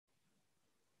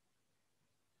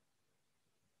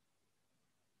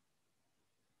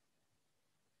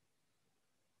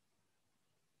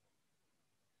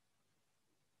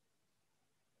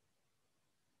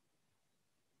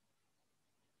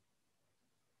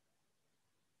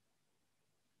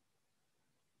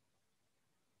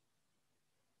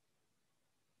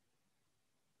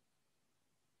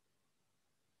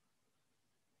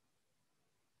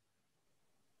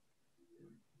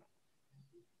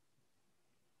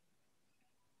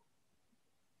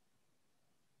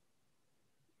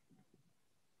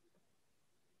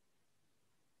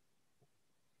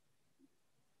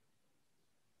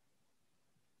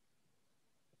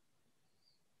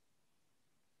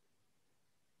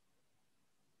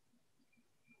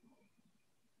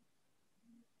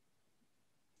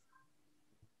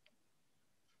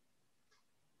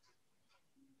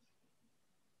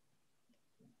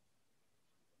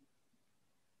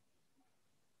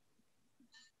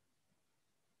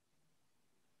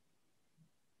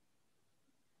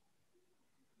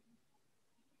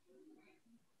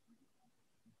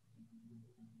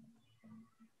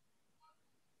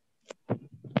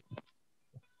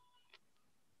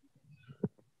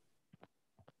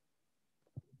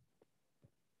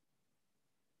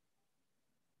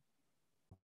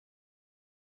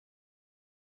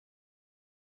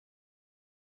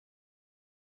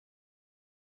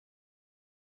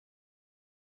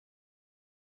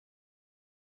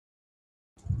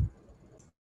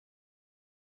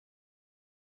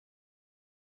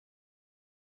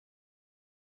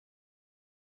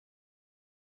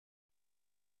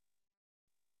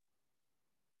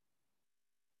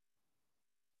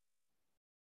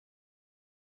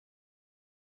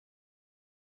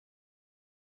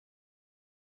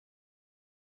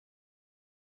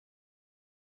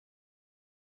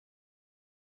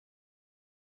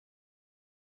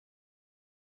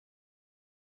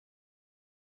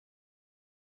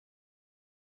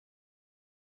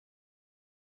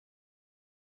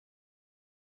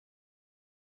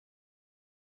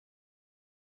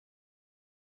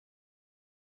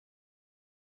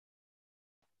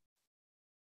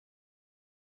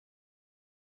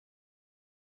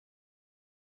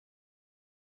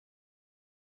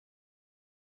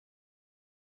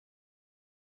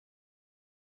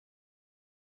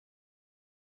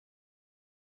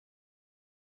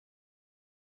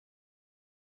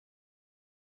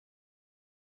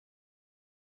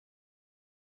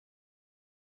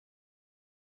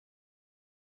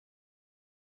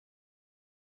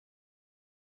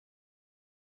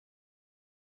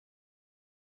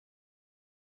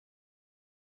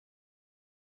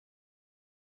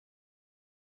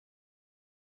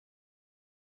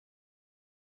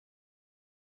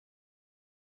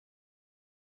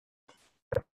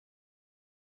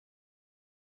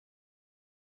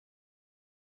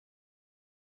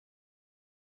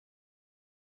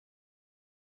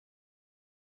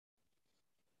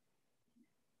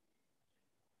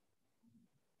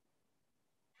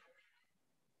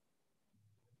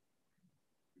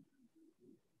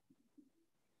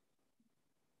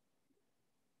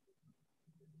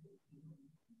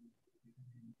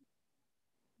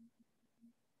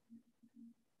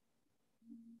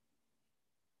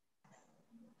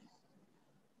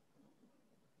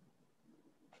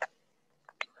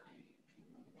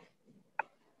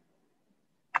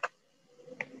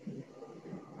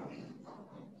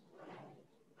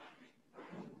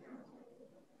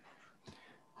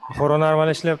Mikrofon normal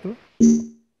ishlayaptimi?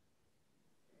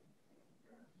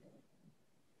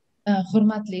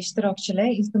 Hurmatli ishtirokchilar,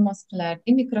 iltimos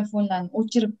qilardim, mikrofonlarni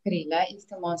o'chirib kiringlar,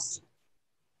 iltimos.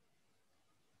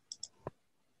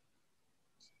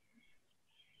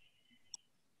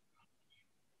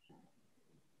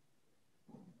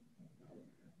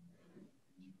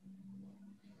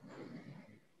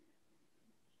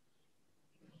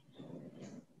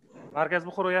 Markaz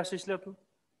Buxoro yaxshi ishlayaptimi?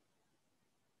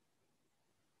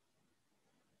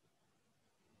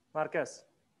 Markaz.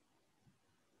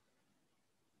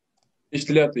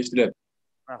 Eshitilyapti.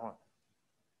 Rahmat.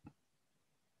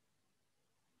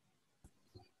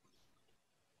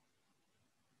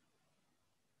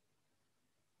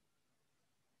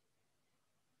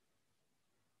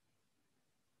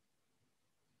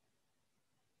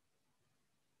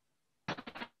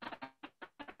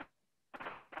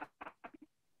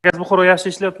 Markaz Buxoro yaxshi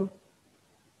ishlayaptimi?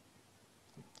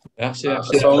 Yaxshi.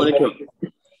 Assalomu alaykum.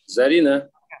 Zarina.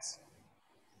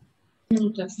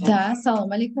 Da,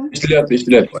 assalomu alaykum. Eshitilyapti.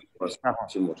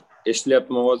 Timur.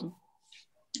 Eshitilyaptimi ovozim?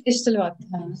 Eshitilyapti.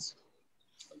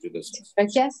 Juda zo'r.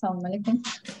 Aka, assalomu alaykum.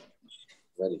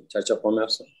 Zarina, charchab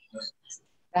qolmayapsan?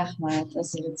 Rahmat,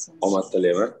 o'zingiz. Omad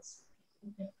tilayman.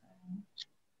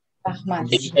 Rahmat.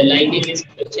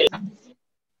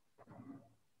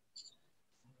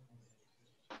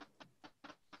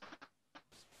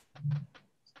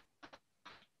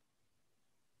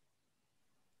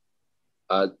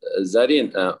 Zarin,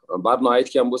 Barno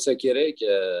aytgan bo'lsa kerak,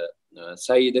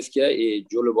 Saidovga,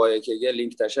 Jo'liboy akaga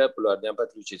link tashab, ularni ham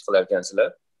подключить qilar ekansizlar.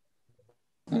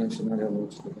 Ana shu narsa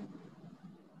bo'ldi.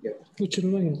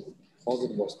 O'chirilmagan.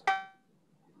 Hozir bosdim.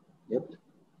 Yep.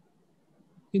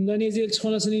 Indoneziya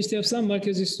elchixonasini eshityapsan,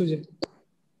 markaziy studiya.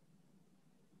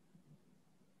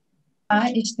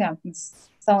 Eshityapmiz.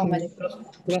 Assalomu alaykum.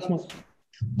 Rahmat.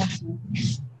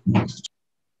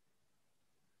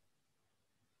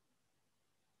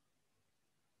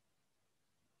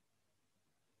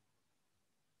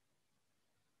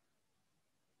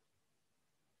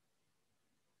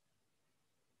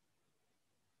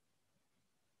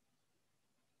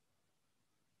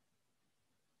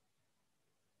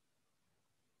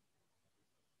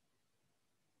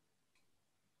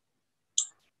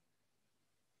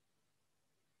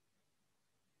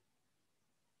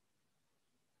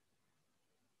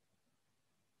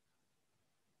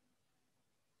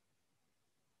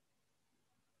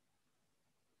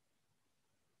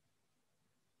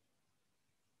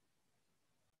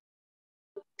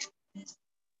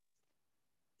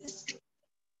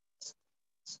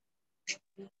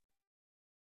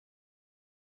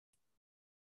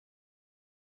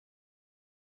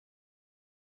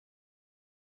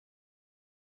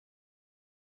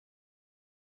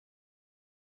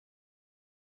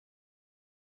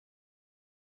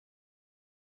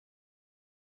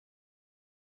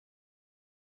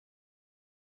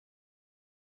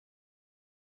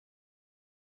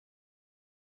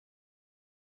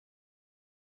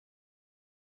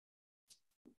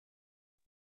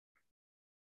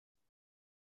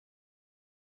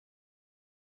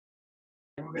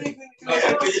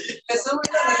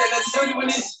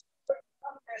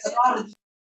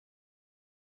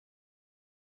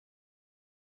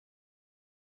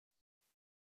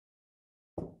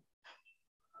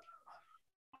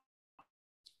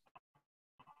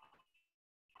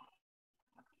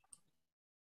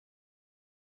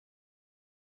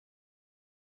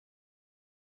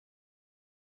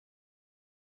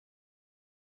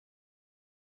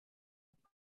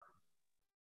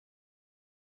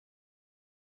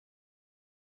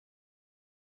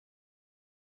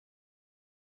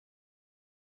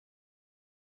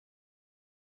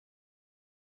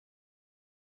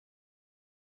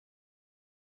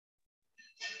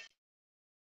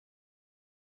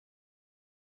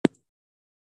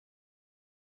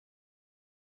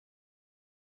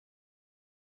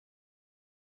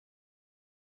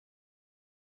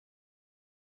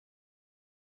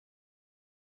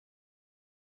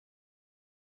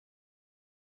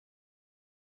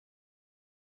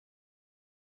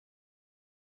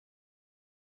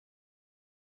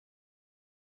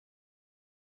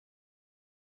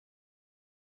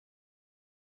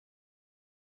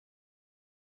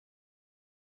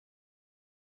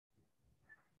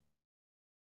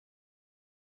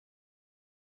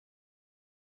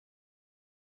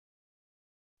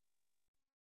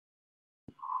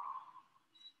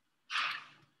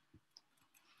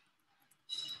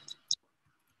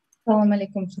 Assalomu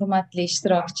alaykum, hurmatli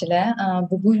ishtirokchilar.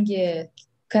 Bugungi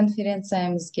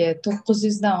konferensiyamizga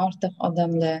 900 dan ortiq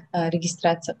odamlar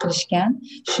registratsiya qilishgan.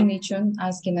 Shuning uchun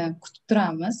ozgina kutib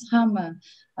turamiz. Hamma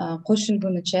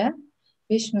qo'shilgunicha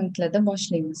 5 minutlarda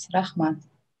boshlaymiz. Rahmat.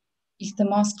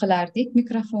 Iltimos qilardik,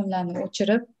 mikrofonlarni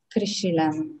o'chirib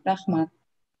kirishinglarni. Rahmat.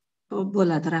 Xo'p,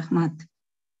 bo'ladi, rahmat.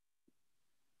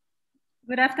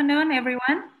 Good afternoon,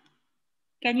 everyone.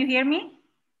 Can you hear me?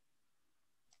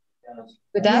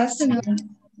 Good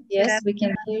afternoon. Yes, we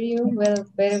can hear you well,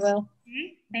 very well.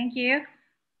 Okay, thank you.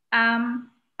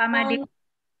 Pak Made,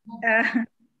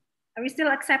 are we still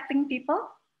accepting people,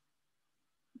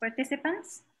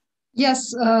 participants?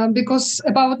 Yes, because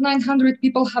about 900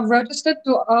 people have registered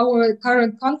to our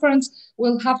current conference.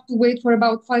 We'll have to wait for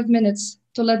about 5 minutes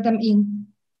to let them in.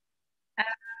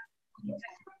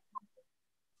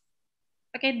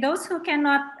 Okay, those who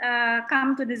cannot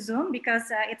come to the Zoom because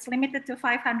it's limited to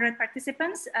 500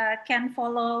 participants can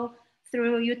follow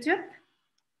through YouTube.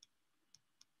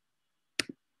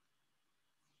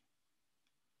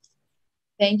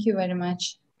 Thank you very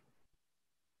much.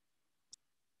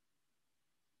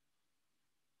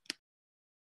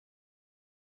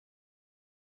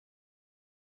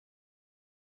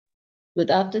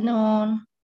 Good afternoon.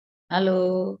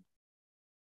 Hello.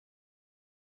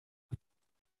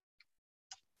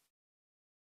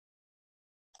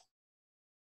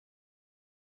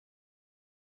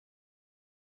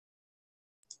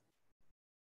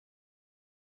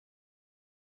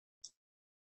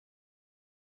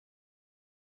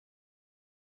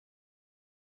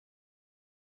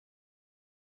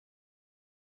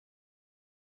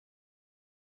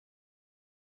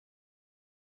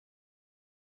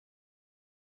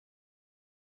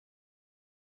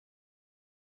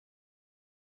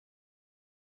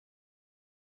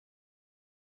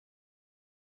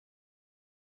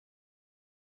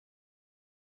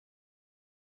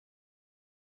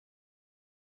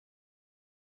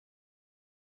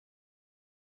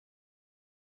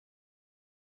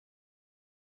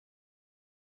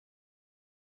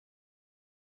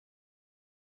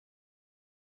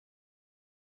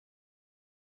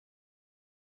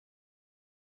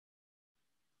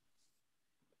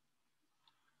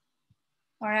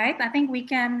 All right, I think we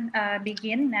can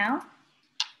begin now.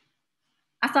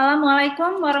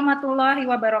 Assalamualaikum warahmatullahi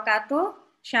wabarakatuh.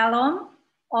 Shalom,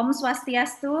 Om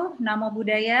Swastiastu, Namo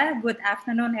Buddhaya. Good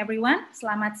afternoon, everyone.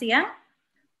 Selamat siang.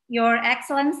 Your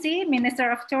Excellency, Minister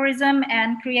of Tourism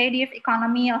and Creative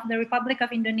Economy of the Republic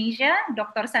of Indonesia,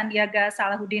 Dr. Sandiaga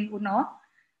Salahuddin Uno.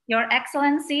 Your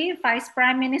Excellency, Vice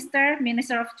Prime Minister,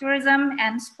 Minister of Tourism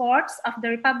and Sports of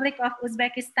the Republic of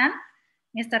Uzbekistan,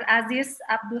 Mr. Aziz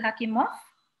Abdul Hakimov.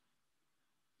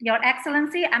 Your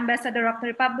Excellency, Ambassador of the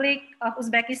Republic of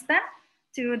Uzbekistan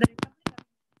to the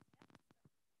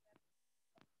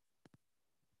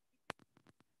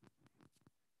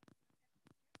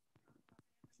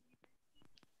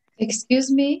Excuse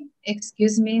me,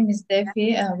 Ms.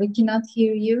 Defi, we cannot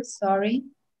hear you, sorry.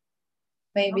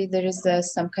 Maybe there is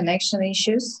some connection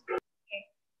issues. Okay,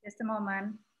 just a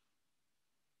moment.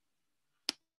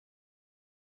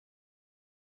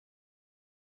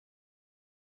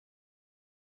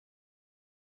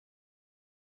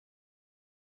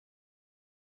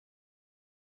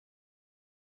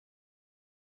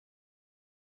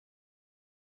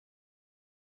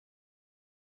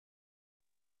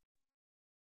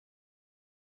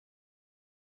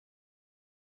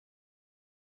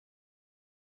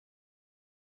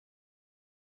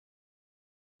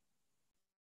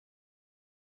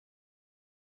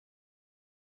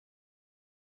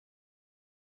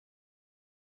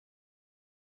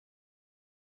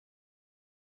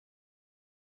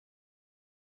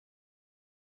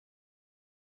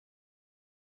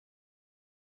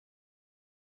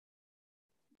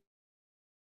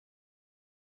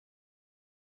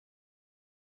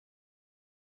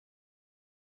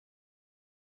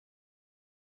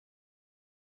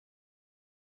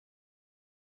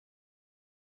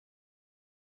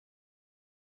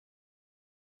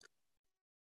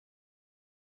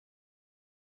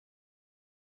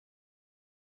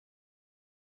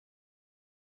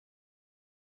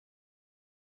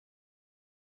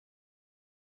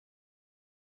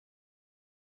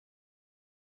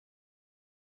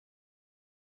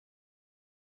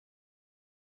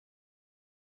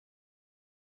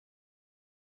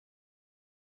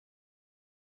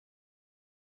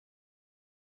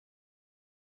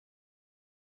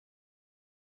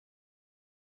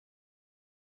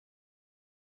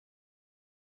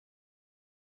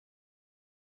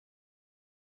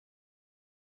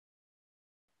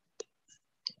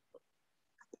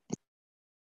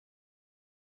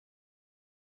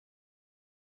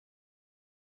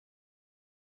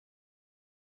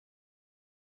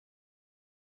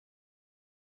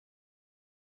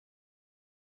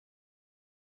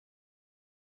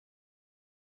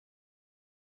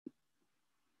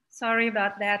 Sorry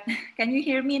about that. Can you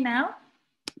hear me now?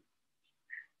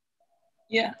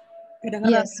 Ya,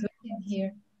 Yes, we can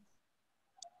hear.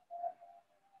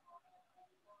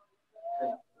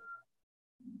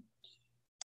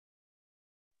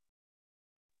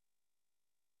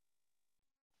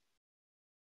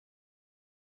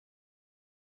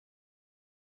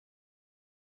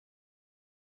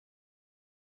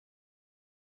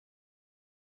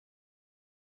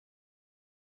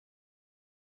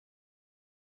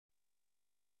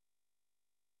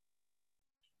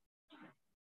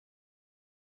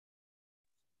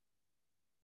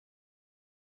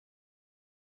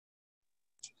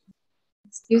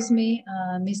 Excuse me,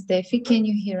 Miss Defi, can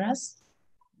you hear us?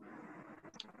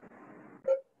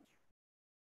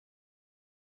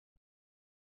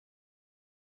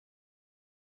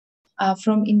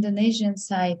 From Indonesian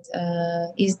side,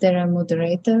 is there a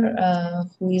moderator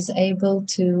who is able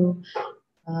to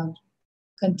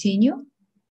continue?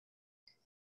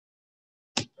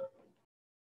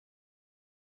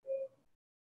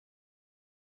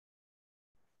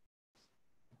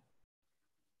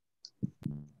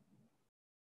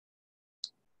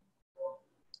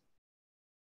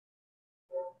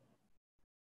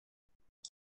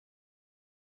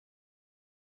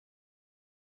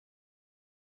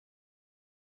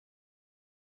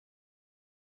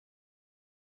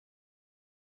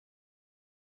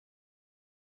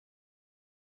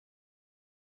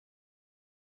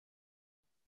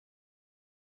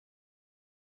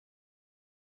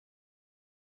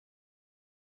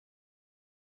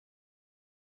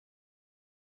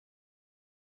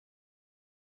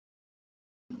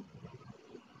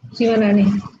 gimana nih?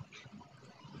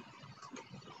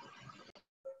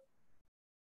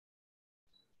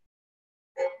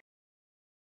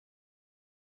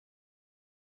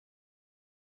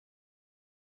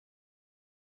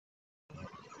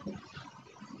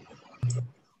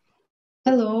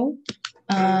 Hello,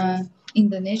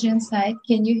 Indonesian side,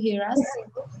 can you hear us?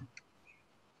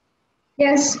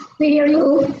 Yes, we hear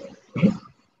you.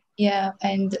 Yeah,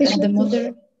 and the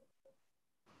moderator.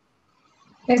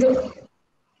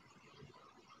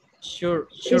 Sure,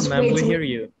 ma'am, we hear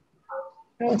you.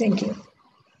 Oh, thank you.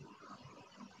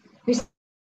 We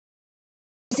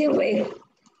still wait.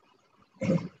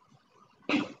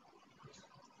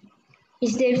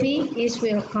 Miss Devi is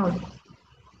welcome.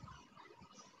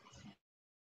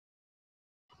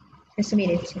 Just a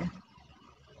minute.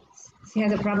 She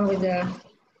has a problem with the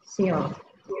CO.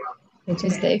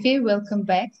 Miss Devi, welcome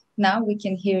back. Now we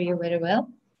can hear you very well.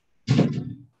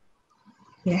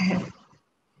 Yeah.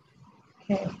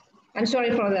 Okay. I'm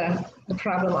sorry for the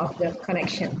problem of the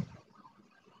connection.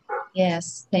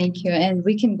 Yes, thank you. And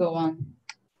we can go on.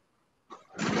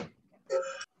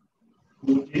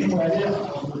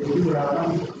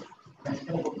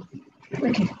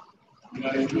 Okay.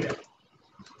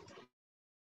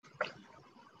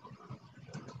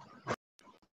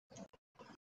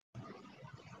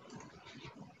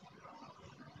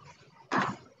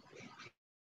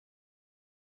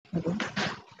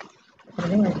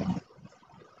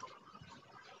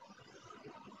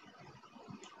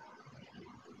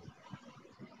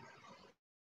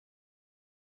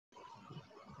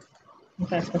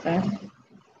 Sebentar.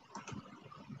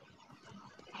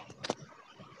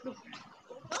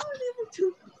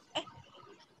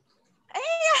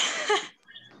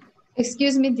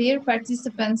 Excuse me, dear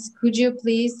participants, could you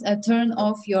please turn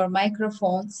off your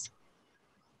microphones?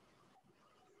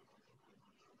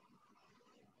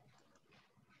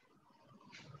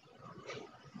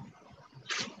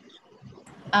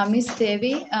 Miss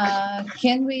Devi,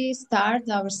 can we start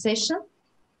our session?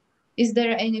 Is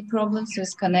there any problems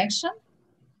with connection?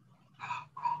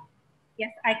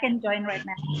 Yes, I can join right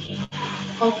now.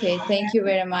 Okay, thank you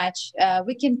very much.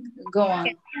 We can go on.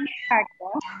 Okay, we can start,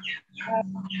 ya.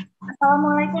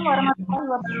 Assalamualaikum warahmatullahi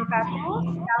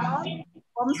wabarakatuh. Shalom,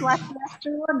 Om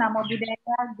Swastiastu, Namo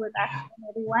Buddhaya, good afternoon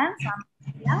everyone. Selamat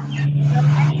siang.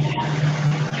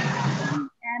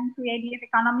 And Creative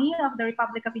Economy of the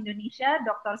Republic of Indonesia,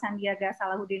 Dr. Sandiaga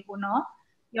Salahuddin Uno.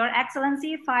 Your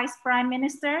Excellency, Vice Prime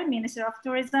Minister, Minister of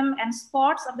Tourism and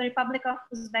Sports of the Republic of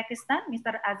Uzbekistan,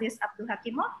 Mr. Aziz Abdul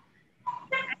Hakimov.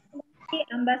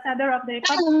 Ambassador of the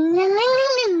Republic,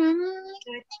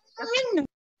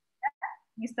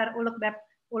 Mr.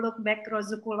 Ulukbek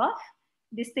Rozukulov.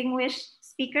 Distinguished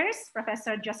speakers,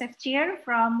 Professor Joseph Cheer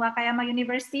from Wakayama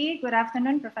University. Good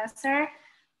afternoon, Professor.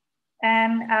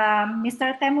 And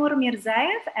Mr. Temur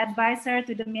Mirzaev, Advisor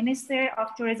to the Minister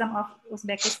of Tourism of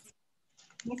Uzbekistan.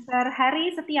 Mr.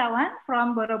 Hari Setiawan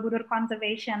from Borobudur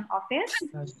Conservation Office.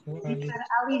 Mr.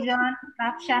 Alijan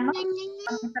Rafshanov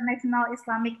from International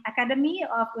Islamic Academy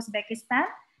of Uzbekistan.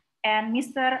 and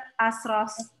Mr. Asror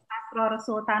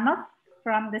Sultanov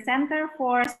from the Center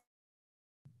for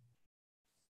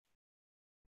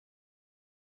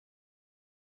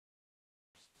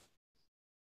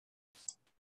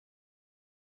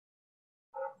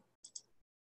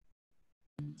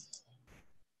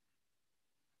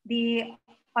the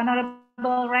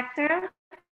Honorable Rector,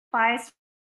 Vice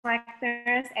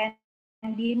Rectors, and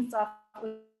Deans of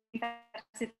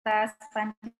Universitas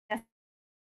Pancasila,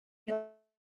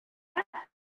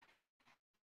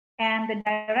 and the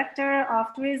Director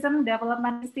of Tourism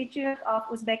Development Institute of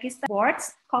Uzbekistan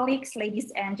boards, colleagues,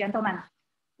 ladies and gentlemen.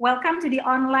 Welcome to the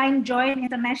online joint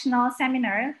international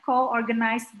seminar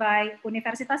co-organized by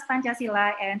Universitas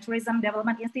Pancasila and Tourism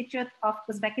Development Institute of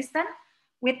Uzbekistan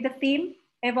with the theme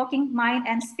Evoking Mind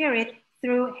and Spirit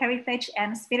through Heritage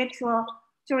and Spiritual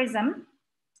Tourism,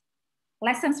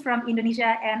 Lessons from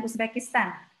Indonesia and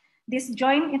Uzbekistan. This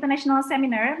joint international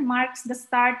seminar marks the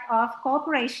start of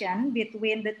cooperation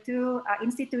between the two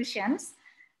institutions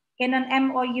in an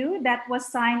MOU that was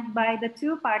signed by the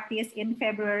two parties in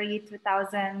February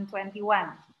 2021.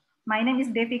 My name is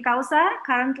Devi Kausar,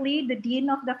 currently the Dean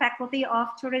of the Faculty of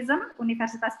Tourism,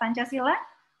 Universitas Pancasila,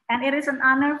 and it is an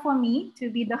honor for me to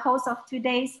be the host of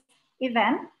today's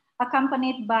event,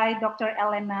 accompanied by Dr.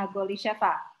 Elena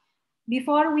Golisheva.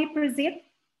 Before we proceed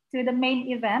to the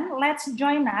main event, let's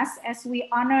join us as we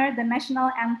honor the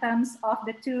national anthems of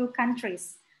the two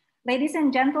countries. Ladies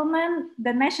and gentlemen,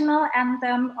 the national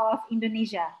anthem of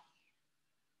Indonesia.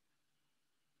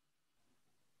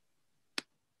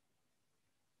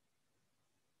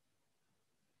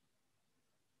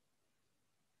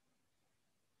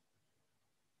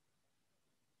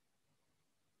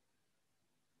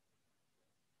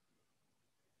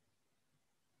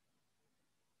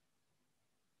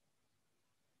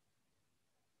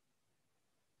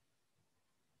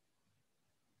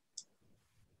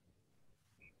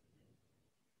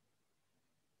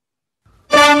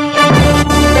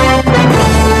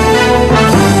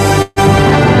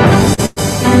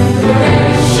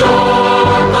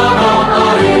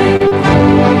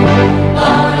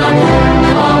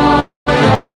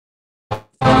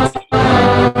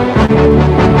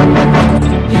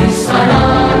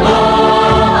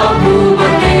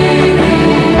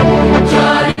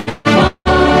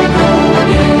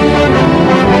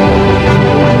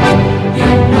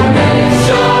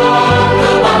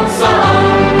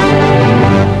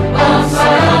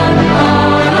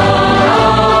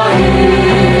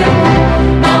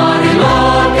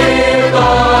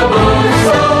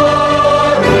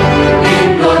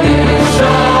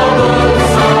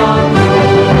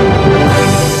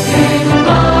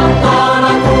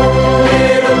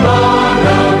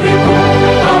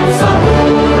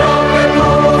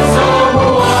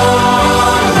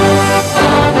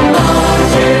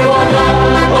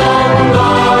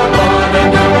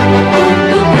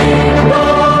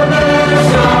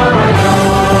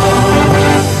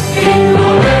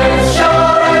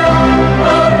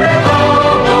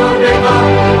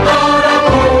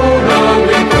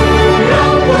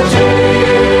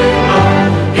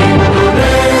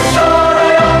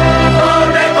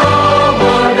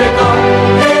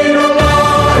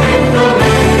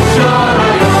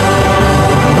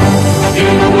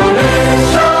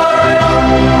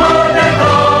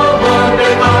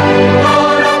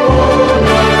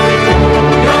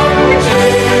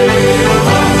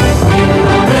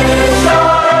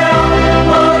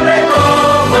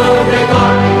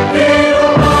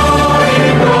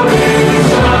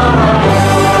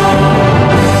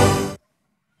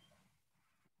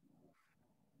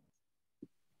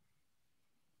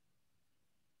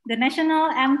 The national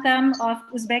anthem of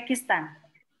Uzbekistan.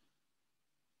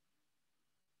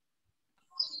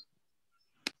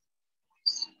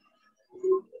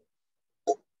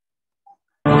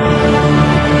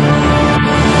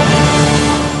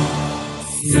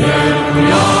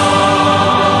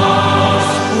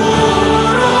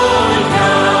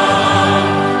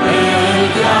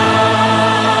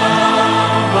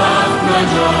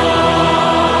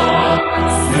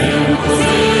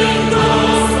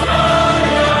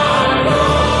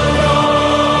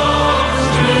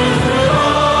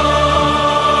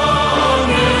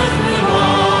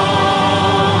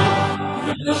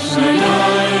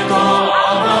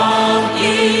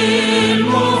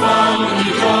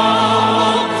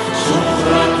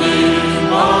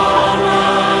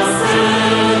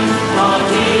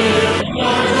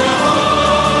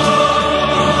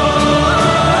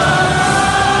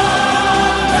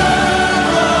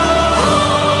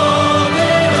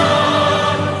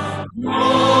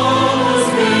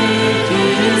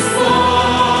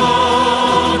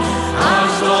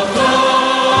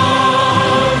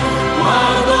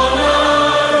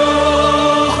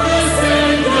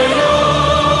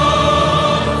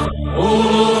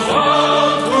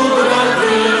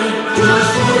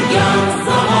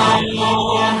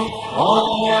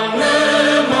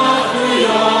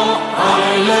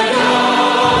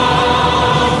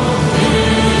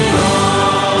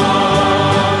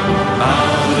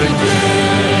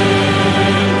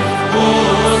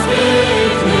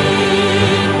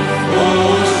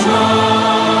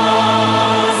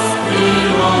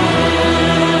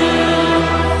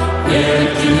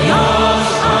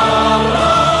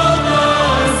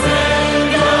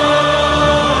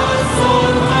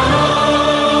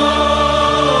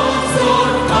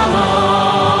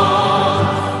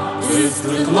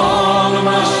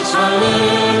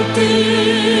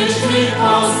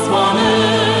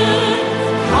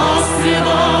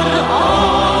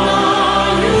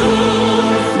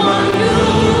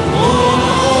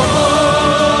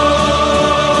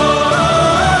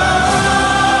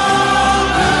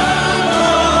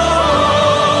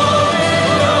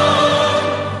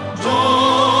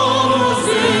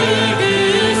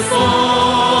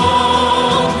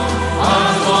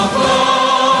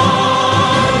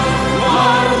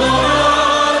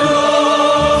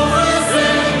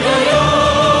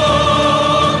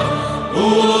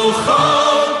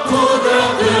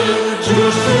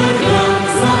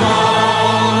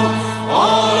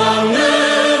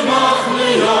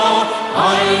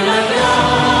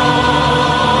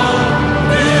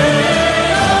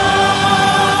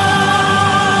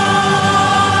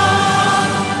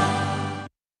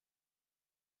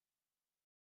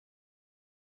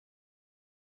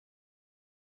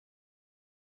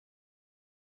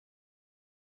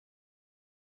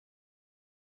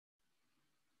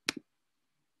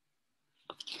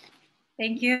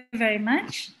 Thank you very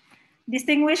much.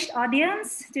 Distinguished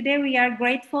audience, today we are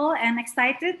grateful and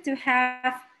excited to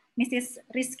have Mrs.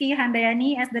 Rizky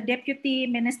Handayani as the Deputy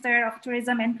Minister of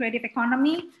Tourism and Creative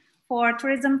Economy for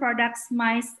Tourism Products,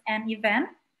 MICE, and Event,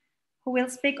 who will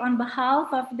speak on behalf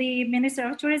of the Minister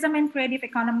of Tourism and Creative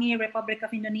Economy, Republic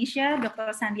of Indonesia,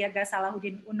 Dr. Sandiaga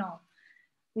Salahuddin Uno.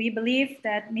 We believe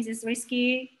that Mrs.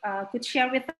 Rizky could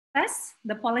share with us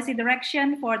the policy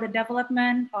direction for the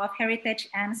development of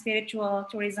heritage and spiritual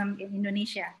tourism in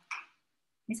Indonesia.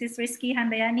 Mrs. Rizky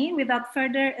Handayani, without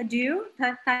further ado,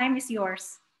 the time is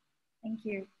yours. Thank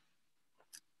you.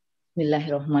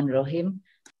 Bismillahirrahmanirrahim.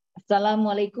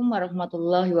 Assalamualaikum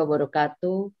warahmatullahi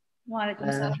wabarakatuh.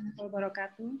 Waalaikumsalam warahmatullahi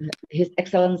wabarakatuh. His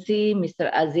Excellency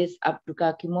Mr. Aziz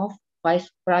Abdulkakimov,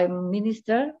 Vice Prime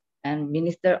Minister and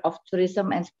Minister of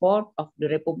Tourism and Sport of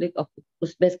the Republic of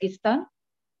Uzbekistan,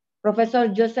 Professor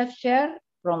Joseph Sher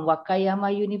from Wakayama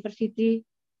University,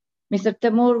 Mr.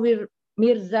 Temur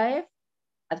Mirzaev,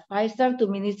 Advisor to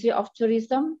Ministry of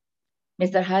Tourism,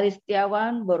 Mr. Haris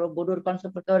Setiawan, Borobudur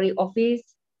Conservatory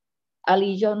Office,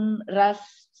 Alijon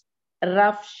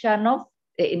Rafshanov,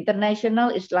 the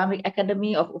International Islamic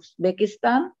Academy of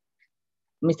Uzbekistan,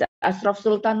 Mr. Ashraf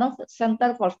Sultanov,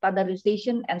 Center for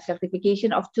Standardization and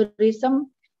Certification of Tourism,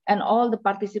 and all the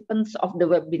participants of the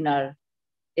webinar.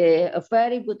 A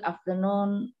very good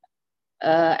afternoon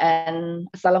and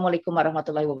Assalamualaikum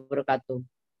warahmatullahi wabarakatuh.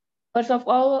 First of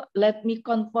all, let me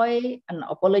convey an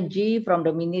apology from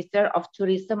the Minister of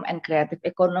Tourism and Creative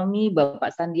Economy,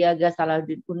 Bapak Sandiaga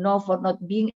Salahuddin Uno, for not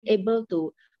being able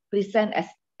to present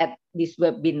at this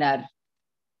webinar.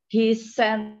 He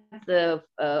sent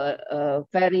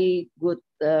very good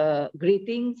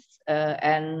greetings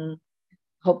and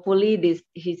hopefully this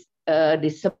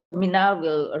seminar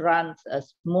will run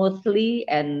smoothly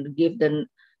and give the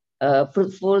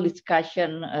fruitful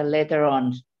discussion later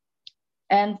on.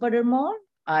 And furthermore,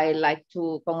 I like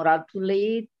to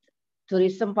congratulate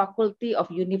Tourism Faculty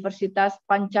of Universitas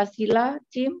Pancasila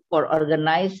team for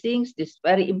organizing this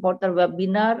very important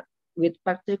webinar with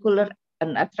particular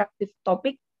and attractive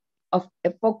topic of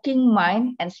evoking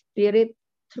mind and spirit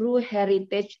through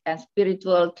heritage and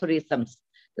spiritual tourism,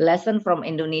 lesson from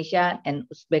Indonesia and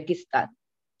Uzbekistan.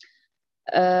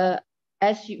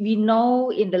 As we know,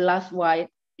 in the last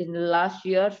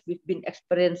years, we've been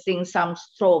experiencing some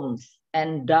storms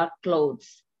and dark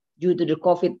clouds due to the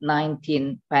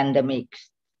COVID-19 pandemic.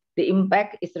 The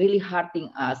impact is really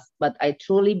hurting us, but I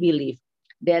truly believe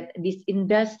that this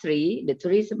industry, the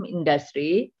tourism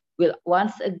industry, will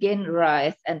once again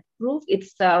rise and prove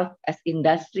itself as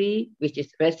industry which is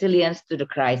resilient to the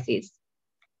crisis.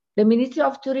 The Ministry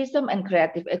of Tourism and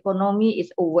Creative Economy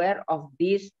is aware of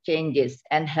these changes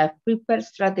and have prepared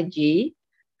strategy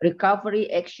recovery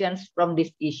actions from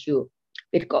this issue.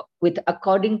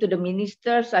 According to the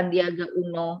Minister, Sandiaga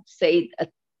Uno said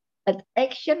that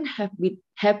action have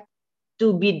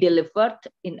to be delivered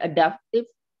in adaptive,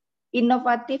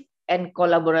 innovative, and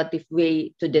collaborative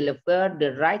way to deliver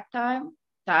the right time,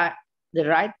 the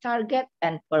right target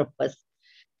and purpose.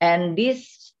 And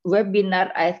this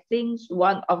webinar, I think, is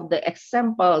one of the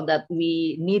examples that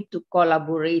we need to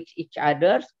collaborate each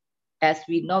other, as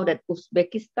we know that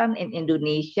Uzbekistan and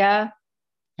Indonesia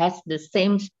has the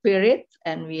same spirit,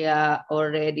 and we are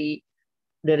already,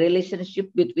 the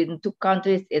relationship between two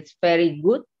countries is very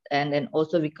good, and then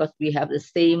also because we have the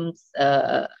same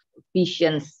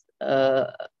visions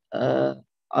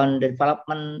on the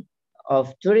development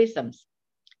of tourism.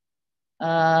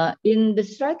 In the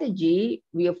strategy,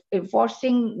 we are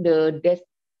enforcing the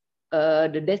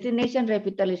destination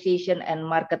revitalization and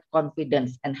market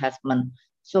confidence enhancement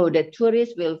so that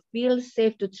tourists will feel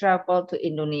safe to travel to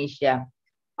Indonesia.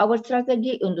 Our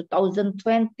strategy in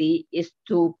 2020 is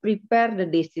to prepare the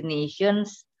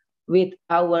destinations with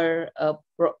our,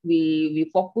 we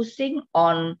focusing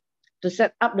on to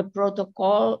set up the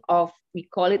protocol of, we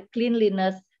call it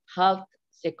cleanliness, health,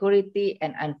 security,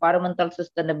 and environmental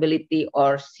sustainability,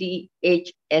 or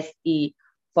CHSE,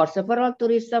 for several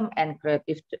tourism and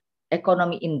creative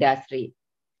economy industry.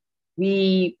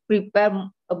 We prepare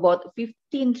about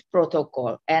 15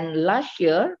 protocol, and last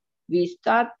year we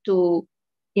start to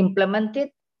implement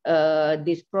it,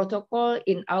 this protocol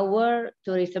in our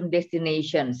tourism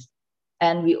destinations,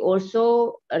 and we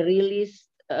also release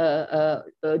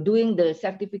doing the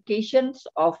certifications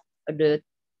of the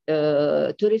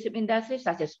tourism industry,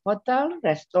 such as hotel,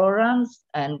 restaurants,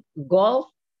 and golf,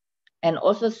 and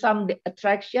also some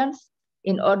attractions,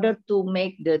 in order to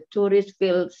make the tourists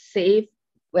feel safe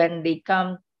when they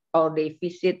come or they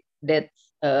visit that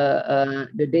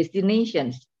the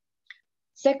destinations.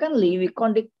 Secondly, we're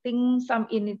conducting some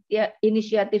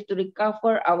initiatives to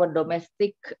recover our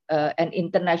domestic and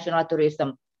international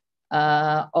tourism.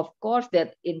 Of course,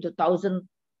 that in 2021,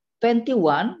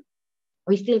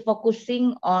 we're still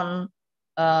focusing on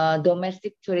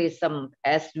domestic tourism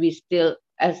as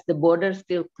the borders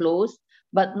still closed.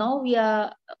 But now we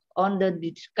are on the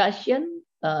discussion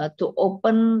to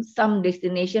open some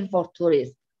destination for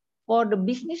tourists. For the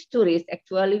business tourists,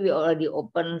 actually, we already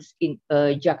opened in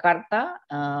Jakarta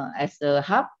as a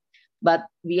hub, but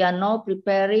we are now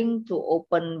preparing to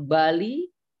open Bali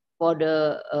for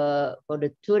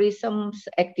the tourism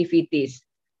activities.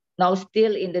 Now,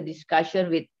 still in the discussion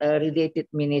with related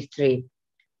ministry.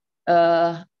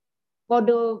 For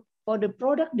the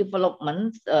product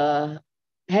development,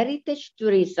 heritage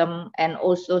tourism and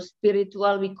also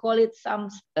spiritual, we call it some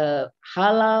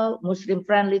halal Muslim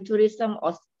friendly tourism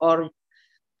or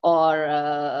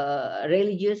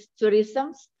religious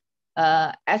tourism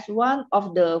as one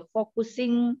of the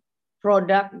focusing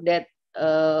product that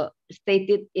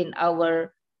stated in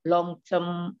our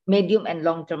long-term, medium and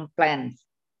long-term plans.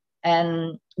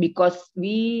 And because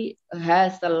we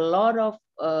has a lot of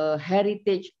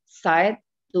heritage site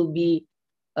to be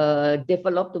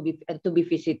developed to be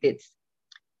visited.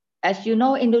 As you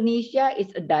know, Indonesia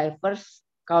is a diverse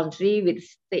country with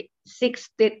 6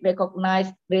 state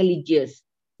recognized religions,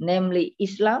 namely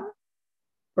Islam,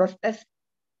 Protestant,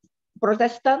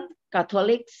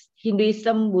 Catholics,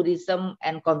 Hinduism, Buddhism,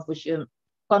 and Confucianism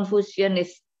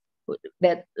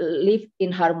that live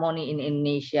in harmony in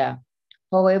Indonesia.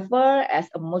 However, as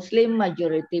a Muslim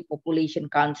majority population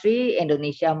country,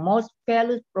 Indonesia's most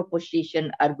valued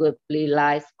proposition arguably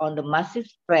lies on the massive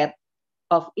spread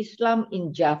of Islam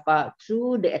in Java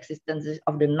through the existence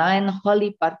of the 9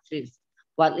 holy patriarchs,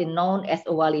 widely known as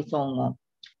Wali Songo.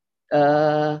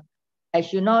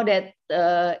 As you know that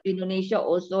Indonesia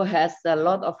also has a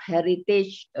lot of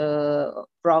heritage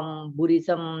from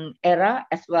Buddhism era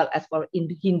as well as for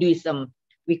Hinduism.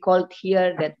 We call it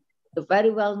here that the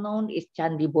very well known is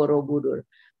Candi Borobudur,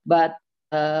 but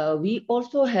we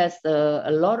also has a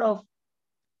lot of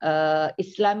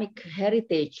Islamic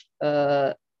heritage,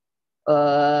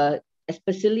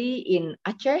 especially in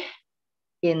Aceh,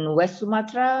 in West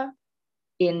Sumatra,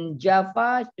 in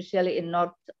Java, especially in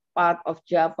north part of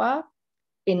Java,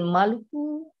 in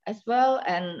Maluku as well,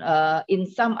 and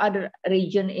in some other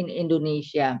region in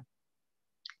Indonesia.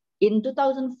 In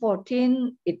 2014,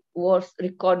 it was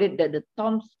recorded that the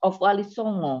tombs of Wali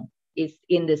Songo is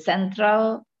in the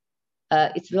central.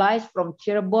 It lies from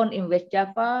Cirebon in West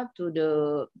Java to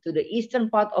the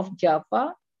eastern part of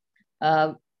Java.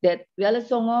 That Wali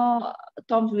Songo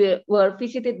tombs were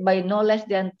visited by no less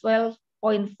than 12.4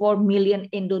 million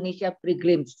Indonesia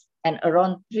pilgrims and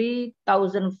around 3,000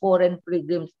 foreign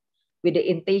pilgrims with the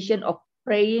intention of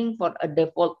praying for a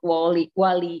default wali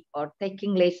or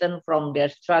taking lesson from their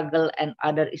struggle and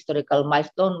other historical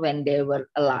milestone when they were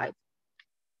alive.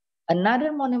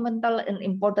 Another monumental and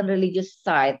important religious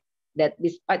site that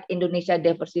despite Indonesia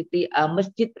diversity,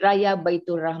 Masjid Raya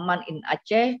Baitur Rahman in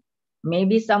Aceh.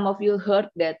 Maybe some of you heard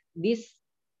that this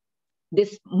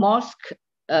mosque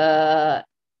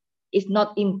is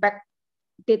not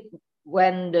impacted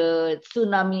when the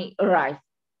tsunami arrived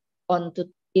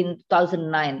in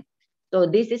 2009. So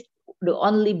this is the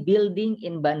only building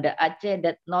in Banda Aceh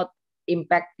that not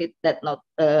impacted, that not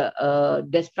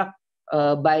destruct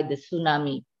by the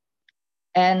tsunami.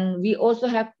 And we also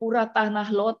have Pura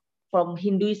Tanah Lot from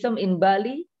Hinduism in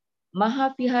Bali.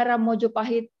 Mahavihara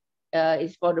Mojopahit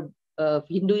is for the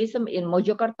Hinduism in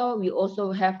Mojokerto. We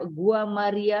also have Gua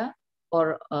Maria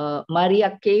or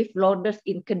Maria Cave Lourdes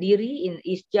in Kediri in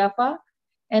East Java.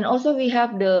 And also we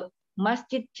have the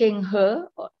Masjid Cheng He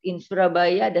in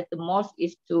Surabaya, that the mosque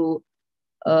is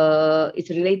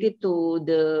related to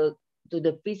the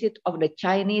visit of the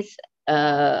Chinese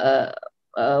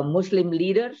Muslim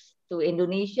leaders to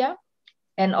Indonesia.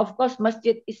 And of course,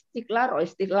 Masjid Istiqlal or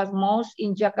Istiqlal Mosque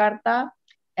in Jakarta,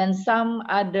 and some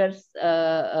others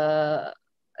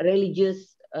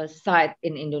religious site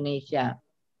in Indonesia.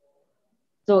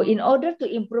 So in order to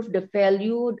improve the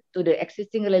value to the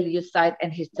existing religious site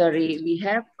and history, we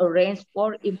have arranged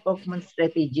 4 improvement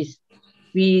strategies.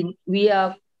 We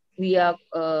do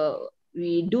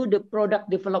the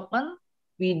product development.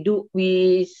 We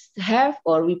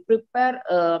prepare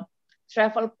a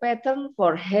travel pattern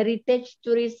for heritage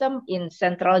tourism in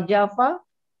Central Java,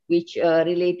 which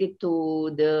related to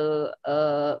the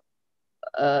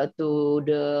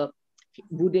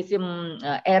Buddhism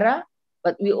era.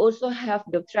 But we also have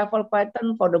the travel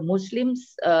pattern for the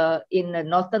Muslims in the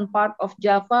northern part of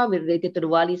Java related to the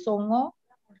Wali Songo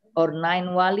or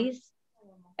 9 Walis.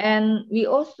 And we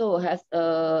also has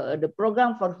the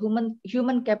program for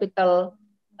human capital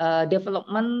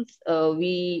development.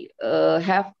 We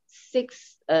have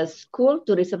 6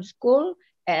 tourism school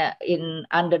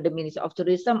under the Ministry of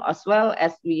Tourism, as well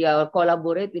as we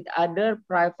collaborate with other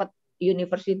private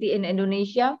university in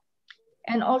Indonesia.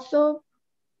 And also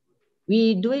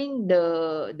we doing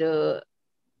the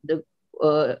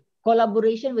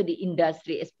collaboration with the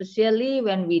industry, especially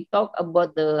when we talk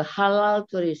about the halal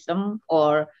tourism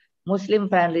or Muslim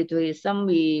friendly tourism.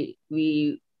 We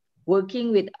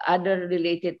working with other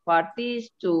related parties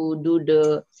to do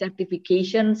the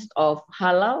certifications of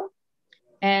halal,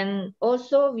 and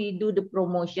also we do the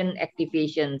promotion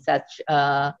activation such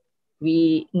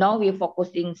we're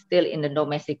focusing still in the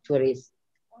domestic tourists.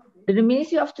 The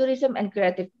Ministry of Tourism and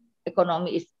Creative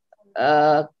Economy is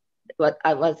what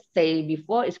I was saying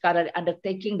before, is currently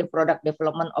undertaking the product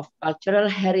development of cultural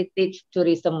heritage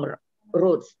tourism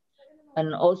routes.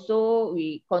 And also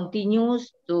we continue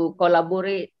to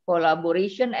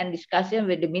collaboration and discussion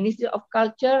with the Ministry of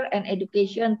Culture and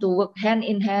Education to work hand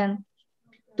in hand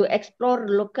to explore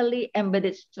locally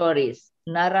embedded stories,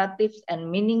 narratives,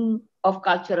 and meaning of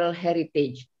cultural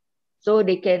heritage, so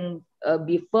they can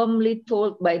be firmly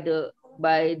told by the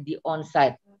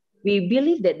on-site. We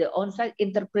believe that the on-site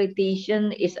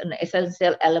interpretation is an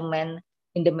essential element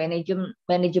in the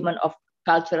management of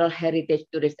cultural heritage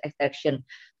tourist attraction.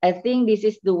 I think this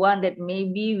is the one that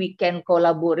maybe we can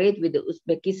collaborate with the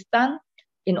Uzbekistan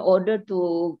in order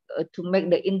to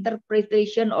make the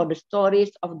interpretation or the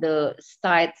stories of the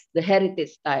sites, the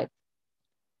heritage site.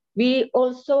 We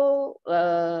also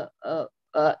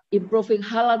improving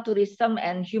halal tourism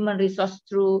and human resource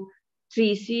through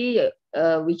 3C,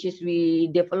 which is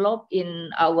we develop in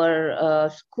our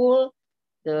school,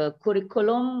 the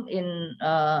curriculum in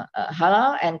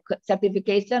halal and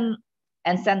certification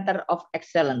and center of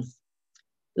excellence.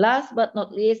 Last but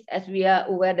not least, as we are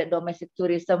aware that domestic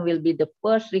tourism will be the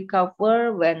first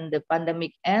recover when the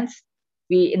pandemic ends,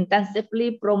 we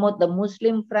intensively promote the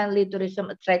Muslim-friendly tourism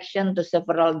attraction to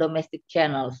several domestic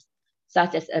channels,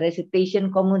 such as a recitation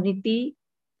community.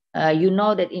 You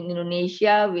know that in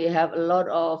Indonesia, we have a lot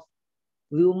of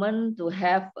women to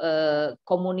have a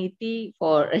community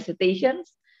for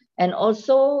recitations, and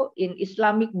also in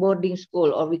Islamic boarding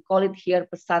school, or we call it here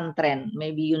pesantren.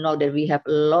 Maybe you know that we have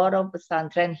a lot of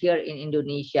pesantren here in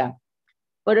Indonesia.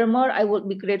 Furthermore, I would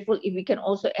be grateful if we can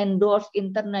also endorse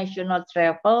international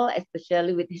travel,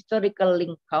 especially with historical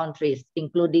link countries,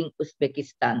 including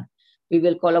Uzbekistan. We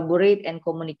will collaborate and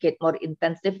communicate more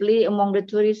intensively among the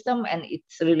tourism and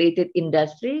its related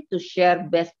industry to share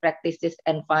best practices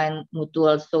and find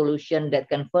mutual solutions that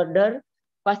can further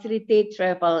facilitate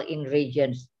travel in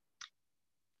regions.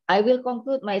 I will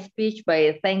conclude my speech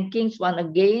by thanking once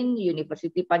again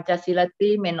University Pancasila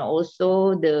team and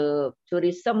also the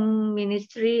Tourism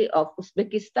Ministry of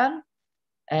Uzbekistan.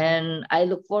 And I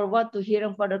look forward to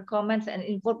hearing further comments and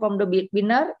info from the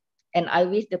webinar. And I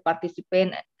wish the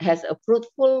participant has a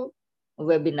fruitful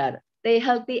webinar. Stay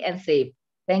healthy and safe.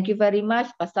 Thank you very much.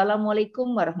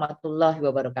 Wassalamualaikum warahmatullahi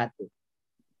wabarakatuh.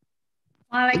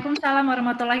 Waalaikumsalam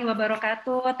warahmatullahi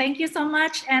wabarakatuh. Thank you so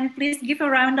much, and please give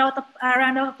a round of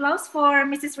applause for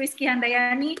Mrs. Rizky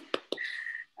Handayani.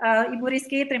 Ibu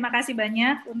Rizky, terima kasih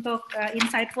banyak untuk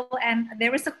insightful, and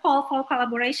there is a call for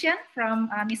collaboration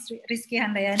from Ms. Rizky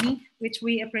Handayani, which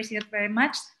we appreciate very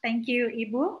much. Thank you,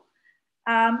 Ibu.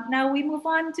 Now we move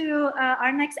on to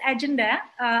our next agenda.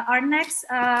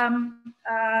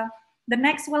 The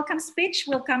next welcome speech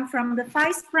will come from the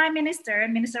Vice Prime Minister,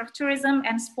 Minister of Tourism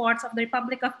and Sports of the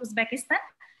Republic of Uzbekistan,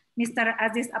 Mr.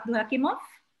 Aziz Abdul Hakimov.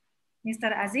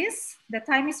 Mr. Aziz, the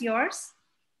time is yours.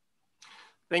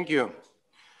 Thank you.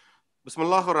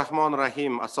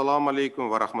 Bismillahirrahmanirrahim. Assalamu alaikum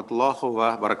wa rahmatullahi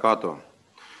wa barakatuh.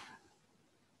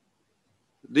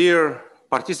 Dear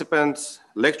participants,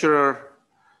 lecturers,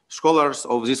 scholars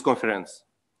of this conference,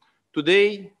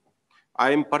 today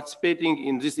I am participating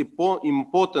in this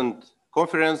important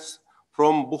conference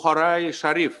from Bukhara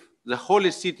Sharif, the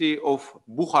holy city of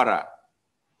Bukhara.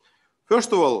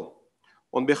 First of all,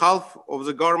 on behalf of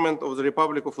the government of the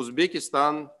Republic of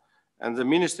Uzbekistan and the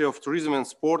Ministry of Tourism and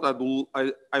Sport,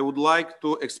 I would like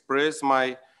to express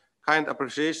my kind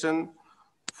appreciation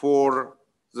for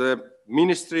the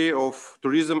Ministry of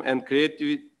Tourism and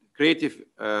Creative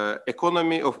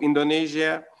Economy of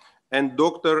Indonesia and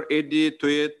Dr. Edi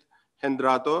Tuyet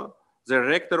Hendrato, the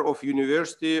rector of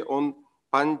University on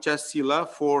Pancasila,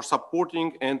 for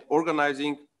supporting and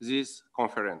organizing this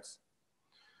conference.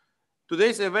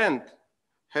 Today's event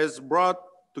has brought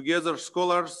together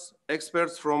scholars,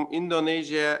 experts from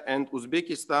Indonesia and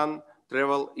Uzbekistan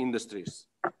travel industries.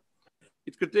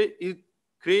 It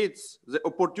creates the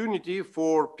opportunity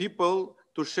for people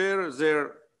to share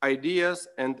their ideas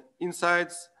and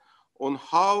insights on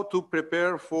how to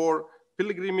prepare for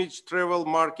pilgrimage travel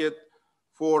market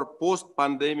for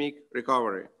post-pandemic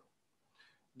recovery.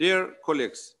 Dear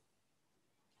colleagues,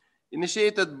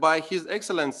 initiated by His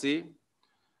Excellency,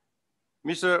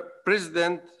 Mr.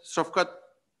 President Shavkat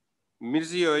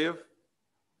Mirziyoyev,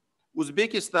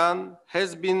 Uzbekistan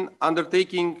has been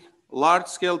undertaking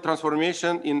large-scale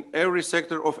transformation in every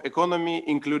sector of economy,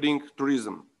 including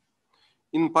tourism.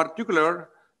 In particular,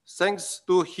 thanks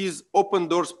to his open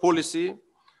doors policy,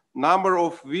 number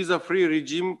of visa-free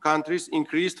regime countries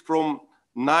increased from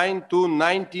 9 to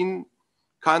 19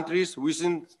 countries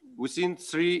within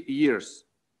 3 years.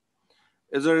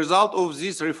 As a result of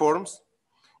these reforms,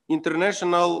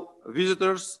 international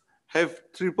visitors have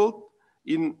tripled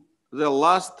in the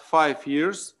last 5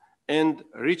 years and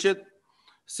reached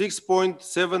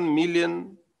 6.7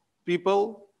 million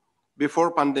people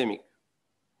before pandemic.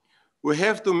 We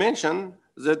have to mention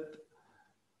that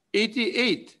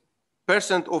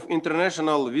 88% of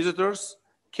international visitors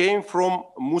came from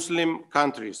Muslim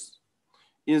countries.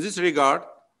 In this regard,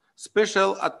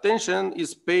 special attention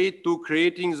is paid to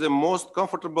creating the most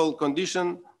comfortable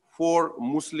condition for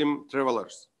Muslim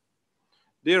travelers.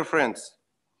 Dear friends,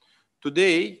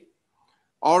 today,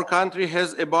 our country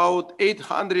has about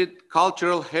 800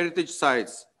 cultural heritage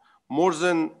sites, more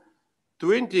than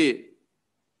 200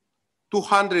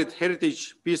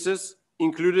 heritage pieces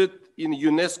included in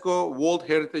UNESCO World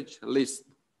Heritage List,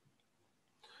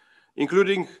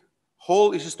 including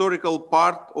whole historical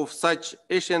part of such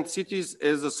ancient cities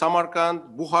as Samarkand,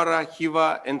 Bukhara,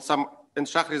 Khiva, and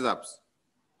Shahrizabs.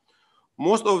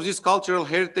 Most of these cultural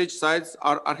heritage sites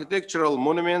are architectural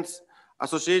monuments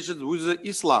associated with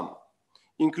Islam,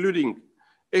 including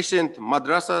ancient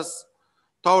madrasas,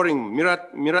 towering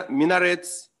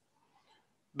minarets,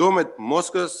 domed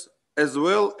mosques, as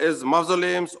well as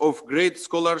mausoleums of great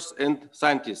scholars and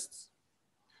scientists.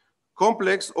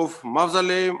 Complex of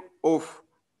mausoleum of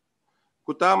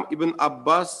Qutam ibn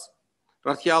Abbas,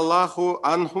 radiyallahu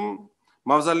anhum,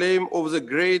 mausoleum of the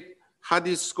great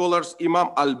Hadith scholars Imam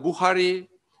al-Bukhari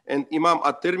and Imam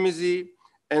at-Tirmizi,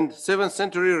 and 7th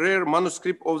century rare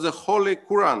manuscript of the Holy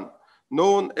Quran,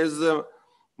 known as the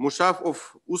Mushaf of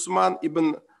Usman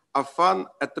ibn Affan,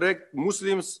 attract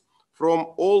Muslims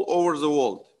from all over the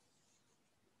world.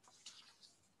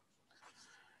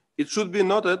 It should be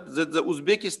noted that the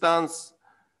Uzbekistan's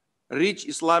rich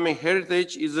Islamic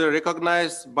heritage is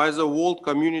recognized by the world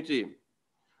community.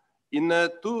 In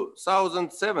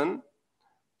 2007,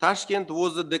 Tashkent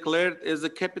was declared as the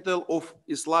capital of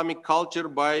Islamic culture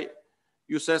by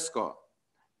UNESCO.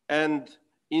 And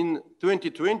in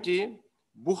 2020,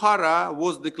 Bukhara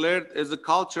was declared as the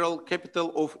cultural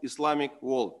capital of Islamic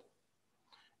world.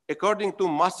 According to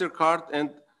MasterCard and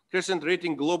Crescent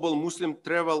Rating Global Muslim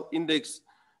Travel Index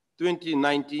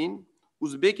 2019,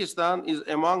 Uzbekistan is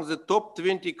among the top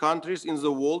 20 countries in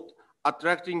the world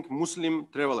attracting Muslim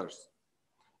travelers.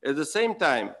 At the same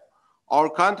time, our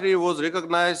country was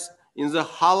recognized in the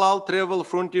Halal Travel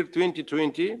Frontier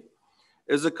 2020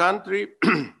 as a country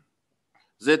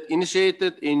that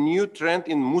initiated a new trend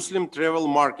in Muslim travel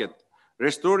market,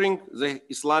 restoring the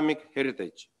Islamic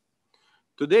heritage.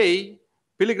 Today,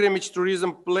 pilgrimage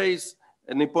tourism plays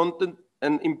an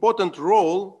important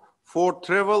role for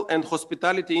travel and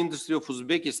hospitality industry of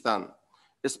Uzbekistan,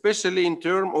 especially in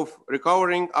terms of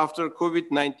recovering after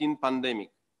COVID-19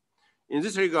 pandemic. In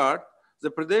this regard,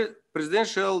 the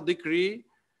presidential decree,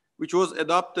 which was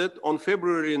adopted on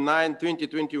February 9,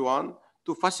 2021,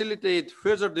 to facilitate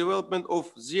further development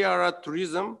of ziyarat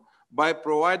tourism by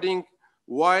providing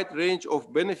wide range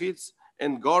of benefits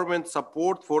and government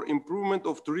support for improvement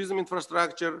of tourism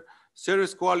infrastructure,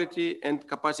 service quality, and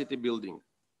capacity building.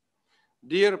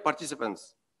 Dear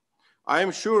participants, I am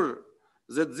sure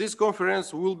that this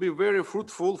conference will be very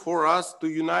fruitful for us to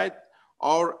unite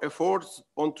our efforts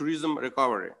on tourism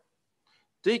recovery.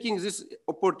 Taking this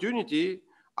opportunity,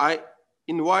 I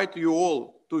invite you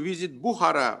all to visit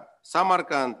Bukhara,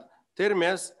 Samarkand,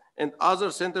 Termez, and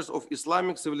other centers of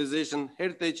Islamic civilization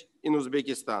heritage in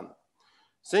Uzbekistan.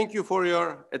 Thank you for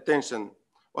your attention.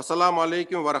 Wassalamu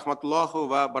alaikum wa rahmatullahi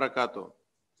wa barakatuh.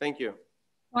 Thank you.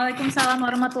 Waalaikumsalam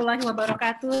warahmatullahi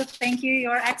wabarakatuh. Thank you,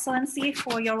 Your Excellency,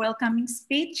 for your welcoming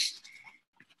speech.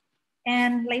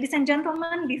 And ladies and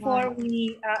gentlemen, before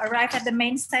we arrive at the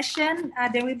main session,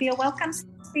 there will be a welcome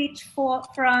speech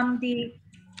from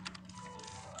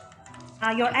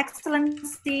Your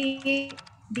Excellency,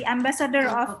 the Ambassador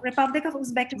of Republic of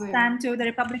Uzbekistan to the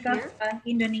Republic of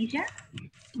Indonesia,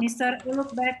 Mr.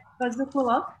 Ulukbek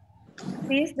Bazukulov.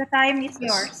 Please, the time is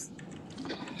yours.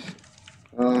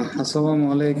 Assalamu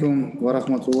alaikum wa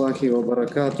rahmatullahi wa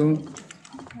barakatuh.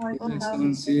 His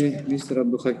Excellency Mr.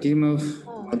 Abdul Hakimov,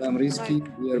 Madam Rizki,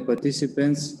 dear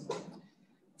participants.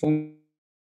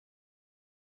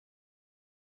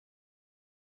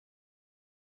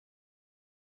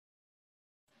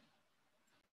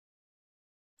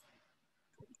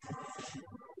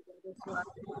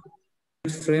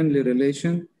 Friendly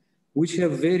relation, which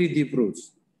have very deep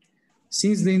roots.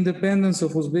 Since the independence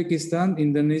of Uzbekistan,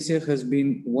 Indonesia has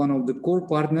been one of the core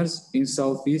partners in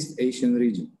Southeast Asian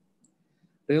region.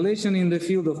 Relations in the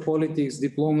field of politics,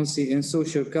 diplomacy, and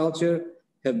social culture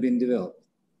have been developed.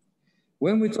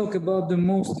 When we talk about the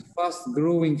most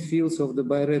fast-growing fields of the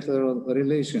bilateral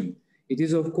relation, it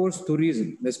is of course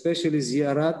tourism, especially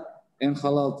ziyarat and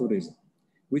halal tourism,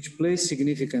 which plays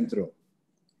significant role.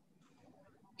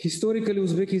 Historically,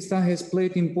 Uzbekistan has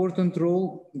played an important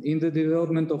role in the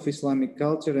development of Islamic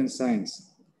culture and science.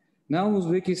 Now,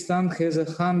 Uzbekistan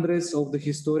has hundreds of the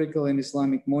historical and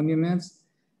Islamic monuments,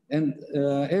 and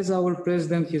as our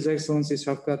president, His Excellency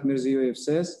Shavkat Mirziyoyev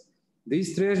says,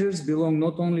 these treasures belong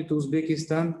not only to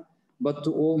Uzbekistan, but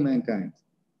to all mankind.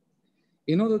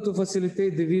 In order to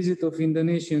facilitate the visit of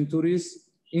Indonesian tourists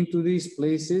into these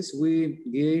places, we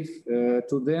gave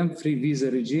to them free visa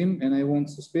regime, and I want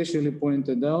to especially point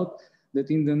out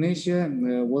that Indonesia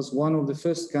was one of the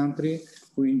first countries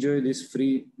who enjoyed this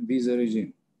free visa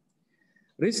regime.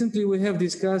 Recently, we have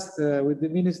discussed with the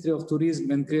Ministry of Tourism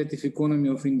and Creative Economy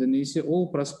of Indonesia all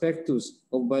prospectus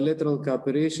of bilateral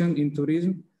cooperation in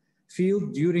tourism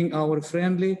field during our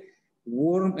friendly,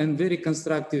 warm and very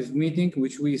constructive meeting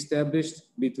which we established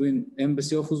between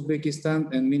Embassy of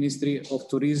Uzbekistan and Ministry of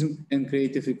Tourism and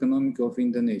Creative Economy of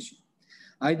Indonesia.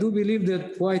 I do believe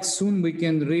that quite soon we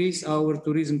can raise our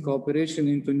tourism cooperation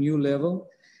into a new level,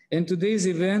 and today's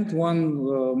event one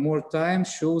more time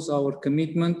shows our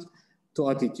commitment to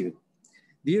attitude.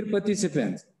 Dear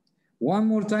participants, one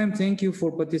more time thank you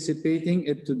for participating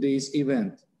at today's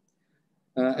event.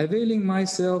 Availing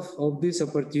myself of this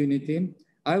opportunity,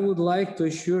 I would like to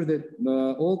assure that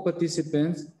all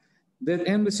participants that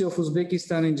Embassy of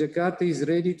Uzbekistan in Jakarta is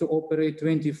ready to operate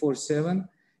 24/7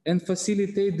 and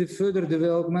facilitate the further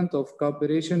development of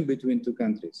cooperation between two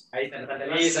countries. I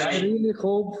really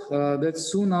hope that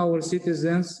soon our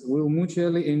citizens will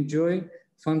mutually enjoy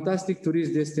fantastic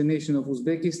tourist destination of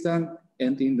Uzbekistan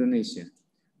and Indonesia.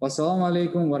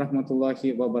 Wassalamualaikum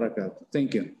warahmatullahi wabarakatuh.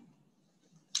 Thank you.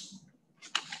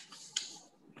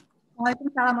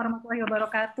 Waalaikumsalam warahmatullahi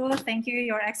wabarakatuh. Thank you,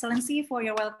 Your Excellency, for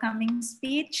your welcoming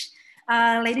speech.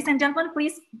 Ladies and gentlemen,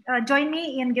 please join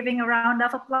me in giving a round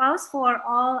of applause for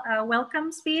all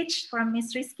welcome speech from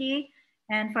Ms. Rizki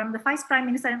and from the Vice Prime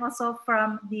Minister and also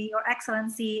from the Your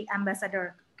Excellency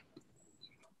Ambassador.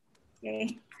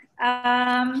 Okay.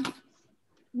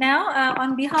 Now,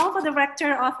 on behalf of the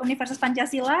Rector of Universitas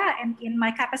Pancasila and in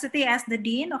my capacity as the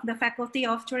Dean of the Faculty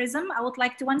of Tourism, I would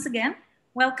like to once again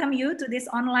welcome you to this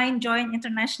online joint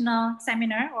international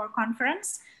seminar or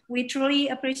conference. We truly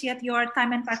appreciate your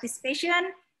time and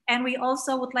participation, and we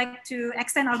also would like to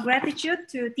extend our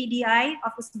gratitude to TDI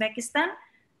of Uzbekistan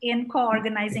in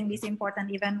co-organizing this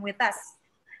important event with us.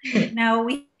 Now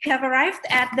we have arrived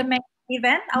at the main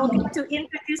event. I would like to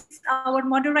introduce our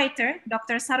moderator,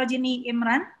 Dr. Sarojini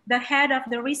Imran, the head of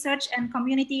the Research and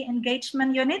Community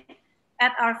Engagement Unit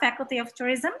at our Faculty of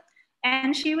Tourism.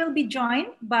 And she will be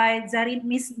joined by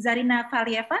Ms. Zarina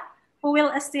Valieva, who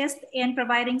will assist in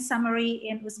providing summary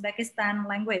in Uzbekistan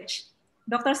language.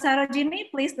 Dr. Sarojini,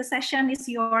 please, the session is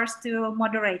yours to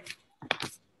moderate.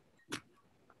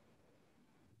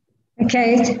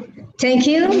 Okay, thank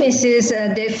you, Mrs.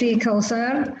 Devi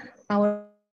Kausar, our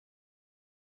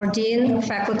Dean,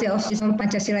 Faculty of Tourism,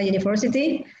 Pancasila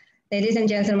University. Ladies and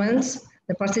gentlemen,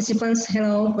 the participants,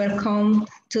 hello, welcome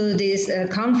to this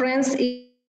conference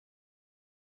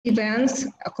events,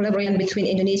 a collaboration between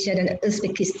Indonesia and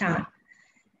Uzbekistan.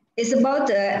 It's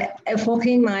about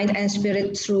evoking mind and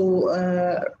spirit through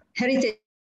heritage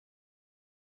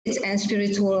and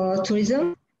spiritual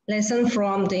tourism, lesson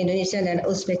from the Indonesian and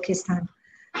Uzbekistan.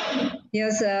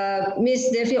 Yes,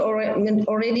 Ms. Devi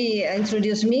already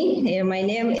introduced me. My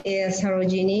name is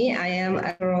Sarojini. I am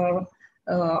at the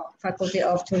Faculty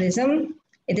of Tourism.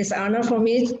 It is an honor for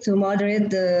me to moderate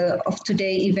the of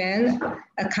today's event,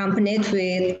 accompanied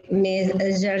with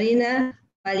Ms. Zarina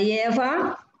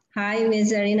Valieva. Hi,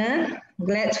 Ms. Zarina.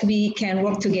 Glad we can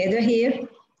work together here.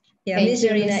 Yeah, Ms.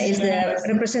 Zarina is the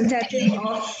representative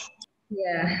of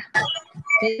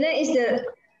Zarina is the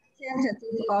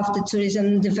representative of the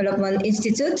Tourism Development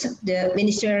Institute, the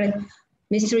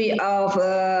Ministry of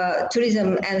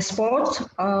Tourism and Sport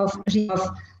of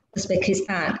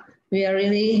Uzbekistan. We are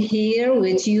really here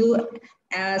with you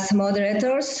as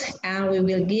moderators, and we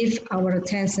will give our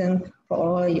attention for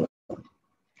all you.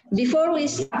 Before we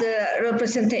start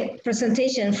the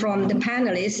presentation from the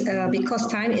panelists, because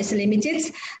time is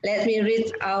limited, let me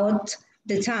read out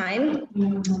the time.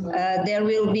 There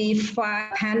will be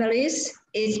 5 panelists.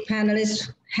 Each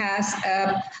panelist has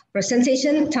a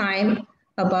presentation time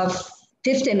about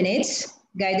 50 minutes,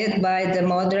 guided by the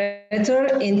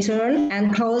moderator in turn,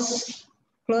 and close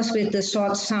with the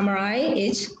short summary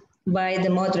each by the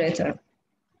moderator.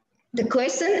 The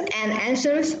question and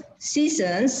answer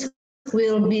sessions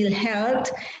will be held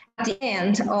at the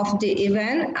end of the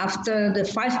event after the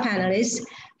 5 panelists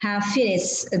have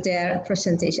finished their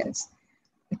presentations.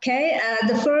 Okay,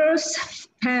 the first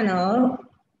panel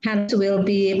will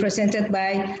be presented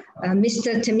by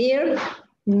Mr. Tamir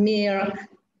Mir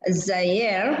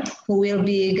Zayer, who will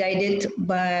be guided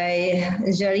by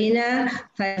Zarina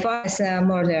Faifa as a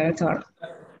moderator.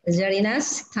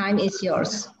 Zarina's time is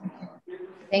yours.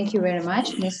 Thank you very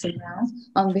much, Mr. Brown.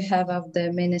 On behalf of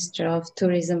the Minister of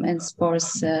Tourism and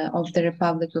Sports of the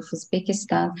Republic of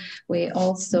Uzbekistan, we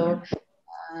also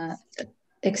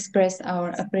express our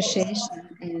appreciation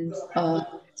and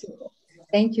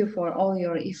thank you for all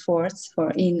your efforts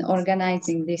in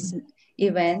organizing this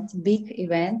event, big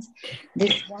event,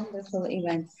 this wonderful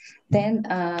event. Then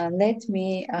let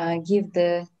me give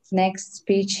the next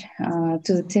speech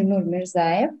to Timur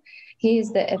Mirzaev. He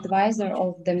is the advisor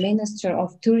of the Minister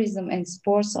of Tourism and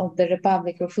Sports of the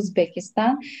Republic of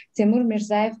Uzbekistan. Timur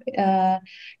Mirzaev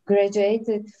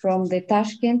graduated from the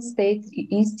Tashkent State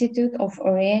Institute of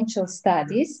Oriental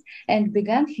Studies and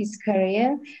began his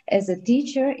career as a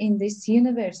teacher in this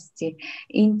university.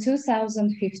 In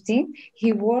 2015,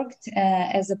 he worked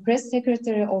as a press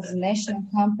secretary of the National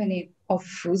Company of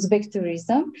Uzbek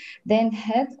Tourism, then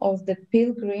head of the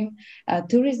Pilgrim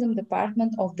Tourism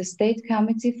Department of the State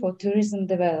Committee for Tourism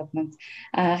Development,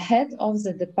 head of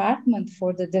the Department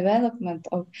for the Development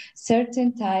of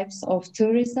Certain Types of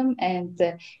Tourism and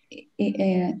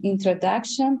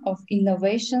Introduction of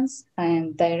Innovations,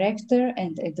 and director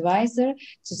and advisor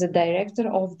to the director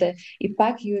of the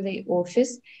IPAC ULI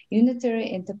Office, Unitary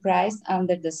Enterprise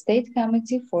under the State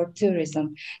Committee for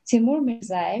Tourism. Timur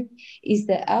Mirzaev is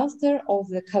the author of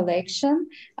the collection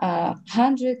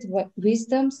 100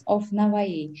 Wisdoms of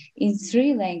Navai in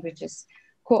 3 languages,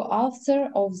 co-author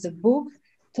of the book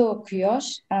To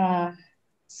Kyosh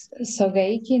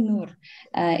Sogaiki Nur,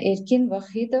 Erkin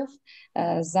Vahidov,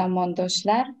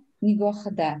 Zamondoshlar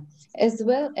Nigohda, as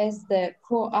well as the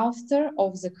co-author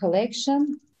of the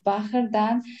collection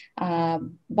Bahardan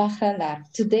Bahralar.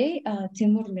 Today,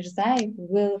 Timur Mirzaev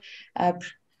will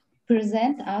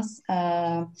present us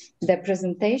the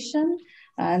presentation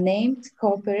named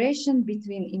Cooperation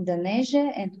between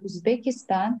Indonesia and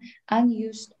Uzbekistan,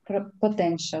 Unused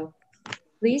Potential.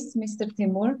 Please, Mr.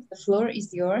 Timur, the floor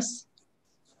is yours.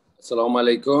 Assalamu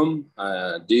alaikum,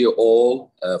 dear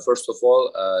all. First of all,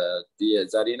 dear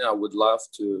Zarina, I would love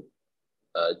to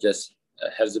just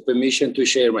have the permission to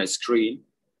share my screen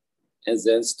and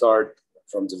then start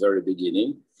from the very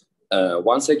beginning.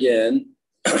 Once again,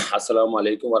 Assalamu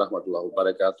alaikum wa rahmatullahi wa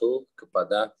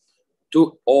barakatuh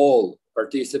to all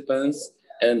participants,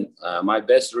 and my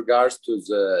best regards to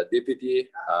the Deputy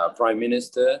Prime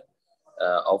Minister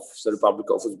of the Republic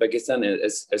of Uzbekistan,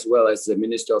 as well as the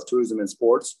Minister of Tourism and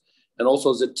Sports, and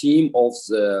also the team of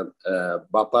the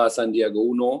Bapa Sandiaga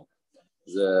Uno,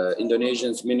 the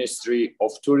Indonesian Ministry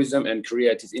of Tourism and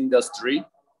Creative Industry,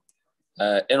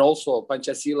 and also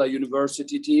Pancasila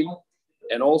University team,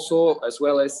 and also as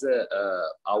well as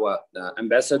our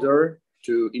ambassador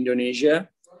to Indonesia,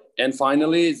 and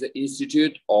finally the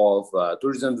Institute of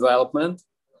Tourism Development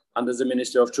under the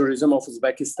Ministry of Tourism of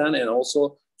Uzbekistan, and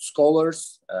also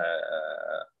scholars,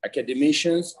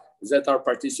 academicians that are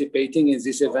participating in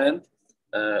this event.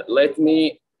 Let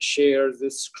me share the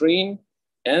screen,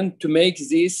 and to make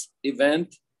this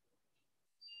event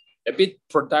a bit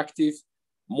productive,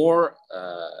 more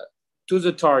to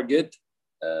the target,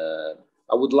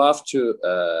 I would love to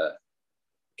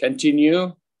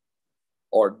continue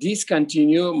or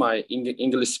discontinue my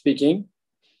English speaking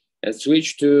and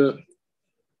switch to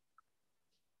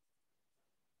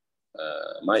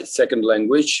my second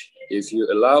language, if you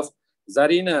allow.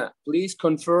 Zarina, please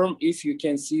confirm if you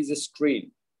can see the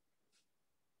screen.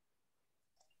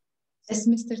 Yes,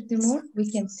 Mr. Timur,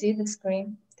 we can see the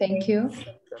screen. Thank you.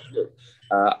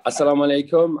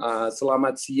 Assalamualaikum,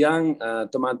 selamat siang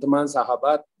teman-teman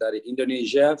sahabat dari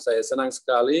Indonesia. Saya senang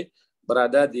sekali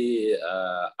berada di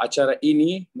acara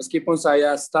ini. Meskipun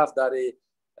saya staf dari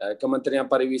Kementerian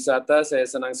Pariwisata, saya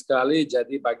senang sekali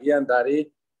jadi bagian dari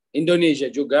Indonesia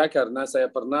juga, karena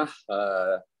saya pernah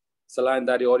selain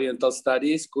dari Oriental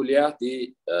Studies, kuliah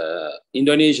di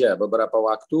Indonesia beberapa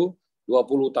waktu,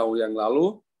 20 tahun yang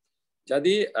lalu.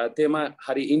 Jadi tema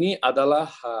hari ini adalah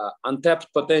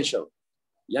untapped potential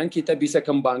yang kita bisa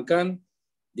kembangkan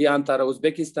di antara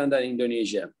Uzbekistan dan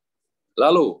Indonesia.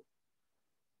 Lalu,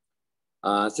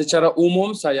 secara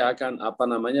umum saya akan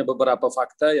beberapa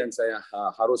fakta yang saya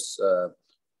harus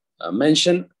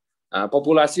mention.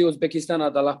 Populasi Uzbekistan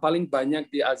adalah paling banyak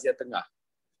di Asia Tengah.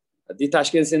 Di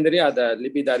Tashkent sendiri ada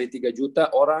lebih dari 3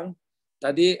 juta orang.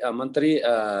 Tadi Menteri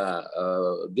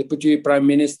Deputy Prime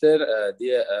Minister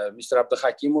Mr. Abdul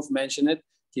Hakimov mentioned it.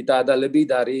 Kita ada lebih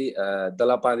dari 8.000,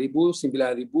 9.000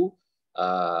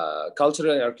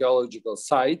 cultural and archaeological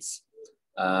sites,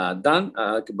 dan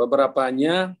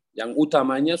beberapanya yang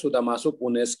utamanya sudah masuk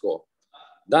UNESCO.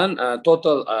 Dan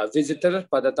total visitor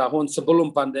pada tahun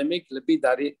sebelum pandemik lebih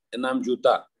dari 6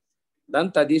 juta. Dan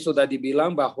tadi sudah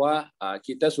dibilang bahwa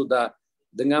kita sudah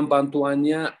dengan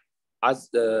bantuannya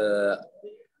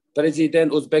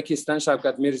Presiden Uzbekistan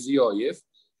Shavkat Mirziyoyev,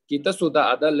 kita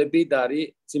sudah ada lebih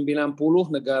dari 90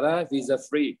 negara visa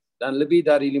free dan lebih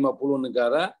dari 50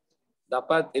 negara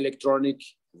dapat electronic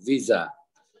visa.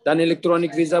 Dan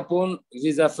electronic visa pun,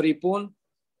 visa free pun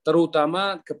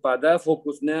terutama kepada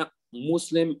fokusnya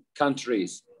Muslim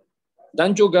countries.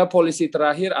 Dan juga polisi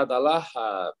terakhir adalah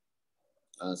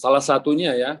salah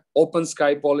satunya ya, open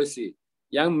sky policy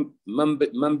yang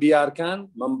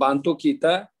membantu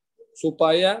kita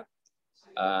supaya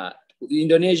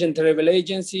Indonesian travel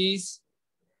agencies,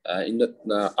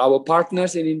 our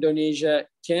partners in Indonesia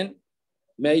can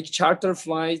make charter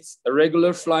flights,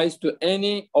 regular flights to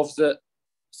any of the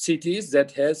cities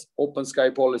that has open sky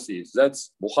policies.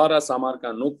 That's Bukhara,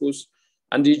 Samarkand, Nukus,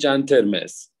 Heritageand,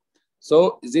 Termes.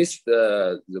 So this,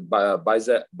 by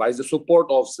the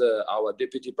support of our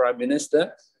Deputy Prime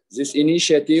Minister, this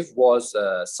initiative was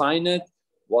signed,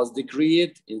 was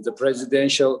decreed in the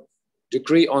presidential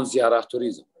decree on ziarah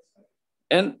tourism.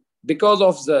 And because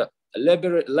of the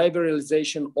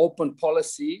liberalization open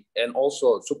policy and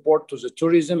also support to the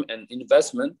tourism and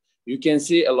investment, you can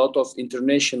see a lot of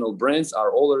international brands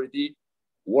are already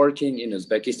working in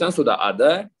Uzbekistan. Sudah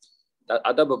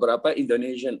ada beberapa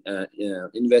Indonesian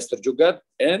investor juga,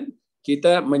 and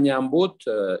kita menyambut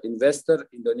investor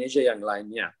Indonesia yang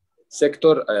lainnya,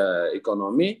 sektor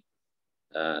ekonomi.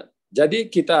 Jadi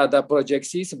kita ada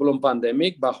proyeksi sebelum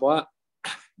pandemik bahwa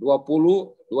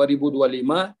 2025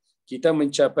 kita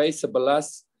mencapai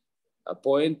 11,8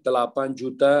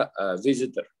 juta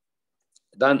visitor.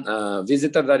 Dan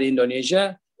visitor dari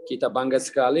Indonesia kita bangga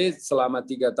sekali selama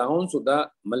 3 tahun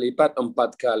sudah melipat 4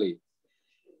 kali.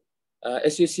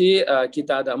 As you see,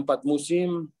 kita ada 4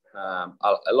 musim,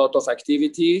 a lot of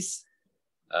activities.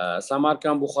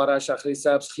 Samarkand, Bukhara,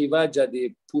 Shahrisabz, Khiva jadi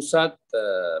pusat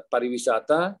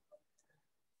pariwisata.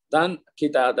 Dan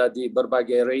kita ada di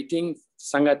berbagai rating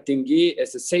sangat tinggi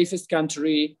as the safest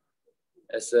country,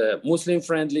 as a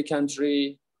Muslim-friendly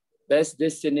country, best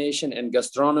destination and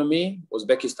gastronomy.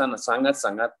 Uzbekistan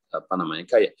sangat-sangat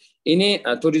kaya. Ini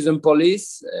tourism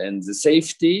police and the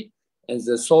safety and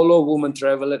the solo woman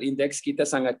traveler index kita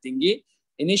sangat tinggi.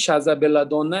 Ini Shaza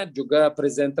Belladonna juga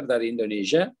presenter dari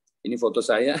Indonesia. Ini foto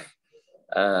saya.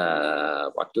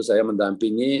 Waktu saya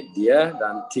mendampingi dia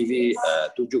dan TV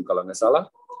 7 kalau nggak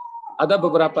salah. Ada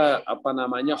beberapa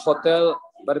hotel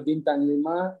berbintang 5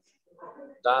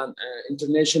 dan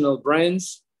international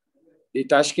brands di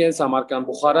Tashkent, Samarkand,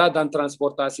 Bukhara, dan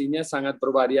transportasinya sangat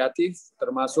bervariatif,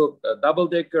 termasuk double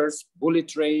deckers, bullet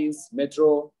trains,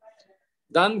 metro,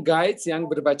 dan guides yang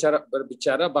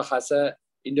berbicara bahasa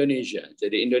Indonesia.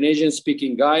 Jadi Indonesian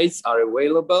speaking guides are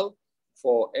available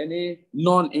for any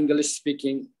non-English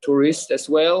speaking tourists as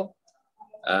well,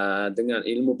 dengan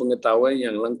ilmu pengetahuan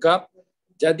yang lengkap.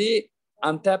 Jadi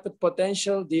untapped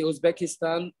potential di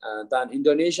Uzbekistan dan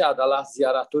Indonesia adalah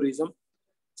ziarah tourism.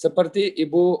 Seperti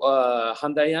Ibu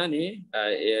Handayani,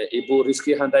 Ibu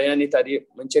Rizky Handayani tadi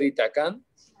menceritakan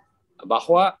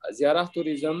bahwa ziarah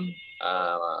tourism,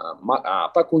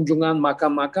 kunjungan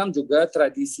makam-makam juga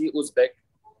tradisi Uzbek.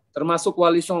 Termasuk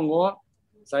Wali Songo,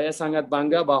 saya sangat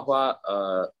bangga bahwa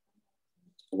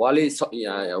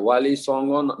Wali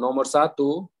Songo nomor 1,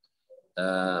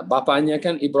 bapaknya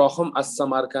kan Ibrahim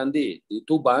As-Samarkandi di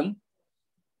Tuban.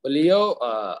 Beliau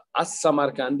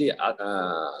As-Samarkandi,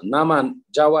 nama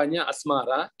Jawanya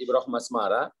Asmara, Ibrahim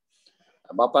Asmara,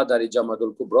 bapak dari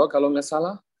Jamadul Kubro kalau nggak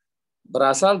salah,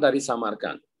 berasal dari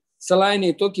Samarkand. Selain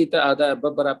itu kita ada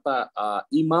beberapa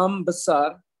imam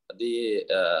besar di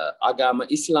agama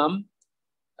Islam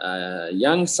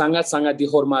yang sangat-sangat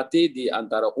dihormati di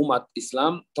antara umat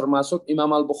Islam, termasuk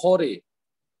Imam Al-Bukhari.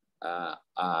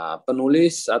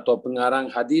 penulis atau pengarang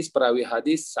hadis, perawi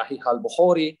hadis Sahih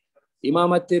Al-Bukhari,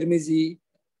 Imam At-Tirmizi,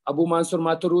 Abu Mansur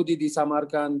Maturidi di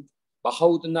Samarkand,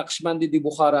 Bahaud Naqshbandi di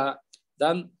Bukhara,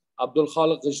 dan Abdul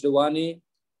Khaliq Ghajdawani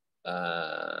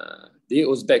di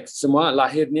Uzbek. Semua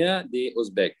lahirnya di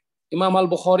Uzbek. Imam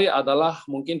Al-Bukhari adalah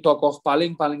mungkin tokoh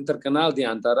paling terkenal di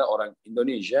antara orang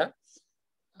Indonesia.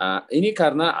 Ini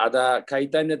karena ada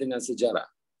kaitannya dengan sejarah,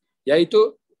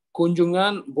 yaitu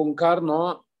kunjungan Bung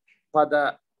Karno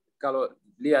pada, kalau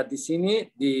lihat di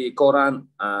sini di koran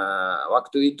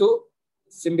waktu itu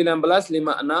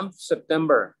 1956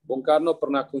 September Bung Karno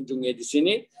pernah kunjungi di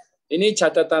sini. Ini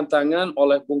catatan tangan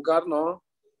oleh Bung Karno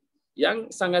yang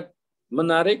sangat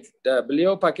menarik.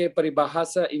 Beliau pakai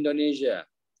peribahasa Indonesia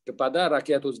kepada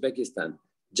rakyat Uzbekistan.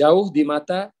 Jauh di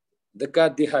mata,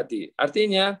 dekat di hati.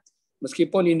 Artinya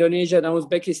meskipun Indonesia dan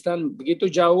Uzbekistan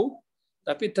begitu jauh,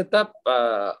 tapi tetap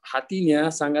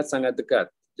hatinya sangat-sangat dekat.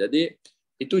 Jadi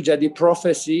itu jadi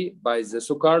profesi by the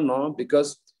Sukarno,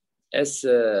 because as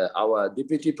our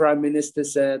Deputy Prime Minister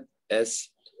said, as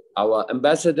our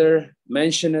ambassador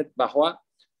mentioned it, bahwa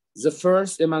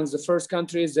among the first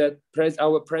countries that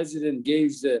our president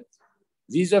gave the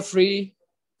visa-free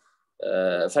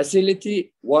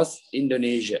facility was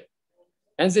Indonesia.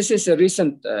 And this is a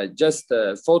recent, just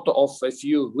a photo of a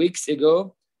few weeks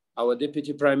ago. Our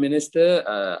Deputy Prime Minister,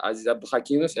 Aziz Abdul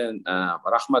Hakim and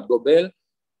Rahmat Gobel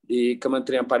di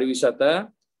Kementerian Pariwisata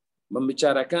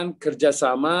membicarakan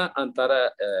kerjasama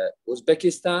antara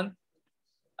Uzbekistan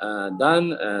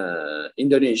dan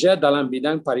Indonesia dalam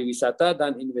bidang pariwisata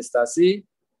dan investasi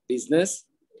bisnis.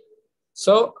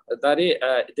 So,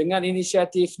 dengan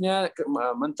inisiatifnya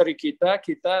Menteri kita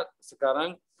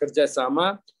sekarang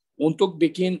kerjasama untuk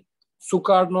bikin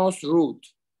Sukarno's Route,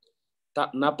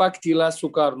 Napak Tila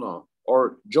Sukarno,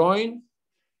 or join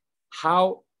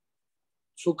how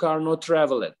Sukarno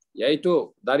traveled, yaitu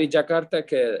dari Jakarta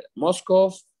ke Moskow,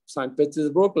 St.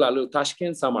 Petersburg, lalu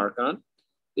Tashkent, Samarkand.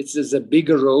 It's a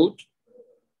bigger road,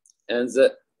 and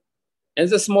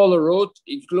the smaller road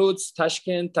includes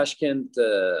Tashkent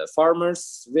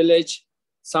Farmers Village,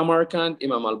 Samarkand,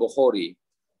 Imam Al-Bukhari.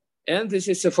 And this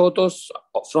is the photos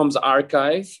from the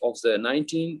archive of the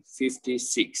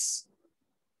 1956.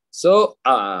 So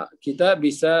kita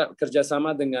bisa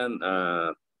kerjasama dengan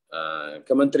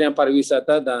Kementerian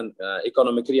Pariwisata dan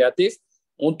Ekonomi Kreatif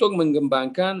untuk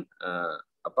mengembangkan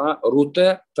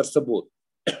rute tersebut.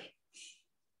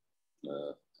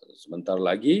 Sebentar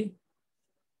lagi.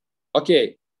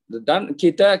 Oke, dan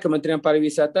kita Kementerian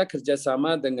Pariwisata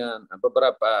kerjasama dengan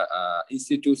beberapa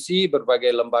institusi,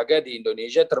 berbagai lembaga di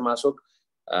Indonesia, termasuk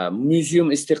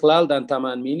Museum Istiqlal dan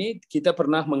Taman Mini. Kita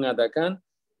pernah mengadakan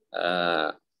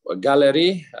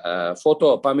galeri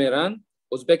foto pameran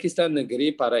Uzbekistan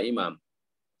Negeri Para Imam.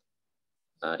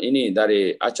 Ini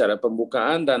dari acara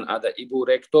pembukaan, dan ada Ibu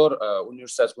Rektor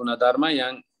Universitas Gunadarma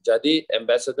yang jadi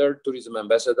Tourism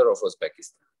Ambassador of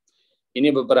Uzbekistan. Ini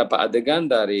beberapa adegan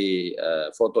dari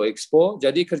foto expo.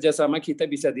 Jadi kerjasama kita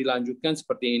bisa dilanjutkan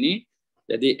seperti ini.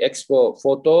 Jadi expo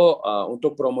foto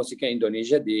untuk promosikan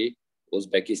Indonesia di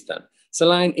Uzbekistan.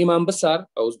 Selain imam besar,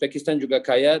 Uzbekistan juga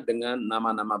kaya dengan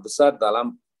nama-nama besar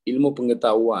dalam ilmu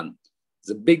pengetahuan.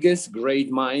 The biggest great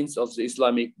minds of the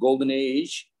Islamic Golden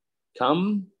Age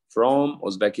come from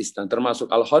Uzbekistan,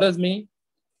 termasuk Al-Khwarizmi,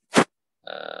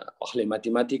 ahli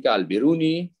matematika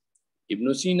Al-Biruni, Ibn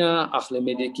Sina, ahli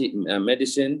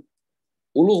medicine,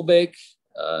 Ulugbek,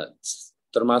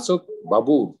 termasuk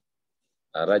Babu,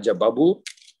 Raja Babu,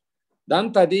 dan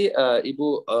tadi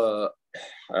Ibu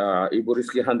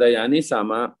Rizky Handayani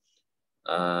sama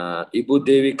Ibu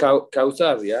Dewi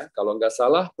Kausar, ya, kalau nggak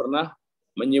salah pernah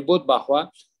menyebut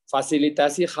bahwa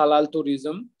fasilitasi halal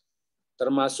tourism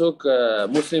termasuk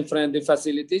Muslim friendly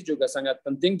facilities juga sangat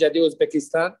penting. Jadi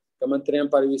Uzbekistan, Kementerian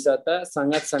Pariwisata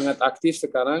sangat-sangat aktif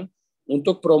sekarang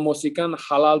untuk promosikan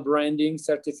halal branding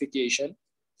certification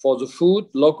for the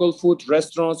food, local food,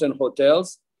 restaurants and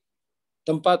hotels,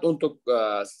 tempat untuk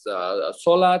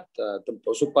sholat,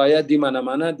 supaya di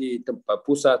mana-mana di tempat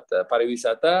pusat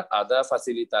pariwisata ada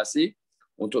fasilitasi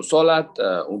untuk sholat,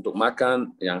 untuk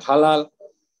makan yang halal.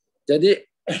 Jadi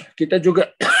kita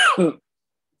juga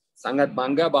sangat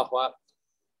bangga bahwa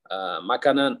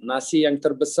makanan nasi yang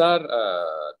terbesar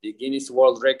di Guinness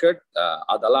World Record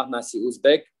adalah nasi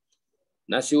Uzbek.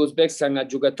 Nasi Uzbek sangat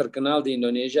juga terkenal di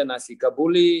Indonesia, nasi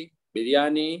kabuli,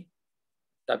 biryani,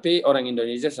 tapi orang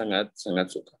Indonesia sangat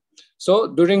suka. So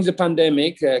during the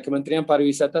pandemic, Kementerian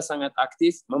Pariwisata sangat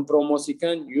aktif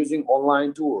mempromosikan using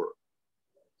online tour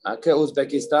ke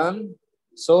Uzbekistan.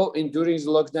 So during the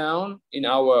lockdown, in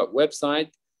our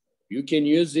website, you can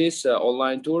use this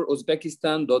online tour,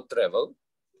 uzbekistan.travel.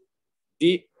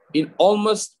 in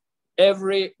almost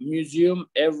every museum,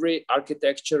 every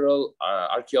architectural,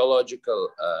 archaeological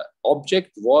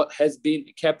object has been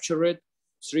captured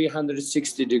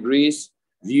 360 degrees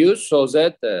view so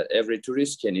that every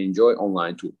tourist can enjoy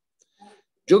online too.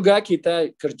 Juga kita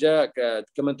kerja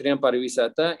Kementerian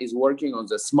Pariwisata is working on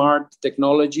the smart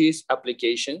technologies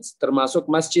applications, termasuk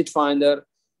Masjid Finder,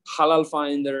 Halal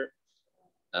Finder,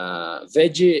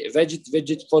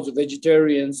 for the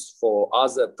vegetarians, for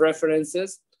other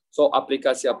preferences. So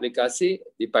aplikasi-aplikasi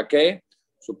dipakai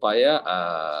supaya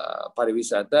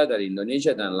pariwisata dari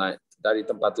Indonesia dan dari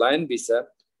tempat lain bisa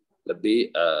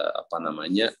lebih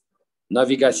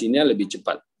navigasinya lebih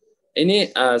cepat.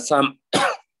 Ini some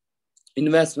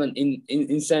investment in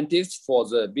incentives for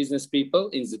the business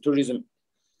people in the tourism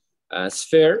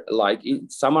sphere, like in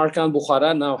Samarkand,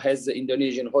 Bukhara now has the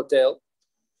Indonesian hotel.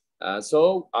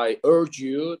 So I urge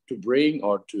you to bring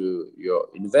or to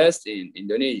invest in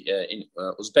Indonesia, in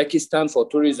Uzbekistan for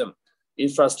tourism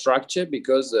infrastructure,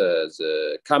 because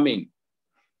the coming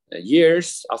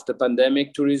years after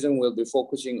pandemic, tourism will be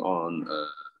focusing on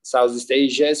Southeast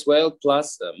Asia as well,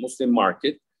 plus Muslim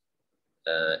market.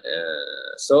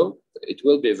 So it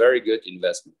will be a very good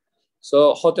investment.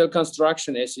 So hotel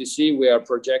construction, as you see, we are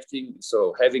projecting,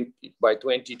 so having by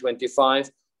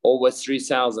 2025, over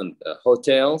 3,000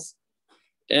 hotels.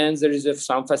 And there is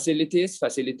some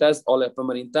fasilitas oleh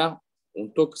pemerintah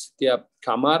untuk setiap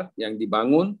kamar yang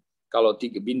dibangun. Kalau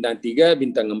bintang 3,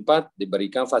 bintang 4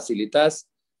 diberikan fasilitas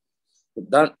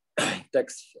dan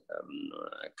tax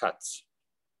cuts.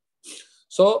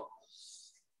 So,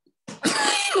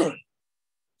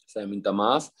 saya minta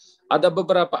maaf, ada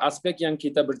beberapa aspek yang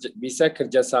kita bisa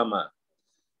kerjasama.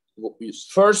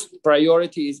 First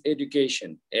priority is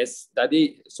education. As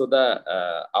tadi sudah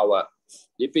our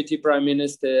Deputy Prime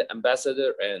Minister,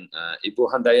 Ambassador, and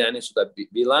Ibu Handayani sudah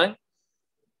bilang,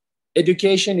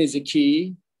 education is a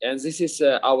key, and this is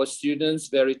our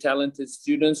students, very talented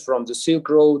students from the Silk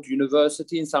Road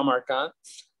University in Samarkand.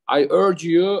 I urge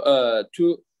you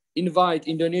to invite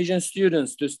Indonesian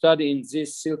students to study in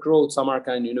this Silk Road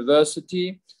Samarkand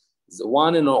University, the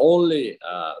one and only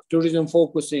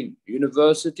tourism-focusing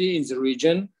university in the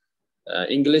region,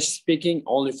 English-speaking,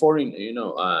 only foreign,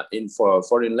 for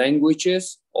foreign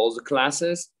languages, all the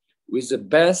classes, with the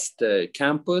best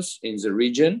campus in the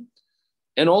region.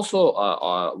 And also,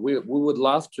 we would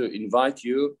love to invite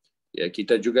you,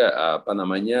 kita juga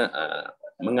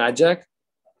mengajak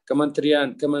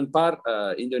Kemenpar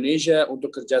Indonesia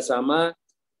untuk kerjasama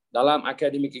dalam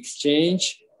academic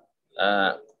exchange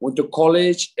untuk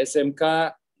college,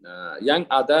 SMK yang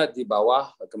ada di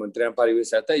bawah Kementerian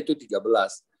Pariwisata itu 13.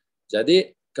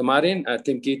 Jadi kemarin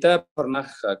tim kita pernah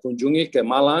kunjungi ke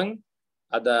Malang,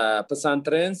 ada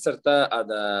pesantren serta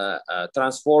ada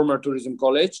Transformer Tourism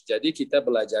College, jadi kita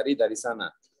belajari dari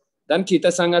sana. Dan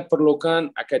kita sangat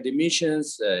perlukan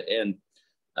academicians and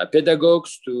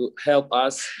pedagogues to help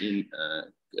us in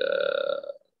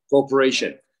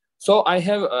cooperation. So I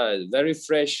have a very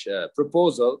fresh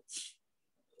proposal.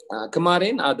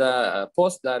 Kemarin ada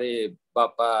post dari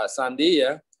Bapak Sandi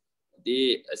ya,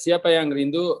 di siapa yang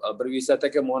rindu berwisata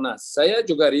ke Monas. Saya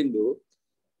juga rindu.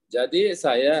 Jadi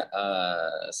saya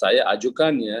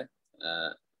ajukan ya.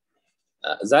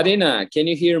 Zarina, can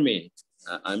you hear me?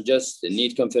 I'm just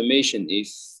need confirmation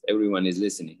if everyone is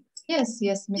listening. Yes,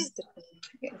 Mr.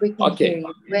 We can hear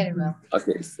you very well.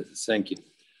 Okay, thank you.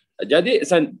 Jadi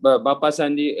Bapak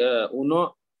Sandi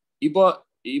Uno,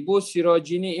 Ibu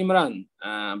Sirojini Imran,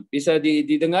 bisa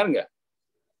didengar nggak?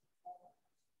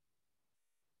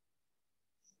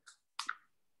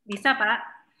 Bisa, Pak.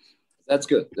 That's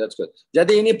good.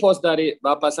 Jadi ini post dari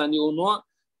Bapak Sandi Uno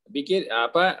bikin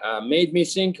made me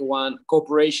think one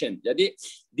cooperation. Jadi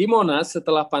di Monas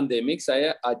setelah pandemik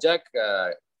saya ajak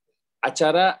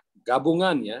acara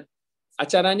gabungannya.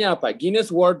 Acaranya apa?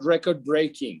 Guinness World Record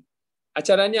Breaking.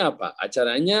 Acaranya apa?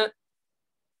 Acaranya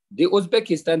di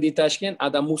Uzbekistan, di Tashkent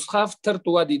ada mushaf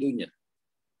tertua di dunia.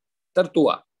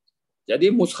 Tertua.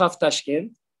 Jadi mushaf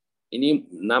Tashkent, ini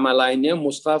nama lainnya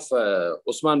mushaf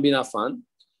Utsman bin Affan.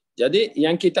 Jadi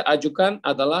yang kita ajukan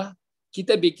adalah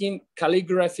kita bikin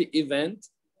calligraphy event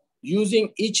using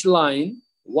each line,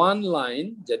 one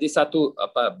line, jadi satu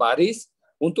baris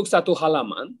untuk satu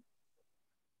halaman.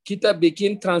 Kita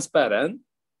bikin transparan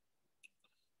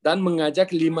dan mengajak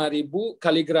 5.000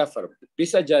 kaligrafer.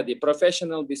 Bisa jadi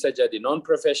profesional, bisa jadi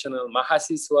non-profesional,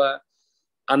 mahasiswa,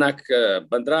 anak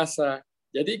madrasah.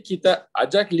 Jadi kita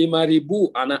ajak 5.000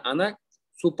 anak-anak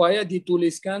supaya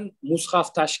dituliskan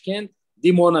mushaf Tashkent di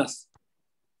Monas.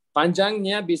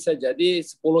 Panjangnya bisa jadi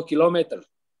 10 km.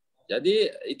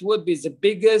 Jadi it would be the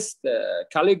biggest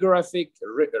calligraphic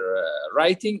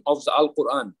writing of the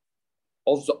Al-Quran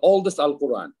of the oldest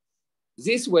Al-Quran.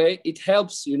 This way, it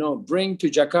helps, bring to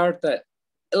Jakarta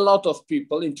a lot of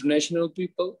people, international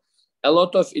people, a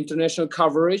lot of international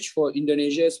coverage for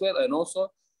Indonesia as well, and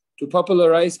also to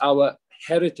popularize our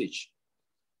heritage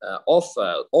of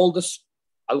oldest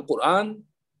Al-Quran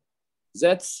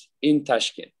that's in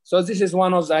Tashkent. So this is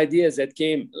one of the ideas that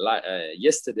came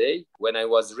yesterday when I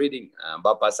was reading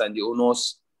Bapak Sandi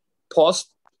Uno's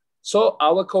post. So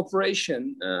our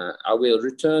cooperation, I will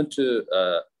return to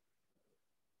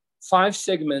 5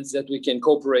 segments that we can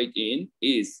cooperate in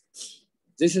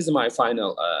this is my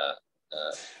final.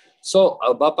 So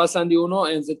Bapak Sandi Uno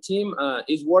and the team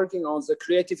is working on the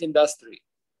creative industry.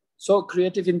 So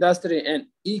creative industry and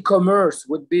e-commerce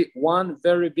would be one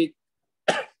very big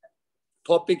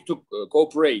topic to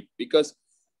cooperate, because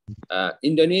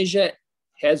Indonesia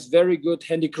has very good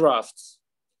handicrafts,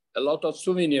 a lot of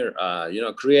souvenir,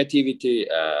 creativity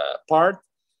part.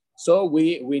 So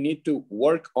we need to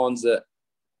work on the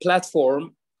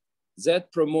platform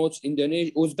that promotes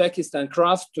Uzbekistan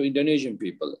crafts to Indonesian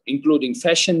people, including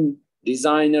fashion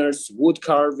designers, wood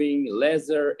carving,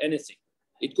 leather, anything.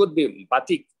 It could be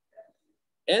batik.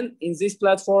 And in this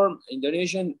platform,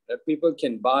 Indonesian people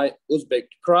can buy Uzbek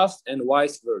crafts and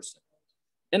vice versa.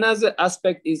 Another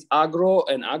aspect is agro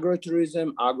and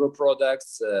agrotourism, agro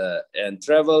products and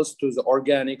travels to the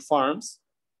organic farms.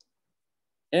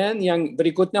 And yang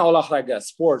berikutnya olahraga,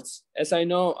 sports. As I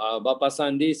know, Bapak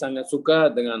Sandi sangat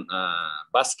suka dengan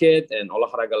basket dan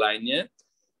olahraga lainnya.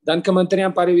 Dan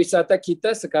Kementerian Pariwisata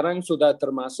kita sekarang sudah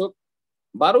termasuk,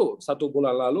 baru 1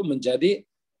 bulan lalu menjadi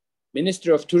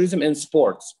Ministry of Tourism and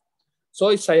Sports.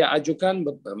 So saya ajukan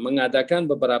mengadakan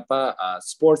beberapa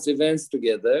sports events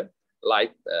together,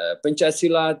 like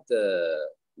Pencaksilat,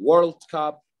 World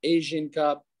Cup, Asian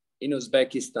Cup in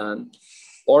Uzbekistan,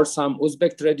 or some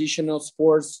Uzbek traditional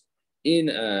sports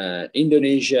in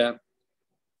Indonesia.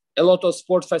 A lot of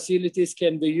sport facilities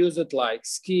can be used like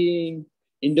skiing,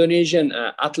 Indonesian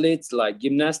athletes like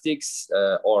gymnastics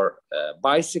or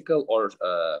bicycle or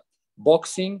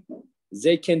boxing,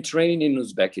 they can train in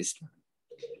Uzbekistan.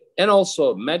 And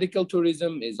also medical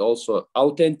tourism is also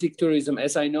authentic tourism.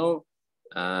 As I know,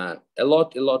 a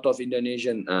lot of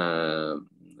Indonesian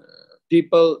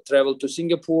people travel to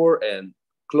Singapore and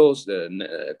close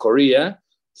Korea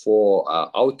for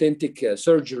authentic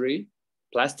surgery,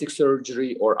 plastic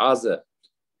surgery or other.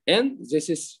 And this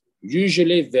is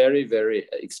usually very, very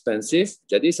expensive.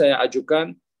 Jadi saya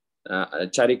ajukan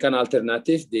carikan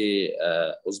alternatif di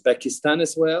Uzbekistan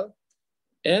as well.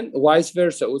 And vice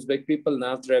versa, Uzbek people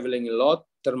now traveling a lot,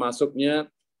 termasuknya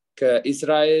ke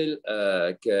Israel,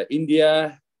 ke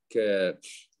India, ke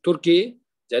Turki.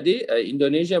 Jadi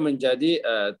Indonesia menjadi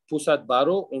pusat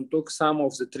baru untuk some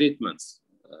of the treatments.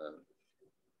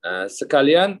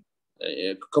 Sekalian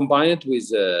combined with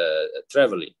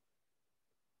traveling.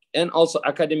 And also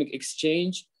academic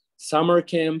exchange, summer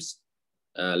camps,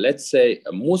 let's say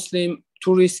Muslim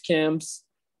tourist camps,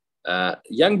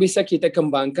 yang bisa kita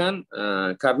kembangkan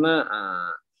karena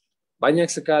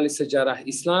banyak sekali sejarah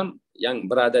Islam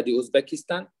yang berada di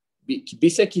Uzbekistan,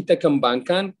 bisa kita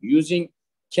kembangkan using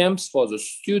camps for the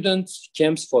students,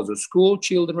 camps for the school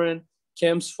children,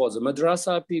 camps for the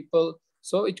madrasa people.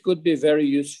 So it could be a very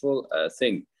useful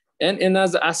thing. And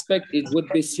another aspect, it would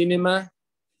be cinema.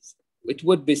 It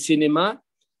would be cinema,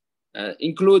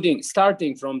 including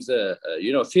starting from the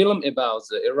film about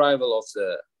the arrival of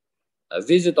the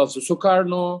visit of the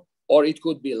Sukarno, or it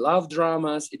could be love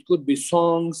dramas, it could be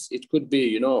songs, it could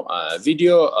be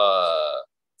video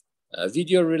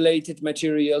related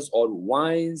materials or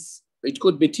wines, it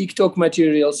could be TikTok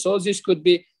materials. So this could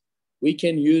be, we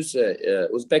can use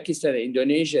Uzbekistan and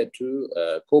Indonesia to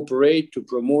cooperate to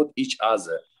promote each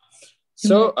other.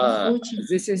 So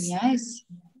this is.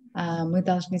 Мы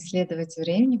должны следовать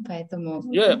времени, поэтому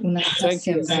у нас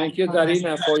thank you,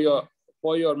 Darina,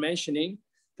 for your mentioning.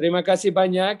 Terima kasih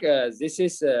banyak. This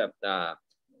is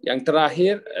yang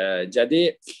terakhir.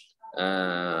 Jadi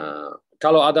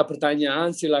kalau ada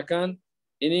pertanyaan silakan.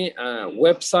 Ini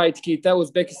website kita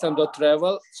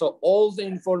uzbekistan.travel. So all the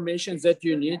information that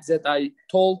you need that I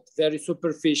told very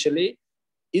superficially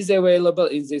is available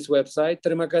in this website.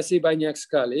 Terima kasih banyak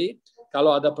sekali.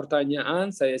 Kalau ada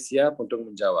pertanyaan, saya siap untuk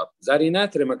menjawab.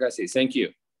 Zarina, terima kasih. Thank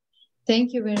you.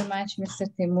 Thank you very much, Mr.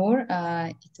 Timur.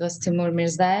 It was Timur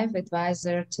Mirzaev,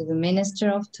 advisor to the Minister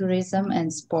of Tourism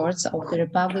and Sports of the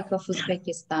Republic of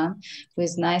Uzbekistan,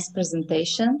 with nice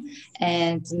presentation.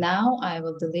 And now I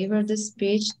will deliver the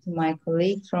speech to my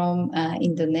colleague from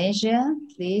Indonesia,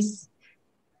 please.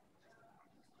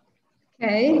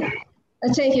 Okay,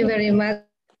 thank you very much.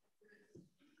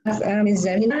 Ms.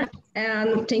 Zarina,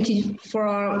 and thank you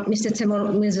for Mr.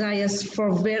 Timur Mizayas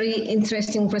for very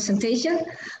interesting presentation,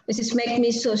 which is make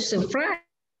me so surprised.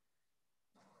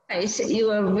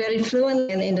 You are very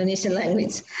fluent in Indonesian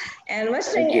language and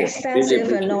mastering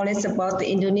extensive knowledge about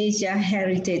the Indonesia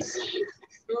heritage.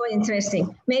 So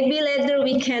interesting. Maybe later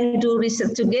we can do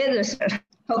research together, sir.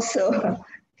 Also,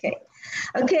 okay.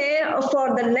 Okay,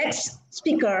 for the next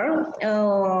speaker,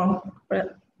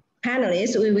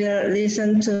 panelist, we will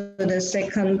listen to the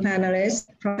second panelist,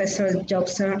 Professor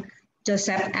Joseph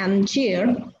M.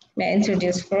 Cheer. May I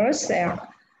introduce first?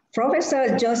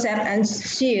 Professor Joseph M.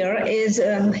 Cheer is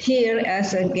here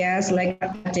as a guest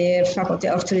lecturer at the Faculty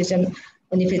of Tourism,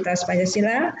 Universitas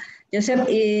Pancasila. Joseph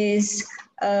is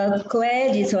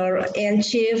co-editor and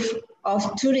chief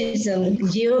of tourism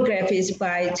geographies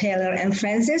by Taylor and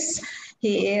Francis.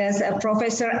 He is a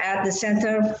professor at the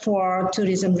Center for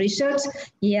Tourism Research,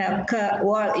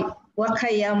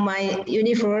 Wakayama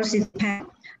University.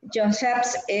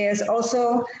 Joseph is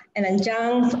also an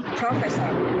adjunct professor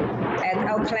at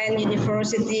Auckland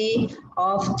University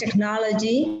of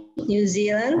Technology, New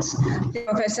Zealand,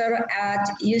 professor at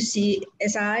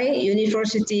UCSI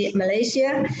University,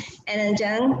 Malaysia, and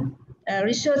adjunct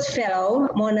research fellow,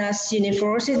 Monash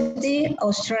University,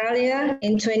 Australia.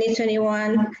 In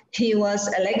 2021, he was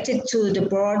elected to the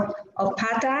board of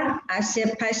PATA,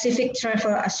 Asia Pacific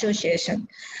Travel Association.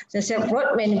 Joseph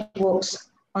wrote many books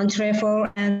on travel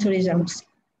and tourism.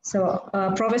 So,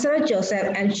 Professor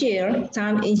Joseph M. Cheer,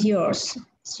 time is yours.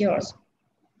 It's yours.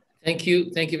 Thank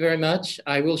you. Thank you very much.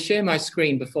 I will share my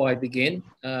screen before I begin.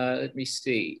 Let me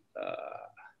see.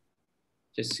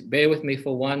 Just bear with me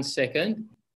for 1 second.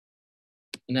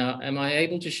 Now, am I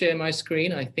able to share my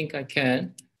screen? I think I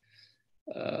can.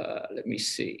 Let me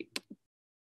see.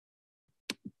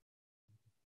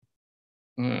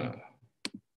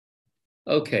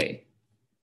 Okay.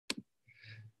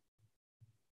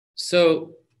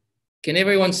 So, can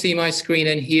everyone see my screen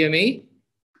and hear me?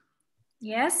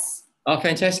 Yes. Oh,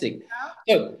 fantastic.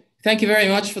 So, thank you very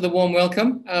much for the warm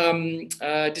welcome.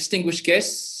 Distinguished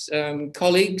guests,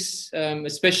 colleagues,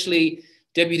 especially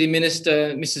Deputy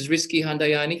Minister Mrs. Rizky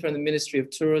Handayani from the Ministry of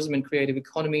Tourism and Creative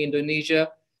Economy, Indonesia,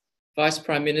 Vice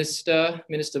Prime Minister,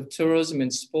 Minister of Tourism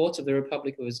and Sports of the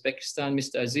Republic of Uzbekistan,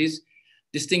 Mr. Aziz,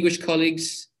 distinguished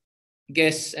colleagues,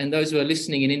 guests, and those who are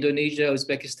listening in Indonesia,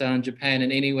 Uzbekistan, Japan,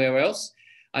 and anywhere else.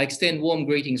 I extend warm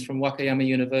greetings from Wakayama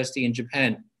University in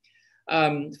Japan.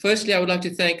 Firstly, I would like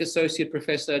to thank Associate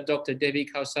Professor Dr. Devi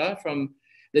Kausar from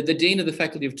the Dean of the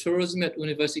Faculty of Tourism at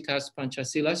Universitas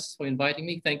Pancasilas for inviting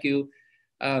me. Thank you,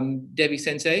 Devi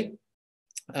Sensei.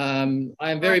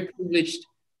 I am very privileged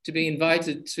to be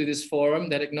invited to this forum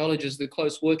that acknowledges the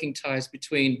close working ties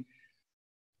between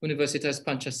Universitas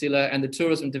Pancasila and the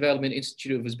Tourism Development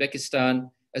Institute of Uzbekistan,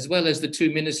 as well as the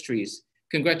two ministries.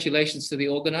 Congratulations to the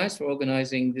organizers for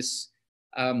organizing this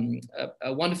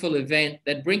a wonderful event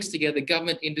that brings together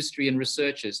government, industry, and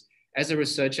researchers. As a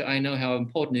researcher, I know how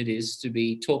important it is to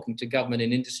be talking to government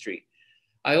and industry.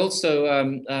 I also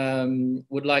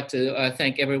would like to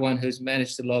thank everyone who's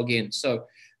managed to log in. So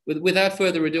without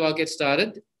further ado, I'll get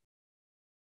started.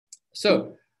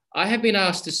 So I have been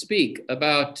asked to speak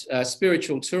about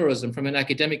spiritual tourism from an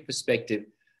academic perspective.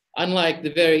 Unlike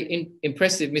the very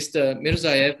impressive Mr.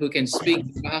 Mirzaev, who can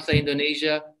speak Bahasa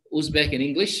Indonesia, Uzbek, and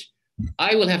English,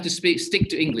 I will have to stick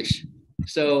to English.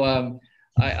 So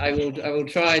I will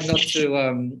try not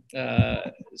to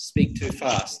speak too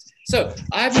fast. So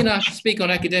I've been asked to speak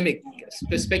on academic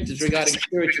perspectives regarding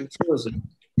spiritual tourism.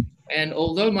 And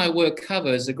although my work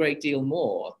covers a great deal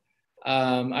more,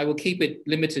 I will keep it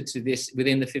limited to this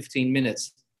within the 15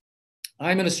 minutes.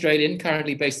 I'm an Australian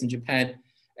currently based in Japan,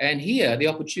 and here the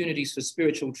opportunities for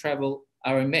spiritual travel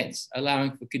are immense,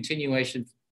 allowing for continuation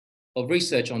of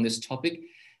research on this topic.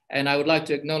 And I would like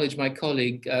to acknowledge my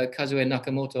colleague, Kazue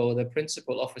Nakamoto, the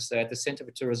principal officer at the Center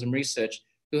for Tourism Research,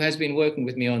 who has been working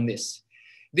with me on this.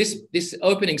 This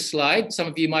opening slide, some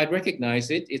of you might recognize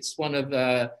it. It's one of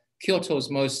Kyoto's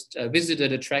most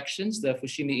visited attractions, the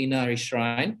Fushimi Inari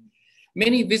Shrine.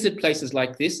 Many visit places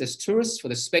like this as tourists for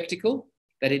the spectacle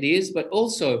that it is, but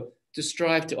also to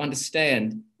strive to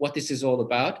understand what this is all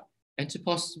about and to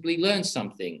possibly learn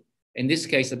something, in this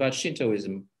case about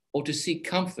Shintoism, or to seek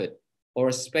comfort or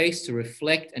a space to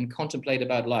reflect and contemplate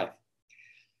about life.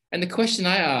 And the question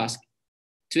I ask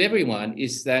to everyone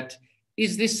is that,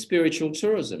 is this spiritual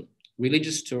tourism,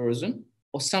 religious tourism,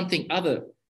 or some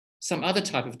other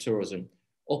type of tourism,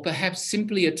 or perhaps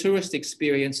simply a tourist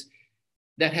experience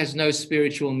that has no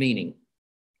spiritual meaning?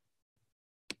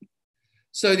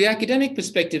 So the academic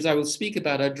perspectives I will speak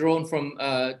about are drawn from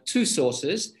two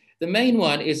sources. The main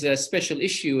one is a special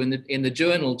issue in the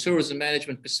journal Tourism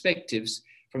Management Perspectives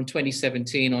from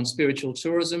 2017 on spiritual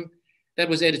tourism. That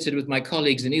was edited with my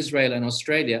colleagues in Israel and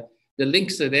Australia. The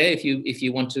links are there if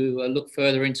you want to look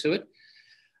further into it.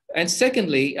 And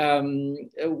secondly,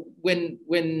 when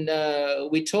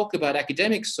we talk about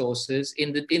academic sources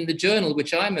in the journal,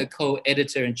 which I'm a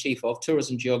co-editor-in-chief of,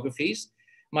 Tourism Geographies,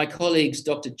 my colleagues,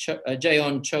 Dr.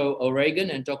 Jayon Cho O'Regan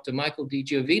and Dr. Michael D.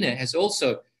 Giovina has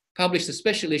also published a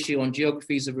special issue on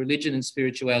geographies of religion and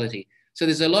spirituality. So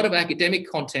there's a lot of academic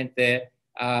content there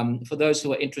for those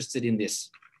who are interested in this.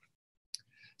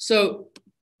 So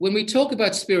when we talk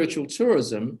about spiritual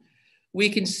tourism, we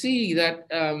can see that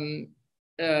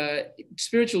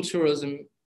spiritual tourism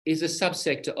is a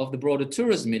subsector of the broader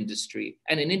tourism industry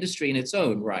and an industry in its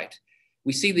own right.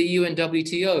 We see the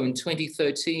UNWTO in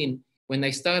 2013, when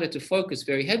they started to focus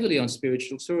very heavily on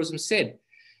spiritual tourism, said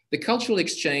the cultural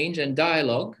exchange and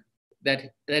dialogue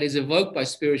that is evoked by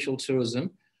spiritual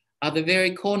tourism are the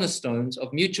very cornerstones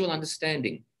of mutual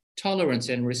understanding, tolerance,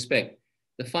 and respect,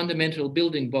 the fundamental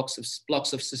building blocks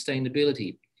of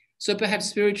sustainability. So perhaps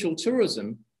spiritual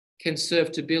tourism can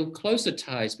serve to build closer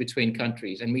ties between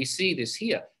countries. And we see this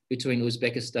here between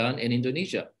Uzbekistan and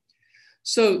Indonesia.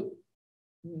 So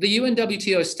the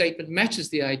UNWTO statement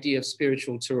matches the idea of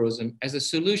spiritual tourism as a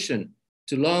solution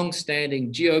to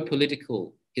long-standing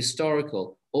geopolitical,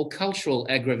 historical, or cultural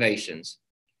aggravations,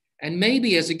 and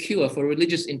maybe as a cure for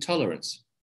religious intolerance.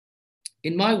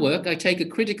 In my work, I take a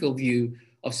critical view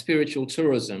of spiritual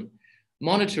tourism,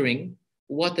 monitoring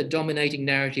what the dominating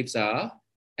narratives are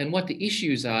and what the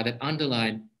issues are that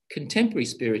underline contemporary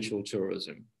spiritual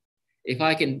tourism. If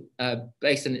I can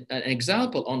base an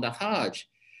example on the Hajj,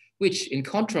 which in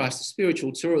contrast to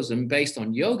spiritual tourism based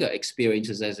on yoga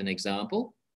experiences as an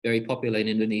example, very popular in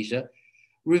Indonesia,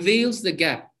 reveals the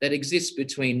gap that exists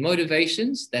between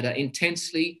motivations that are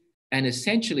intensely and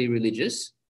essentially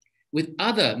religious with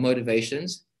other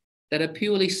motivations that are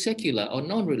purely secular or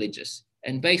non-religious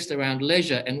and based around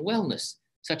leisure and wellness,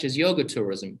 such as yoga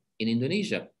tourism in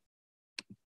Indonesia.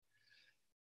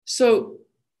 So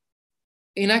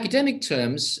in academic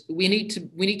terms, we need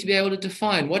to be able to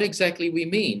define what exactly we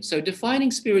mean. So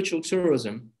defining spiritual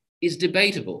tourism is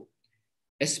debatable,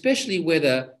 especially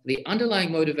whether the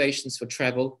underlying motivations for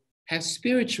travel have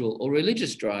spiritual or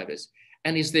religious drivers.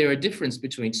 And is there a difference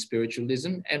between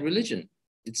spiritualism and religion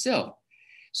itself?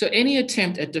 So any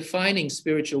attempt at defining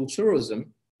spiritual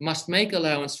tourism must make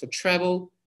allowance for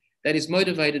travel that is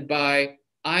motivated by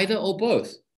either or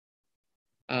both,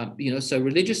 so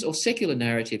religious or secular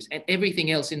narratives and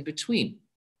everything else in between.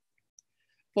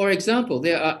 For example,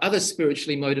 there are other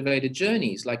spiritually motivated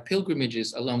journeys like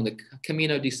pilgrimages along the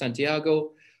Camino de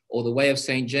Santiago or the Way of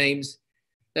St. James,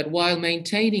 that while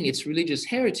maintaining its religious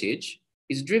heritage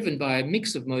is driven by a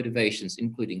mix of motivations,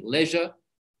 including leisure,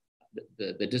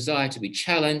 the desire to be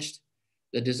challenged,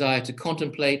 the desire to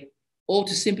contemplate, or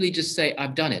to simply just say,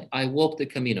 I've done it, I walked the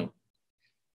Camino.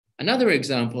 Another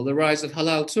example, the rise of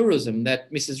halal tourism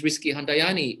that Mrs. Rizky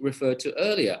Handayani referred to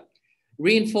earlier,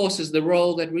 reinforces the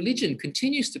role that religion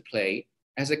continues to play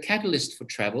as a catalyst for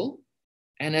travel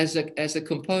and as a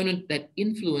component that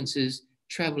influences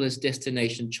travelers'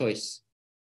 destination choice.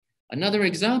 Another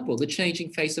example, the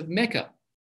changing face of Mecca,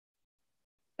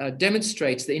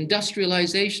 demonstrates the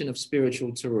industrialization of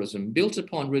spiritual tourism built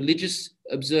upon religious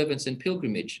observance and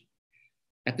pilgrimage.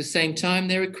 At the same time,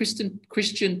 there are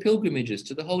Christian pilgrimages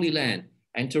to the Holy Land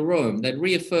and to Rome that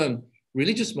reaffirm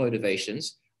religious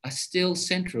motivations are still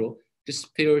central to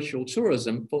spiritual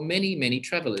tourism for many, many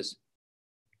travelers.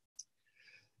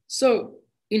 So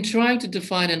in trying to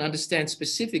define and understand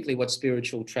specifically what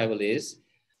spiritual travel is,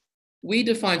 we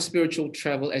define spiritual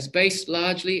travel as based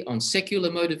largely on secular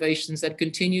motivations that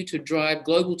continue to drive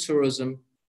global tourism,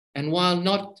 and while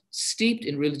not steeped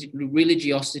in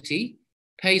religiosity,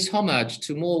 pays homage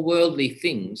to more worldly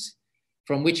things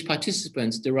from which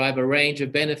participants derive a range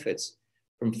of benefits,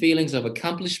 from feelings of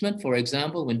accomplishment, for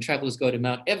example, when travelers go to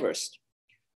Mount Everest,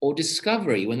 or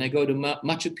discovery when they go to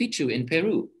Machu Picchu in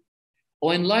Peru,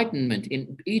 or enlightenment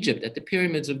in Egypt at the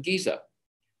pyramids of Giza,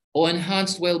 or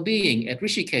enhanced well-being at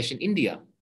Rishikesh in India,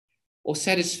 or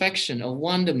satisfaction or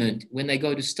wonderment when they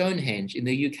go to Stonehenge in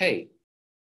the UK,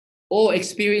 or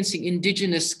experiencing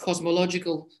indigenous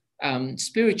cosmological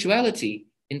spirituality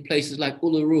in places like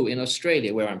Uluru in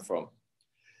Australia, where I'm from.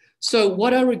 So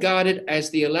what are regarded as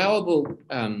the allowable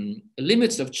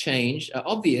limits of change are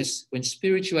obvious when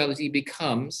spirituality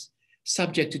becomes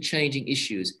subject to changing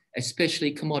issues,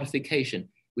 especially commodification,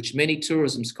 which many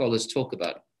tourism scholars talk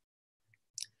about.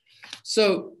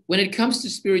 So when it comes to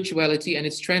spirituality and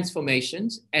its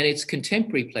transformations and its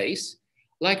contemporary place,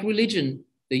 like religion,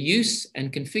 the use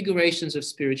and configurations of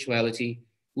spirituality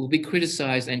will be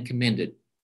criticized and commended.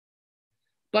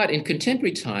 But in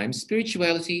contemporary times,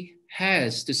 spirituality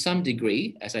has, to some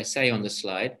degree, as I say on the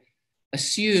slide,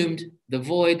 assumed the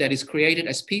void that is created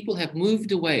as people have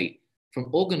moved away from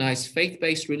organized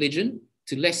faith-based religion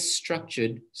to less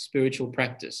structured spiritual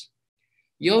practice.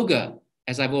 Yoga,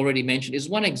 as I've already mentioned, is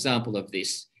one example of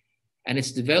this, and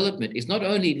its development is not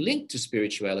only linked to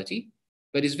spirituality,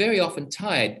 but is very often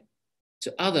tied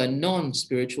to other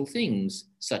non-spiritual things,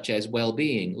 such as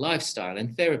well-being, lifestyle,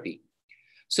 and therapy.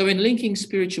 So in linking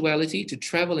spirituality to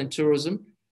travel and tourism,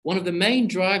 one of the main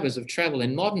drivers of travel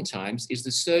in modern times is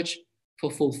the search for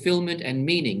fulfillment and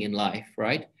meaning in life,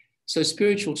 right? So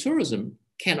spiritual tourism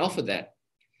can offer that.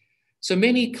 So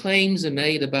many claims are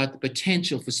made about the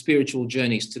potential for spiritual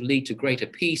journeys to lead to greater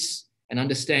peace and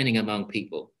understanding among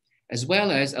people, as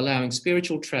well as allowing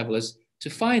spiritual travelers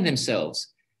to find themselves,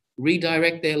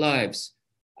 redirect their lives,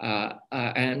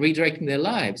 and redirecting their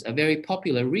lives are very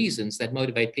popular reasons that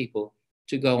motivate people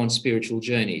to go on spiritual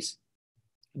journeys.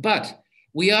 But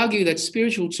we argue that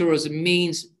spiritual tourism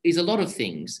is a lot of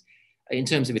things in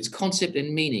terms of its concept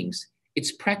and meanings,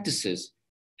 its practices,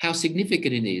 how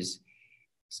significant it is.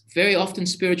 Very often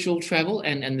spiritual travel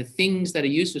and the things that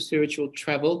are used for spiritual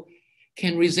travel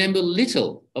can resemble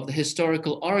little of the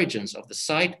historical origins of the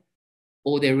site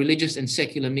or their religious and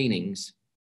secular meanings.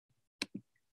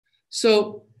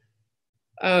 So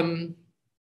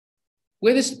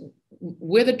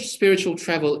whether spiritual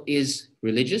travel is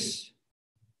religious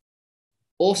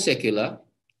or secular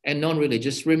and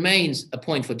non-religious remains a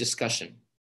point for discussion.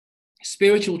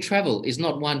 Spiritual travel is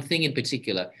not one thing in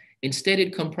particular. Instead,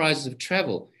 it comprises of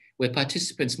travel where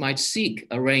participants might seek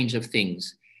a range of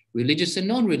things, religious and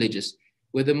non-religious,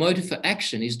 where the motive for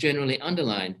action is generally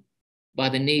underlined by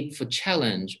the need for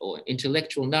challenge or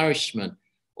intellectual nourishment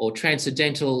or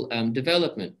transcendental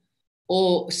development,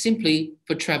 or simply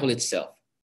for travel itself.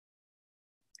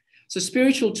 So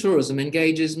spiritual tourism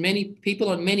engages many people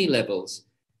on many levels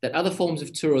that other forms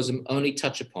of tourism only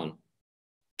touch upon.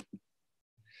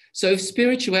 So if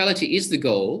spirituality is the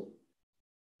goal,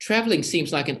 traveling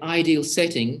seems like an ideal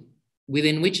setting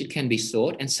within which it can be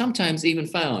sought and sometimes even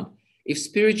found. If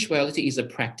spirituality is a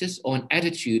practice or an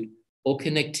attitude or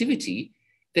connectivity,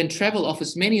 then travel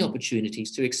offers many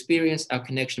opportunities to experience our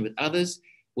connection with others,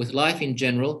 with life in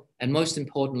general, and most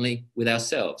importantly, with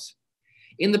ourselves.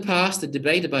 In the past, the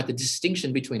debate about the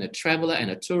distinction between a traveler and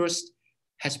a tourist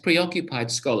has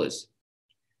preoccupied scholars.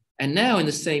 And now, in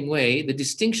the same way, the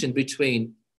distinction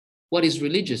between what is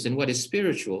religious and what is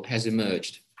spiritual has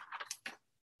emerged.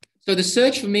 So the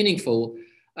search for meaningful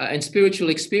and spiritual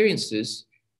experiences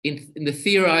in the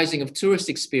theorizing of tourist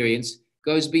experience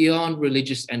goes beyond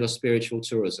religious and or spiritual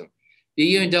tourism.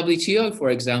 The UNWTO, for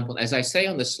example, as I say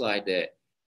on the slide there,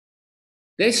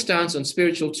 their stance on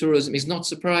spiritual tourism is not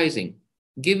surprising,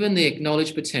 given the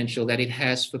acknowledged potential that it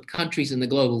has for countries in the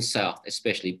global south,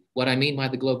 especially. What I mean by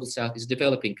the global south is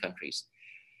developing countries.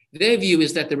 Their view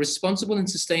is that the responsible and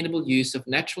sustainable use of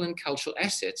natural and cultural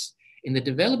assets in the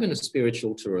development of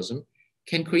spiritual tourism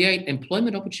can create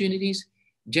employment opportunities,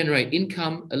 generate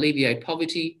income, alleviate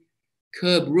poverty,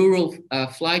 curb rural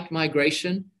flight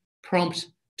migration, prompt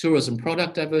tourism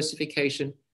product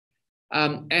diversification,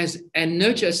 and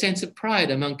nurture a sense of pride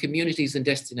among communities and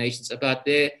destinations about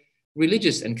their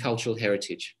religious and cultural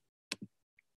heritage.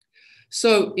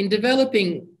 So in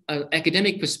developing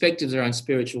academic perspectives around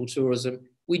spiritual tourism,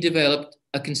 we developed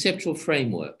a conceptual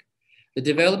framework. The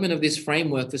development of this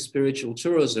framework for spiritual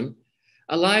tourism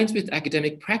aligns with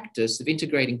academic practice of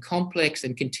integrating complex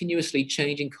and continuously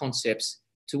changing concepts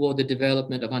toward the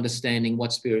development of understanding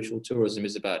what spiritual tourism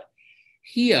is about.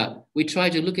 Here, we try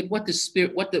to look at what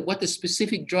the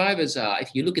specific drivers are.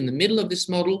 If you look in the middle of this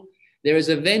model, there is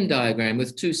a Venn diagram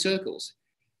with two circles.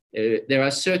 There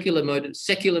are secular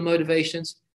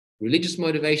motivations, religious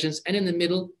motivations, and in the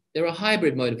middle, there are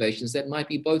hybrid motivations that might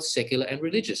be both secular and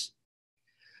religious.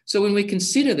 So when we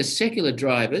consider the secular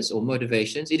drivers or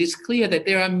motivations, it is clear that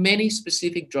there are many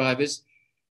specific drivers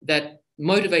that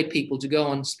motivate people to go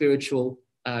on spiritual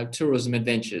tourism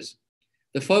adventures.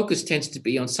 The focus tends to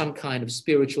be on some kind of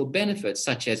spiritual benefits,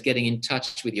 such as getting in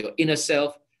touch with your inner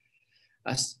self.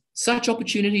 Such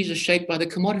opportunities are shaped by the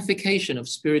commodification of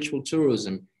spiritual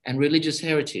tourism and religious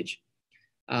heritage,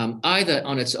 either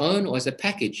on its own or as a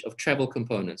package of travel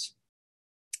components.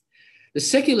 The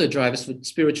secular drivers for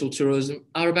spiritual tourism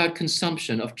are about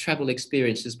consumption of travel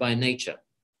experiences by nature,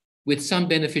 with some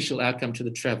beneficial outcome to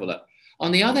the traveler.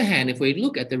 On the other hand, if we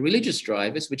look at the religious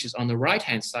drivers, which is on the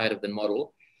right-hand side of the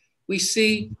model, we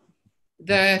see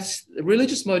that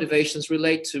religious motivations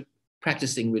relate to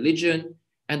practicing religion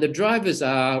And the drivers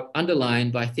are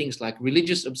underlined by things like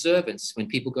religious observance when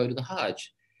people go to the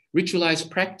Hajj, ritualized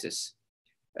practice,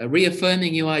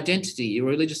 reaffirming your identity, your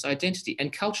religious identity,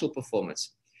 and cultural performance.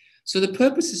 So the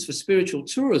purposes for spiritual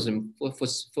tourism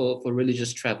for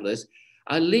religious travelers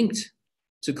are linked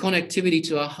to connectivity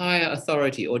to a higher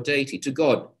authority or deity, to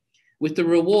God, with the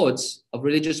rewards of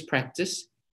religious practice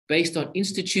based on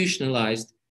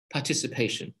institutionalized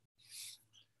participation.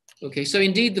 Okay, so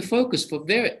indeed the focus for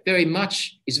very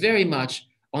much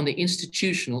on the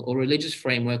institutional or religious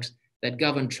frameworks that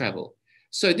govern travel.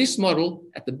 So this model,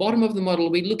 at the bottom of the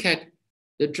model, we look at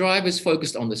the drivers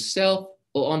focused on the self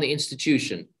or on the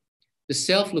institution. The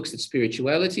self looks at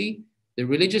spirituality, the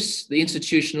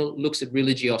institutional looks at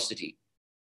religiosity.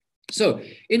 So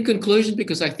in conclusion,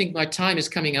 because I think my time is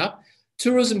coming up,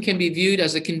 tourism can be viewed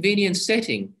as a convenient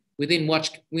setting within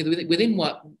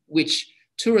which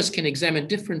tourists can examine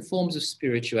different forms of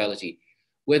spirituality,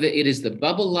 whether it is the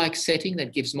bubble-like setting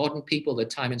that gives modern people the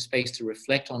time and space to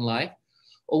reflect on life,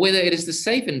 or whether it is the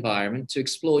safe environment to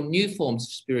explore new forms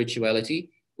of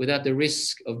spirituality without the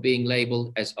risk of being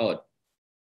labeled as odd.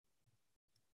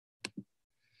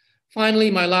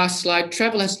 Finally, my last slide,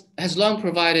 travel has long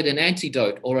provided an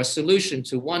antidote or a solution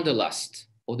to wanderlust,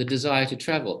 or the desire to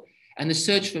travel, and the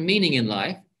search for meaning in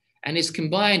life, and is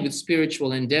combined with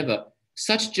spiritual endeavor.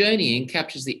 Such journeying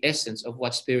captures the essence of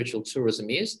what spiritual tourism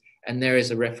is, and there is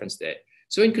a reference there.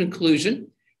 So in conclusion,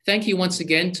 thank you once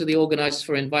again to the organizers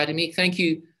for inviting me. Thank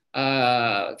you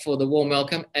for the warm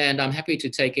welcome, and I'm happy to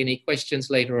take any questions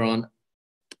later on.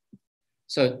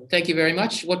 So thank you very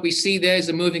much. What we see there is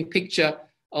a moving picture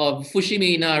of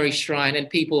Fushimi Inari Shrine and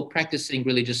people practicing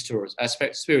religious tourism,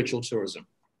 spiritual tourism.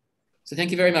 So thank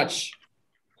you very much.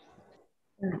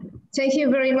 Thank you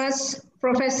very much,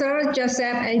 Professor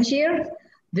Joseph Anchir.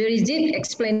 Very deep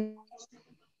explanation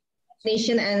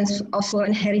and also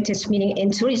an heritage meaning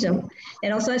in tourism,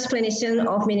 and also explanation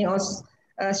of meaning of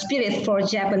spirit for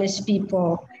Japanese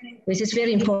people, which is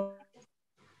very important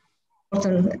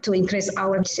to increase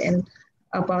our and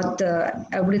about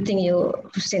everything you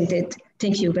presented.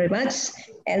 Thank you very much.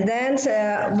 And then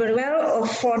very well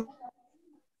for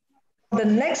the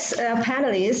next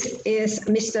panelist is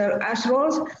Mr.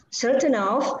 Ashraf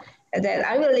Sultanov. That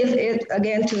I will leave it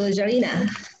again to Zarina.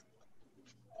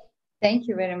 Thank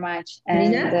you very much.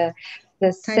 And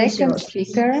the second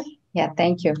speaker,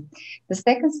 thank you. The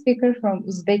second speaker from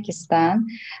Uzbekistan,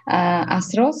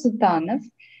 Ashraf Sultanov,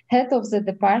 head of the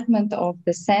Department of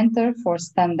the Center for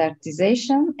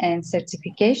Standardization and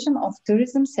Certification of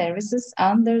Tourism Services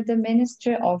under the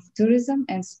Ministry of Tourism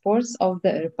and Sports of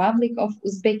the Republic of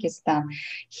Uzbekistan.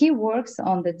 He works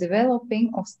on the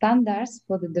developing of standards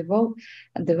for the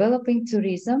developing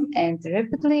tourism and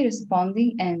rapidly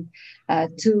responding and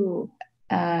to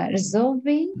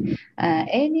resolving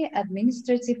any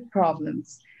administrative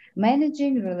problems,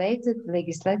 managing related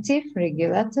legislative,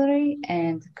 regulatory,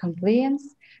 and compliance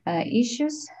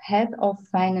issues, head of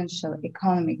financial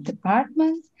economic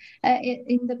department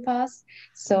in the past.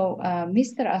 So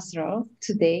Mr. Ashraf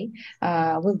today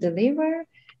will deliver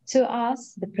to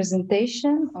us the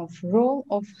presentation of role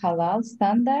of halal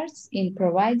standards in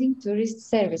providing tourist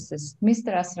services. Mr.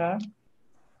 Ashraf,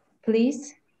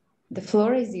 please, the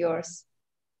floor is yours.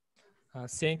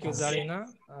 Thank you, Zarina.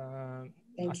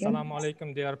 Assalamu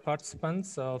alaikum, dear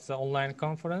participants of the online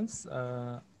conference.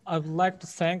 I would like to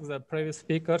thank the previous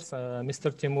speakers,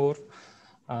 Mr. Timur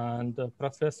and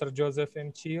Professor Joseph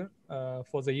Mchir,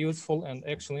 for the useful and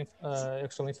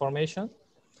actual information.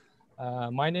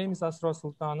 My name is Ashraf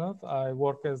Sultanov. I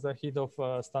work as the head of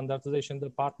standardization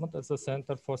department at the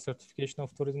Center for Certification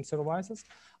of Tourism Services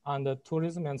and the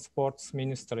Tourism and Sports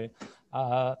Ministry.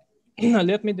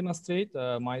 Let me demonstrate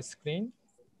my screen.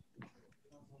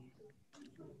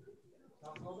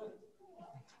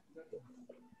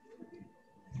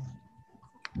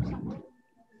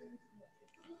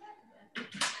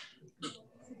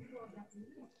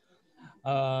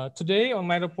 Today on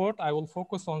my report, I will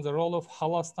focus on the role of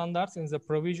halal standards in the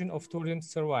provision of tourism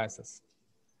services.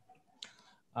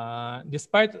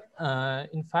 Despite,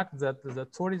 in fact, that the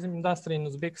tourism industry in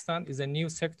Uzbekistan is a new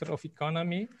sector of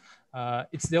economy,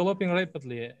 it's developing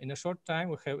rapidly. In a short time,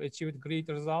 we have achieved great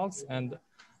results and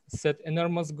set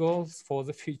enormous goals for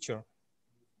the future.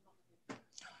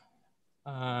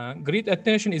 Great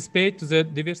attention is paid to the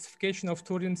diversification of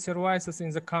tourism services in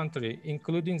the country,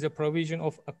 including the provision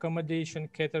of accommodation,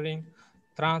 catering,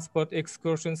 transport,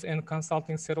 excursions, and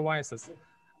consulting services,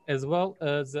 as well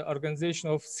as the organization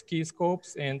of ski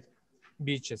scopes and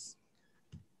beaches.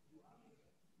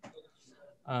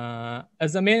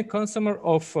 As a main consumer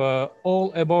of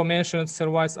all above mentioned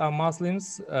services are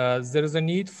Muslims, there is a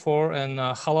need for an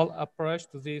halal approach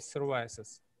to these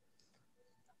services.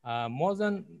 More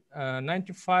than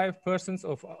 95%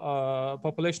 of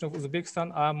population of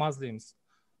Uzbekistan are Muslims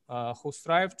who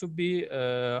strive to be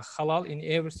halal in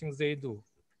everything they do.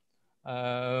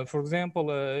 For example,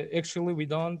 actually we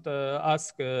don't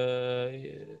ask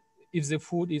if the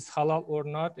food is halal or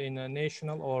not in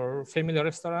national or family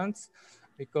restaurants,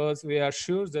 because we are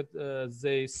sure that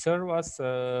they serve us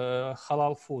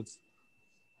halal foods.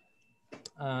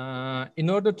 In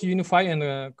order to unify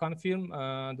and confirm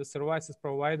the services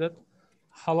provided,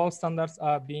 halal standards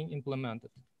are being implemented.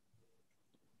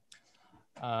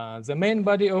 The main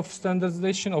body of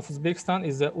standardization of Uzbekistan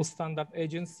is the Standard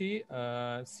Agency.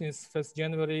 Since 1st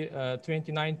January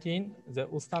 2019, the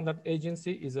Standard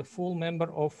Agency is a full member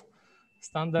of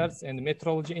Standards and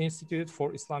Metrology Institute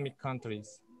for Islamic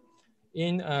countries.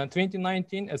 In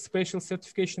 2019, a special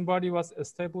certification body was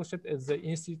established as the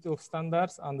Institute of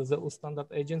Standards under the Standard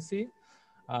Agency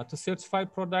to certify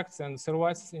products and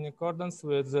services in accordance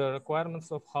with the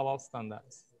requirements of halal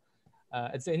standards.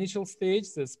 At the initial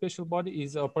stage, the special body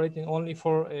is operating only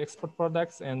for export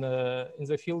products and in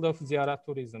the field of ziyarat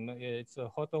tourism. It's a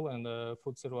hotel and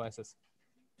food services.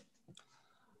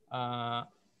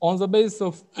 On the basis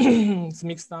of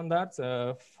SMIC standards,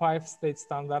 5 state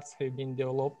standards have been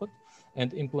developed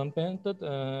and implemented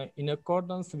in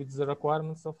accordance with the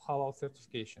requirements of halal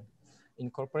certification.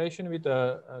 In cooperation with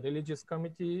the religious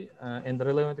committee and the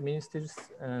relevant ministries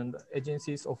and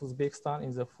agencies of Uzbekistan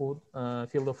in the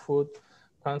field of food,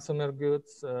 consumer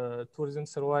goods, tourism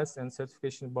service, and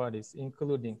certification bodies,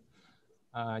 including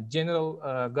general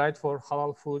guide for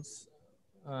halal foods,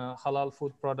 halal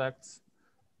food products,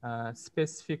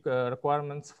 specific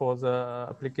requirements for the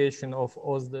application of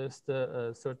OSDEST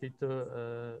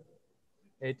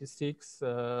 3286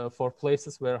 for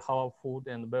places where halal food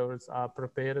and beverages are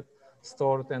prepared,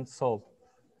 stored, and sold.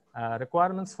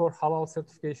 Requirements for halal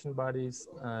certification bodies,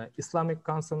 Islamic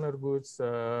consumer goods,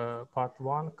 part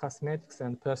 1, cosmetics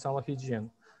and personal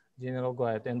hygiene, general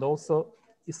guide, and also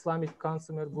Islamic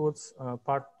consumer goods,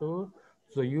 part 2,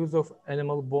 the use of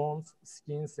animal bones,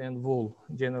 skins, and wool,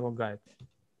 general guide.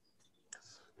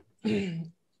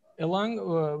 Along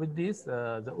with this,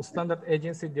 the Standard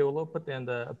Agency developed and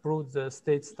approved the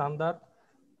state standard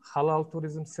halal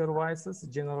tourism services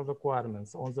general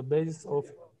requirements on the basis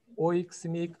of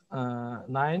OIC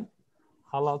 9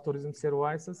 halal tourism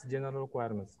services general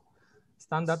requirements,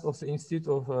 standard of the Institute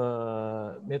of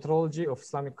Metrology of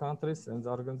Islamic countries and the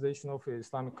Organization of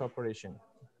Islamic Cooperation,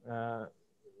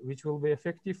 which will be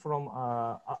effective from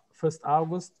 1st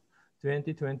August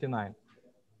 2021.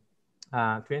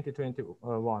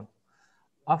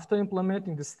 After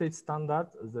implementing the state standard,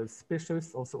 the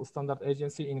specialists of the Standard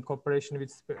Agency in cooperation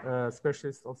with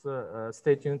specialists of the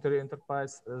State Unitary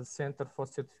Enterprise Center for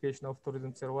Certification of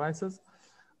Tourism Services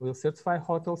will certify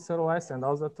hotel services and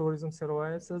other tourism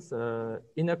services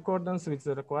in accordance with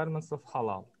the requirements of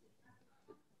halal.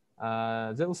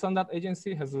 The Standard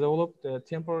Agency has developed a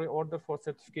temporary order for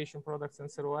certification products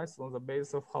and services on the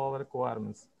basis of halal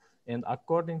requirements. And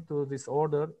according to this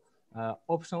order,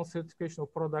 optional certification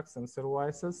of products and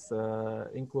services,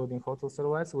 including hotel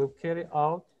services, will carry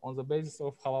out on the basis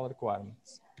of halal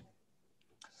requirements.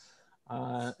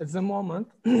 At the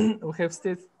moment, we have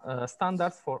state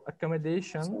standards for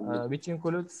accommodation, which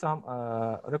include some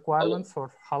requirements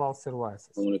for halal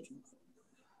services.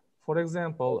 For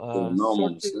example,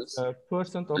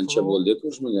 30% of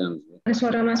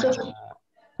Suara masuk.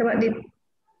 Coba di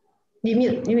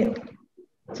mute.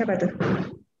 Siapa tuh?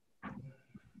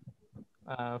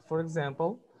 For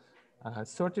example,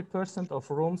 30% of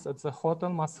rooms at the hotel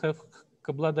must have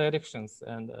Qibla directions,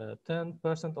 and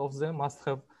 10% of them must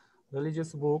have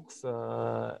religious books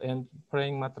and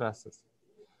praying mattresses.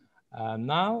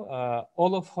 Now,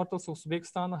 all of hotels of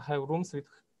Uzbekistan have rooms with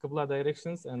Qibla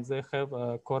directions, and they have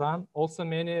Quran. Also,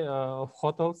 many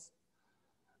hotels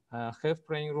have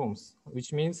praying rooms,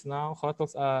 which means now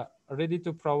hotels are ready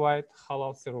to provide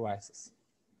halal services.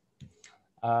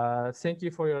 Thank you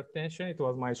for your attention. It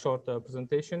was my short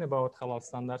presentation about halal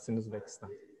standards in Uzbekistan.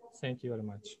 Thank you very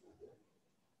much.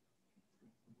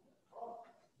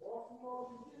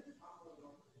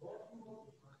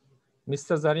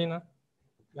 Mr. Zarina,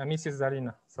 Mrs.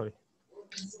 Zarina, sorry.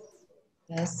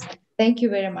 Yes, thank you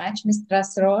very much, Mr.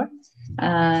 Asror.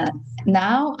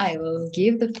 Now I will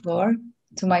give the floor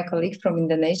to my colleague from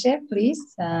Indonesia,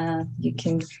 please. You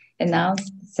can announce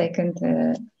the second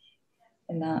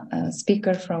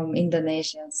speaker from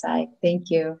Indonesian side. Thank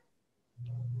you.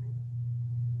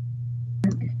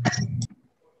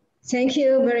 Thank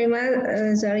you very much,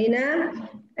 Zarina.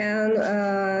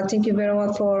 And thank you very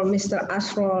much for Mr.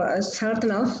 Ashraf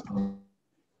Sartanov.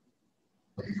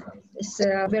 It's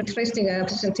a very interesting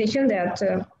presentation that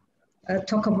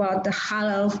talk about the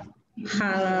halal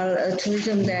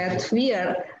tourism that we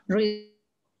are really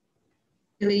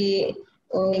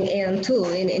going into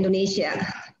in Indonesia.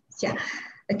 Yeah.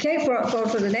 Okay,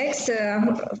 for the next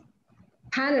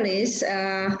panelist,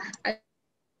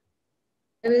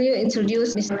 I will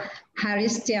introduce Mr.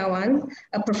 Heritageand,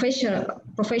 a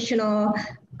professional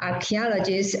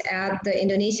archaeologist at the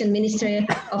Indonesian Ministry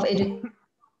of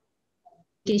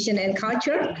Education and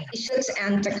Culture, Research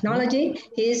and Technology.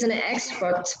 He is an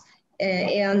expert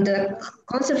in the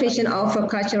conservation of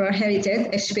cultural heritage,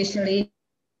 especially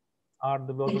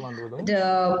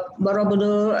the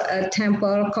Borobudur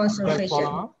temple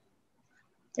conservation.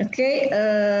 Okay,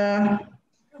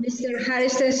 Mr.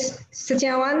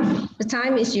 Heritageand, the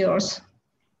time is yours.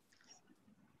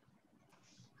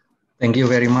 Thank you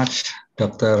very much,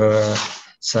 Dr.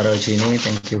 Sarojini.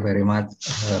 Thank you very much,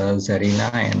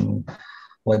 Zarina, and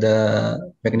what a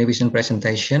magnificent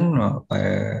presentation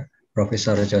by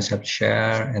Professor Joseph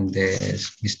Sher and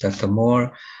Mr.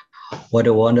 Temur. What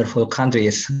a wonderful country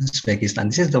is Uzbekistan.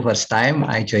 This is the first time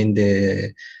I joined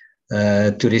the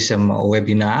tourism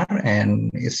webinar, and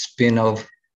it's been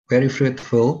very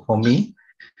fruitful for me,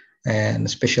 and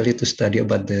especially to study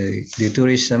about the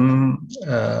tourism,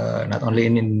 not only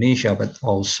in Indonesia, but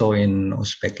also in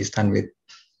Uzbekistan,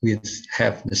 which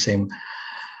have the same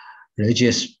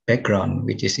religious background,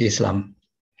 which is Islam.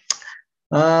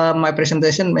 My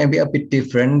presentation may be a bit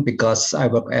different because I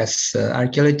work as an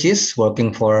archaeologist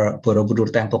working for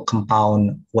Borobudur Temple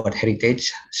Compound World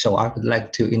Heritage. So I would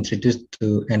like to introduce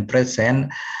and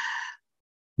present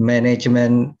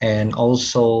management and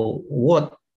also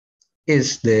what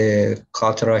is the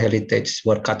cultural heritage,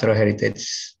 what cultural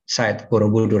heritage site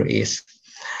Borobudur is.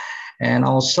 And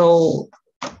also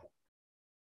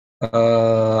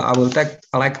I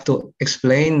like to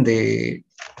explain the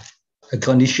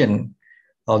condition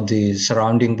of the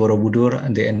surrounding Borobudur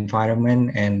and the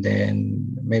environment, and then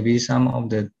maybe some of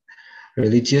the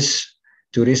religious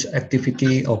tourist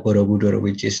activity of Borobudur,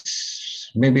 which is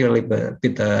maybe a little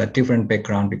bit different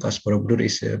background because Borobudur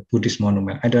is a Buddhist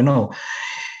monument. I don't know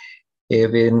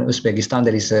if in Uzbekistan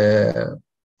there is a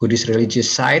Buddhist religious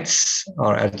sites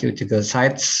or archaeological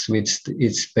sites which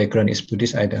its background is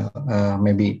Buddhist. I don't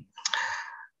maybe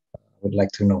would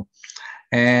like to know.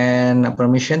 And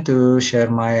permission to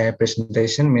share my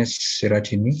presentation, Ms.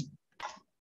 Sirajini.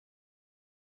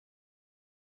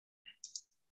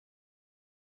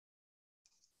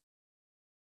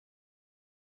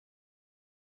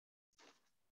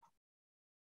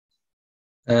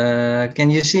 Can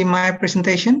you see my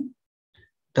presentation,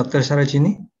 Dr.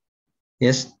 Sarojini?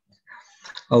 Yes.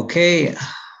 Okay.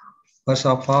 First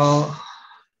of all,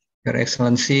 Your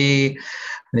Excellency,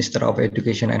 Minister of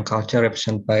Education and Culture,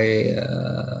 represented by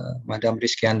Madam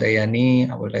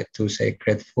Heritageand, I would like to say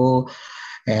grateful,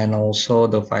 and also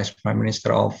the Vice Prime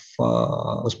Minister of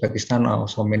Uzbekistan,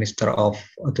 also Minister of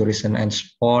Tourism and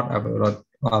Sport. I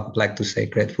would like to say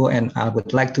grateful, and I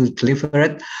would like to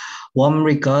deliver warm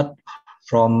regard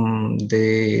from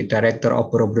the Director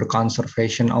of Borobudur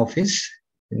Conservation Office.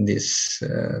 In this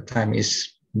time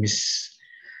is Miss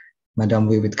Madam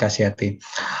Wiwit Kasyati.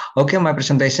 Okay, my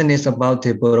presentation is about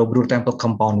the Borobudur Temple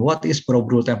Compound. What is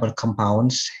Borobudur Temple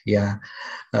Compounds? Yeah,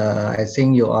 I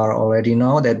think you already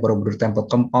know that Borobudur Temple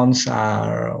Compounds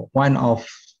are one of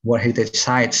World Heritage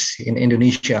Sites in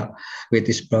Indonesia, with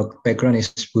its background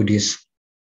is Buddhist.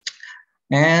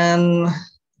 And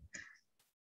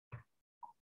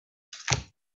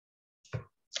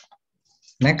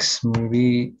next,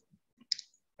 maybe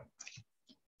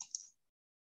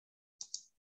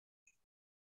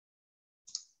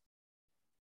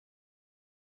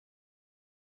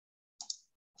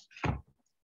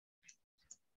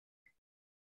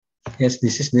yes,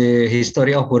 this is the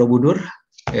history of Borobudur,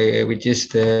 which is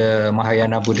the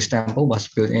Mahayana Buddhist temple, was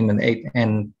built in the 8th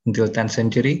and until 10th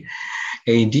century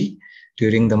AD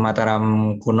during the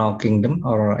Mataram Kuno Kingdom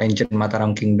or ancient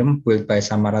Mataram Kingdom, built by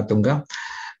Samaratungga.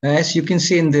 As you can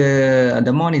see in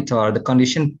the monitor, the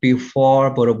condition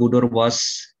before Borobudur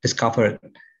was discovered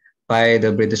by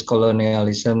the British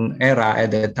colonialism era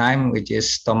at the time, which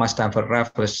is Thomas Stamford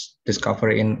Raffles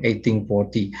discovered in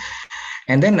 1840.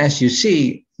 And then as you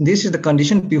see, this is the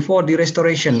condition before the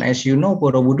restoration. As you know,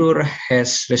 Borobudur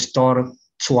has restored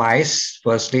twice,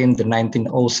 firstly in the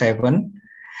 1907,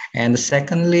 and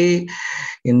secondly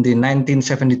in the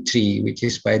 1973, which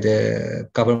is by the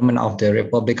government of the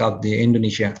Republic of the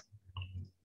Indonesia.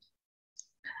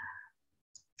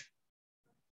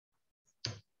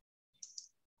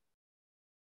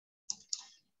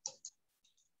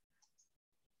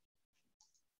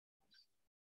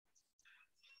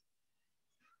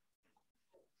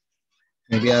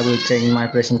 Maybe I will change my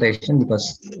presentation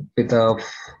because a bit of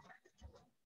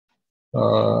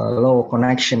low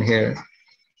connection here.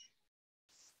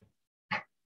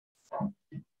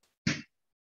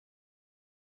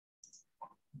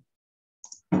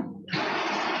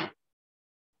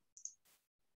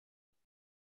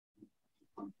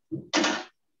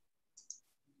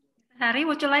 Hari,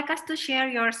 would you like us to share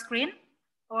your screen,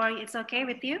 or it's okay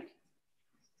with you?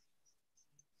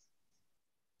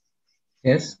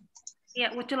 Yes.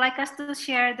 Yeah, would you like us to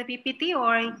share the PPT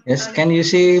or? Yes, can you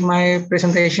see my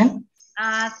presentation?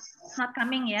 It's not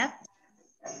coming yet.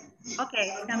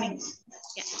 Okay, it's coming.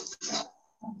 Yeah.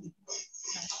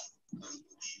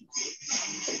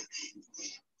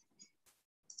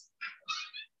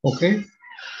 Okay.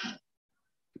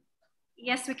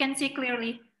 Yes, we can see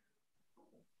clearly.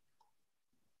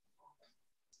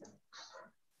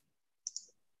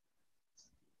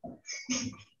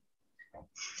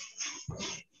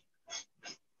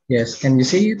 Yes, can you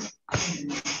see it?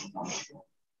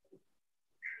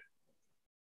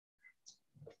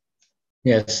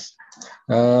 Yes,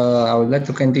 I would like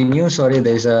to continue. Sorry,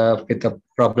 there's a bit of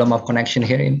problem of connection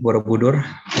here in Borobudur.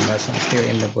 I'm still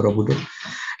in the Borobudur.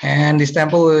 And this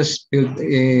temple was built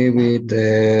with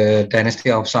the dynasty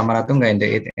of Samaratunga in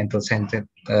the 8th and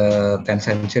 10th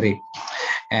century.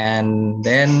 And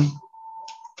then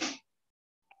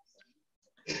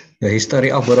the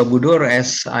history of Borobudur,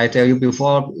 as I tell you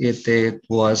before, it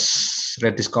was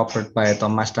rediscovered by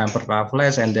Thomas Stamford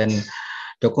Raffles and then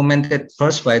documented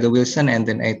first by the Wilson and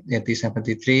then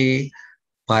 1873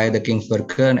 by the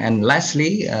Kingsburger, and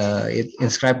lastly, it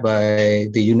inscribed by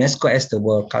the UNESCO as the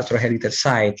World Cultural Heritage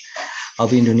Site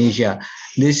of Indonesia.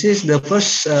 This is the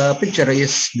first picture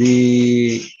is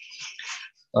the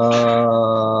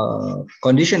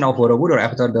condition of Borobudur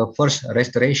after the first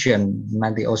restoration,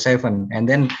 1907, and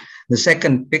then the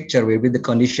second picture will be the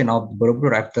condition of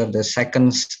Borobudur after the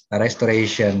second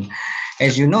restoration.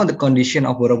 As you know, the condition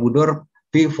of Borobudur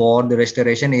before the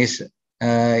restoration is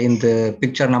in the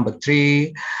picture number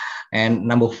 3 and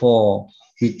number 4,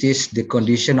 which is the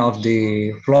condition of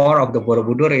the floor of the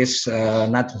Borobudur is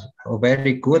not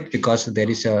very good because there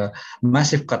is a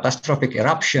massive catastrophic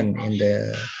eruption in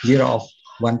the year of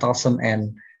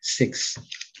 1006.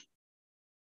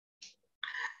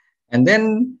 And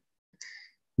then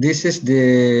this is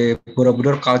the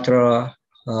Borobudur cultural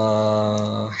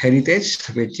heritage,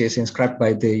 which is inscribed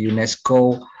by the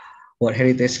UNESCO World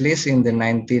Heritage List in the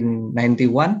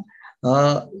 1991.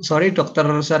 Sorry, Dr.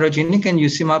 Sarojini, can you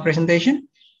see my presentation?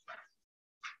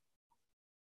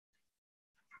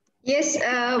 Yes,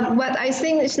 but I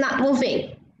think it's not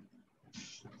moving.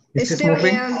 Is this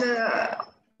moving?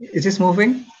 Is this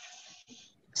moving?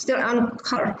 Still on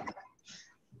color.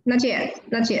 Not yet,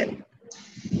 not yet.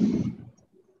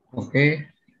 Okay.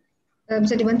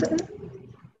 Bisa dibantu?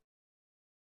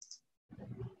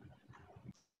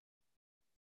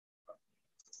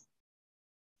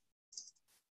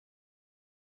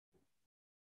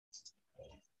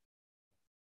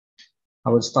 I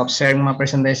will stop sharing my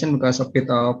presentation because of a bit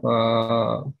of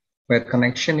bad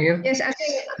connection here. Yes, I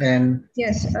think. And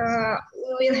yes,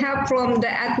 we will have from the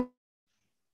admin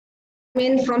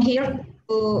from here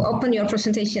to open your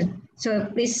presentation.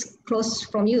 So please close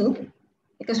from you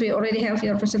because we already have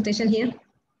your presentation here.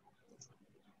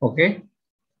 Okay.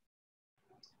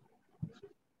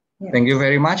 Yeah. Thank you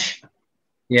very much.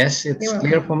 Yes, it's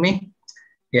clear for me.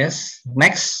 Yes.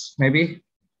 Next, maybe.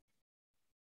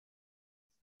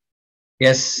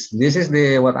 Yes, this is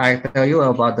the what I tell you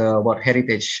about the World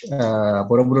Heritage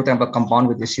Borobudur Temple compound,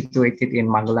 which is situated in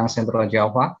Magelang, Central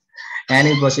Java, and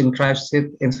it was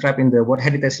inscribed in the World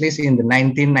Heritage List in the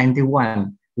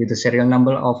 1991 with the serial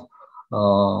number of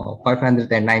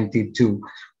 592.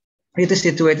 It is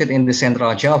situated in the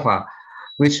Central Java,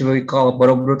 which we call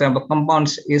Borobudur Temple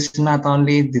compounds. Is not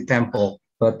only the temple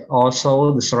but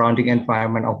also the surrounding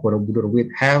environment of Borobudur, which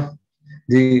have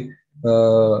the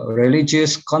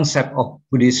religious concept of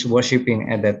Buddhist worshipping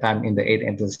at that time in the 8th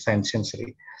and 10th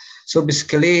century. So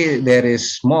basically, there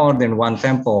is more than one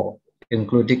temple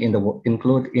included in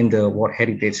the World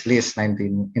Heritage List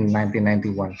in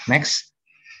 1991. Next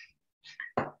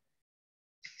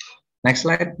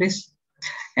slide, please.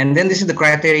 And then this is the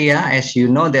criteria. As you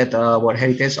know that World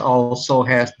Heritage also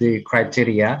has the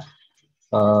criteria.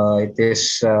 It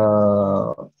is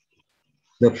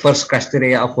the first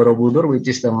criteria of Borobudur, which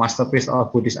is the masterpiece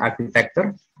of Buddhist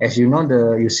architecture. As you know,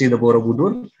 you see the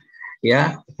Borobudur,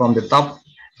 yeah, from the top,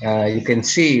 you can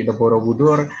see the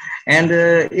Borobudur. And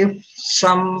if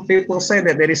some people say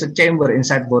that there is a chamber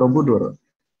inside Borobudur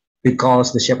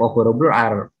because the shape of Borobudur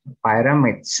are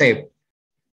pyramid shape,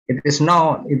 it is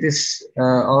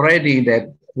already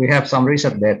that we have some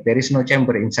research that there is no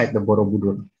chamber inside the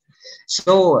Borobudur.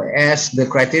 So as the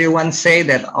criteria one say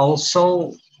that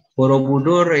also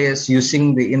Borobudur is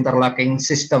using the interlocking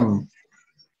system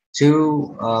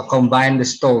to combine the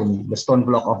stone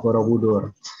block of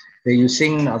Borobudur. They're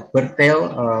using a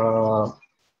per-tail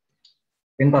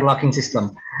interlocking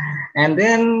system. And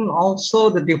then also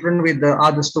the difference with the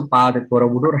other stupa that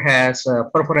Borobudur has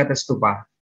perforated stupa.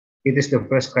 It is the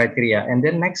first criteria. And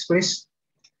then next, please.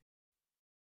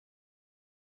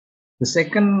 The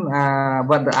second,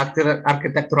 but the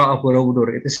architecture of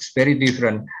Borobudur, it is very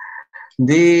different.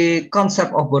 The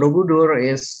concept of Borobudur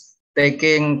is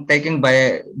taking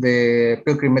by the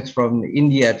pilgrimage from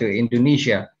India to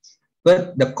Indonesia.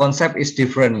 But the concept is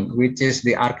different, which is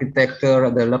the architecture,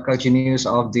 the local genius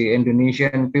of the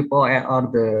Indonesian people or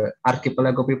the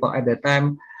archipelago people at that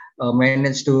time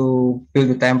managed to build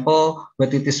the temple,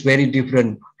 but it is very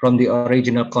different from the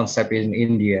original concept in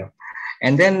India.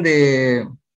 And then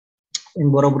in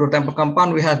Borobudur temple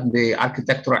compound, we have the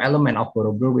architectural element of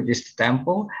Borobudur, which is the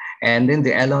temple, and then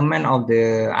the element of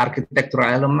the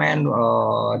architectural element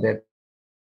that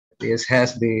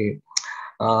has the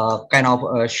kind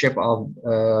of shape of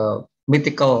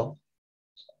mythical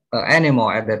animal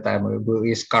at that time, who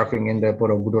is carving in the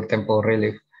Borobudur temple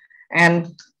relief.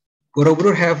 And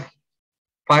Borobudur have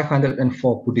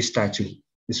 504 Buddhist statues.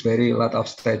 It's very lot of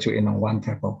statue in one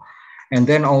temple. And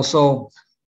then also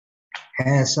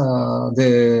has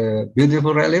the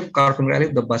beautiful relief, carving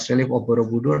relief, the bas relief of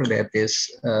Borobudur that is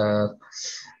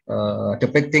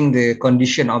depicting the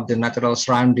condition of the natural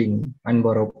surrounding in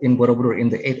Borobudur in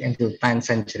the 8th until 10th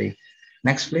century.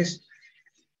 Next, please.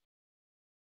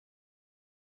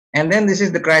 And then this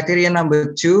is the criteria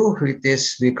number 2, which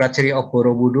is the criteria of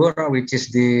Borobudur, which is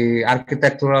the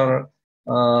architectural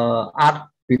art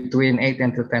between 8th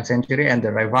and 10th century and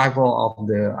the revival of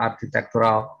the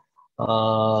architectural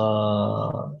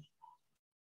of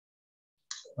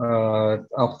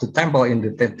the temple in the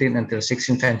 13th until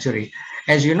 16th century.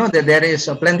 As you know that there is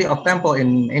plenty of temple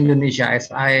in Indonesia,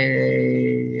 as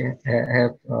I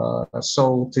have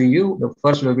shown to you. The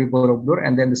first will be Borobudur,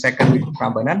 and then the second will be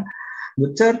Prambanan.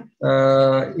 The third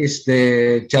is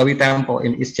the Jawi temple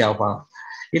in East Java.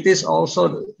 It is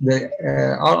also the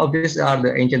all of these are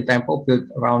the ancient temple built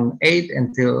around 8th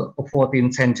until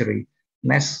 14th century.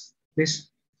 Next, please.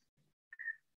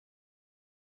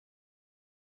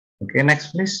 Okay,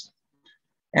 next, please.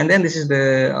 And then this is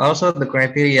also the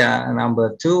criteria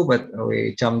number 2, but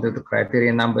we jump to the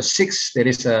criteria number 6. There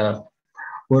is a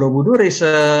Borobudur is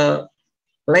a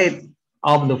plate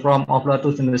of the form of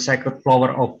lotus in the sacred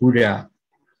flower of Buddha.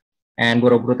 And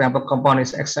Borobudur temple compound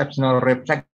is exceptional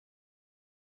reflection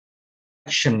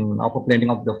of a blending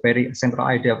of the very central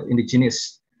idea of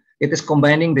indigenous. It is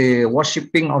combining the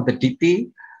worshipping of the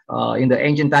deity in the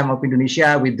ancient time of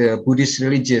Indonesia with the Buddhist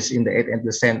religious in the 8th and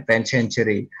the 10th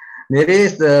century. There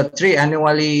is the 3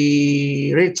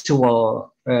 annually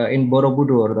ritual in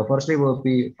Borobudur. The firstly will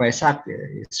be Vaisak.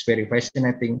 It's very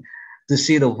fascinating to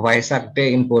see the Vaisak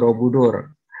day in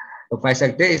Borobudur. The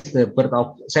Vaisak day is the birth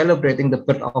of celebrating the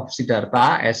birth of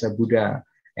Siddhartha as a Buddha,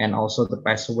 and also the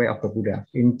pass away of the Buddha.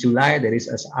 In July there is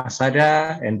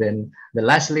Asada, and then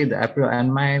lastly the April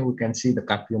and May we can see the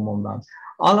Kakyumon dance.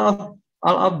 All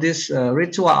of this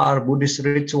ritual are Buddhist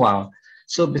ritual.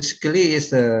 So basically is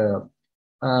the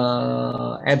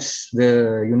as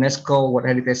the UNESCO World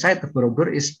Heritage Site of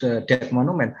Borobudur is the dead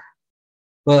monument.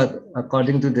 But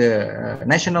according to the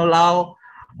national law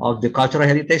of the cultural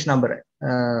heritage number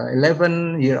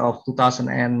 11 year of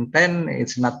 2010,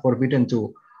 it's not forbidden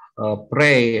to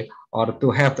pray or to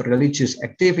have religious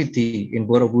activity in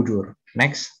Borobudur.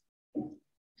 Next.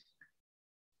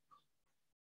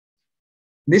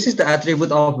 This is the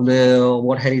attribute of the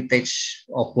World Heritage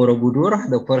of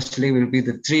Borobudur. The firstly will be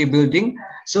the tree building.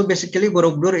 So basically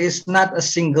Borobudur is not a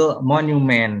single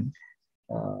monument.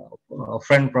 A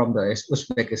friend from the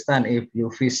Uzbekistan, if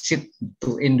you visit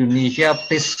to Indonesia,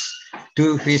 please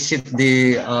do visit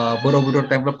the Borobudur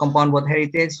Temple Compound World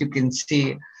Heritage. You can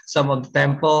see some of the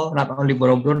temple, not only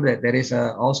Borobudur, there is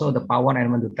also the Pawan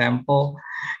and Mandu temple.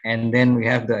 And then we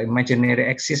have the imaginary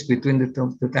axis between the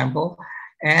two temple.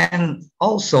 And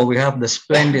also we have the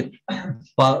splendid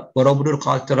Borobudur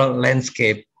cultural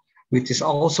landscape, which is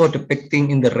also depicting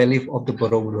in the relief of the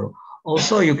Borobudur.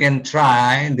 Also, you can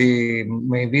try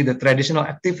maybe the traditional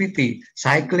activity,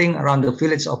 cycling around the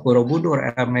village of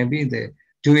Borobudur, or maybe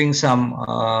doing some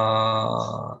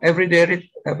everyday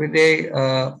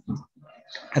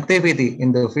activity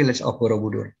in the village of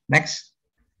Borobudur. Next.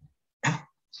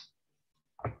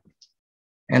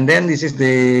 And then this is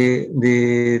the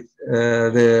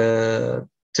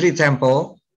tree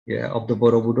temple of the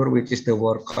Borobudur, which is the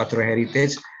World Cultural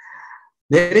Heritage.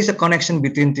 There is a connection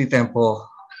between three temples.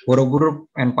 Borobudur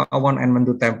and Pawon and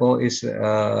Mendu temple is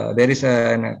there is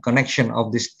a connection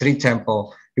of these three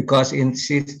temples because it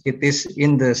is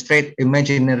in the straight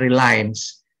imaginary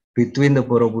lines between the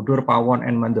Borobudur, Pawon,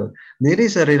 and Mendu. There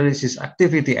is a religious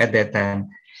activity at that time.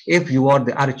 If you are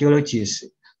the archaeologist,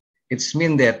 it's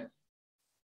mean that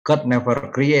God never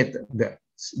create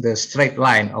the straight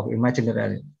line of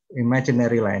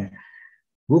imaginary line.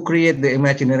 Who create the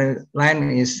imaginary line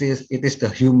is the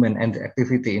human and the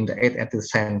activity in the 8th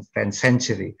and 10th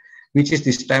century, which is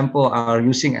this temple are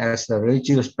using as the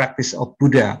religious practice of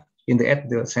Buddha in the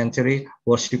 8th century,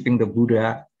 worshipping the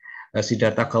Buddha,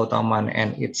 Siddhartha Gautama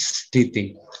and its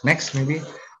deity. Next, maybe.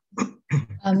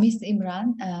 Ms.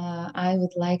 Imran, I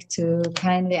would like to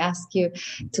kindly ask you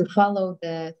to follow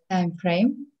the time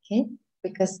frame, okay?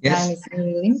 Because time is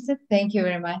really limited. Thank you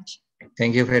very much.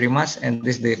 Thank you very much. And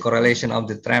this is the correlation of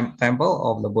the temple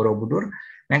of the Borobudur.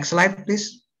 Next slide,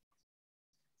 please.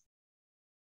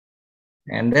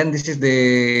 And then this is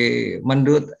the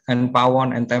Mendut and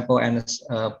Pawon and temple and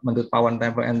Mendut Pawon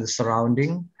temple and the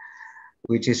surrounding,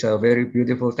 which is a very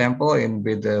beautiful temple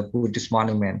with the Buddhist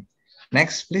monument.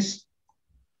 Next, please.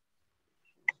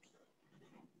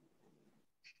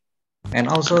 And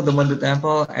also the Mendut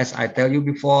temple, as I tell you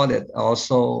before, that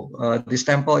also this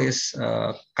temple is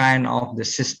kind of the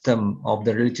system of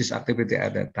the religious activity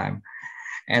at that time.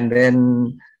 And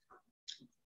then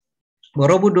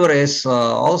Borobudur is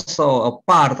also a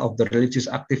part of the religious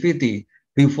activity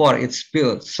before it's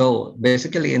built. So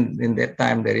basically in that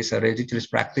time, there is a religious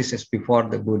practices before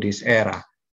the Buddhist era.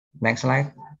 Next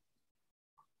slide.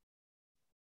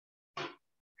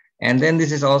 And then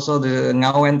this is also the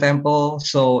Ngawen temple.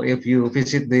 So if you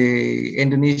visit the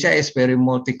Indonesia, is very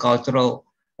multicultural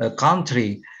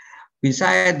country.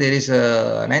 Besides, there is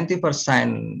a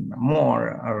 90%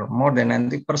 more than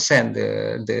 90%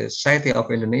 the society of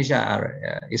Indonesia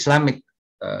are Islamic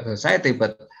society,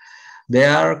 but they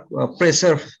are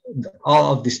preserve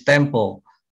all of this temple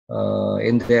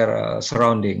in their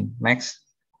surrounding. Next.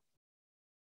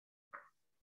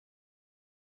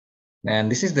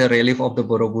 And this is the relief of the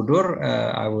Borobudur.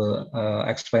 I will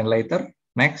explain later.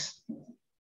 Next.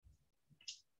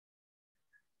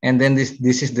 And then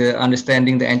this is the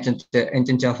understanding the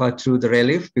ancient Java through the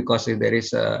relief, because there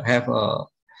is have a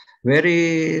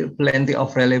very plenty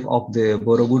of relief of the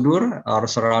Borobudur or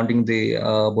surrounding the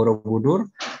Borobudur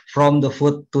from the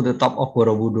foot to the top of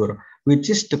Borobudur,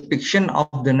 which is depiction of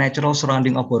the natural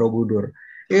surrounding of Borobudur.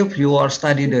 If you are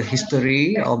study the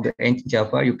history of the ancient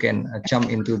Java, you can jump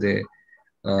into the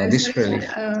this relief.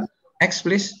 Next,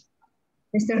 please.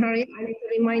 Mr. Hari, I need to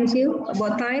remind you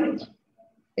about time.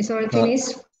 It's already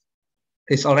finished.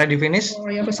 It's already finished? For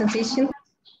your presentation.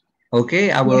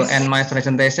 Okay, I will end my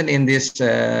presentation in this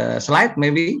slide.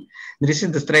 Maybe this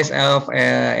is the trace of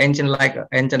ancient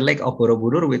lake of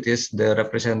Borobudur, which is the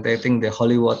representing the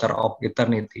holy water of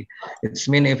eternity. It's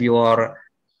mean if you are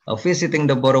visiting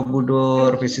the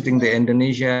Borobudur, visiting the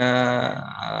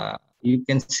Indonesia, you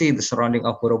can see the surrounding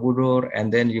of Borobudur,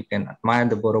 and then you can admire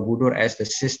the Borobudur as the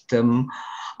system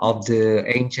of the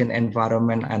ancient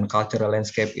environment and cultural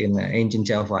landscape in ancient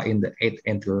Java in the 8th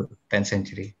and 10th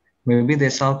century. Maybe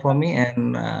that's all for me,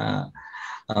 and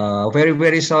very,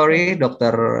 very sorry,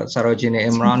 Dr. Sarojini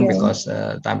Imran, because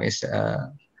time is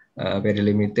very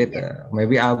limited.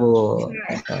 Maybe I will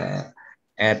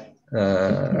add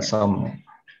some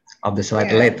of the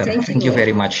slide later. Thank you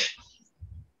very much.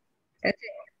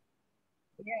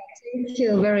 Thank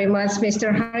you very much,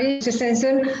 Mr. Hari. Mr.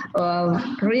 Sensen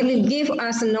really give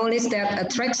us knowledge that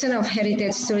attraction of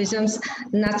heritage tourism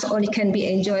not only can be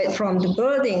enjoyed from the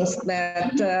buildings,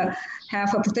 but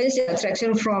have a potential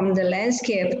attraction from the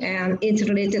landscape and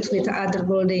interrelated with other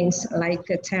buildings like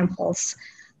temples.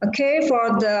 Okay,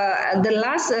 for the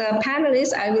last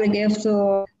panelist, I will give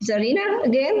to Zarina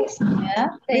again. Yeah,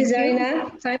 thank you.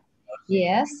 Zarina.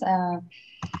 Yes.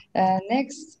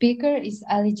 Next speaker is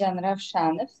Alijan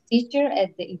Ravshanov, teacher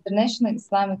at the International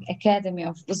Islamic Academy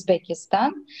of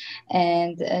Uzbekistan,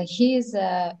 and he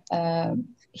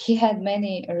had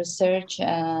many research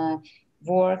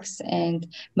works, and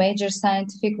major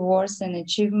scientific works and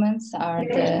achievements are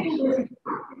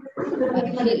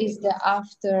he is the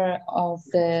author of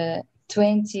the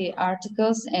 20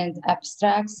 articles and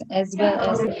abstracts, as well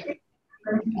as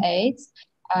 8,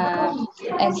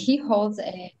 and he holds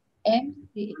a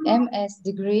MS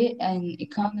degree in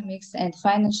economics and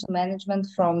financial management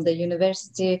from the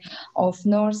University of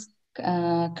North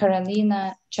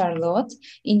Carolina, Charlotte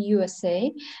in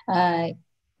USA.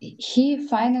 he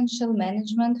financial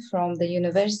management from the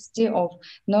University of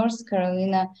North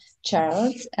Carolina,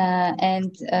 Charlotte,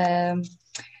 and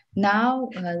now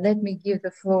let me give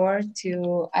the floor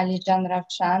to Alijan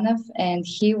Ravchanov, and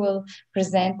he will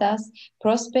present us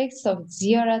prospects of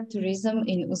Ziara tourism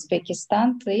in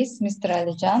Uzbekistan. Please, Mr.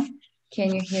 Alijan,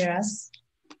 can you hear us?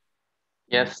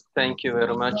 Yes, thank you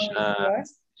very much.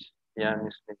 Yeah,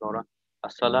 Ms. Nigora.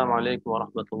 Assalamu alaikum wa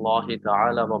rahmatullahi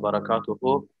ta'ala wa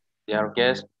barakatuhu. Dear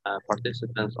guests,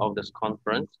 participants of this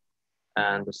conference,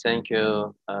 and thank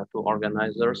you to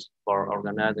organizers for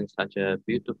organizing such a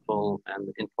beautiful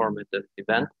and informative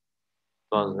event.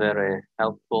 It was very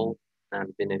helpful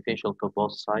and beneficial to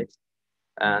both sides.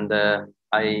 And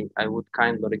I would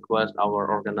kindly request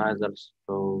our organizers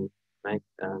to make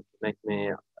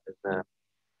me the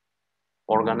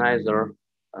organizer.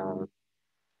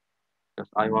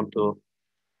 Because I want to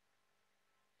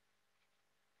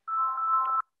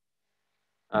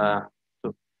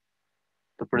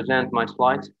present my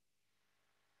slides.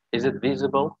 Is it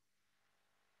visible?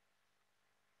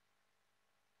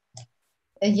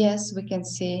 Yes, we can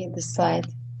see the slide.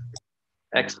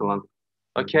 Excellent.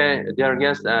 Okay, dear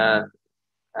guests,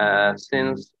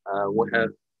 since we have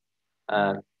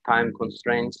time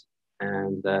constraints,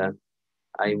 and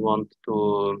I want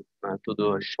to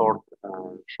do a short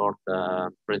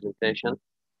presentation.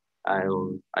 I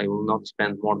will not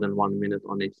spend more than 1 minute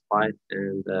on each slide,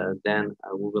 and then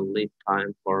we will leave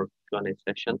time for Q&A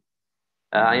session.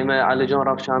 I'm Alijan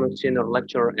Ravchanov, Senior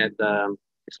Lecturer at the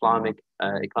Islamic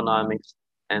Economics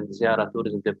and Ziara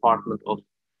Tourism Department of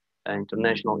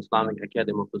International Islamic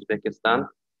Academy of Uzbekistan.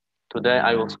 Today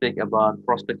I will speak about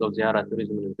prospects of Ziara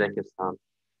tourism in Uzbekistan.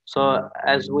 So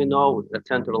as we know,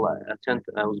 Uzbekistan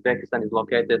is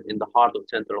located in the heart of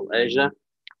Central Asia,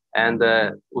 and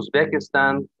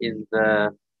Uzbekistan is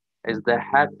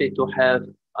happy to have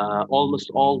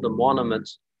almost all the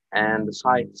monuments and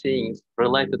sightseeing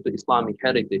related to Islamic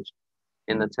heritage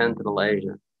in the Central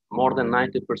Asia. More than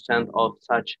 90% of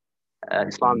such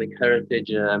Islamic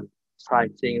heritage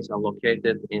sightseeing are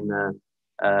located in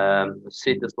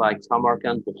cities like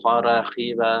Samarkand, Bukhara,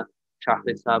 Khiva,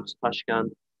 Shahrisabz,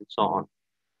 Tashkent, and so on.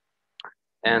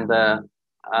 And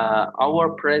our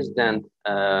president,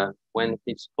 when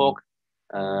he spoke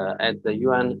at the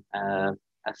UN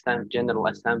General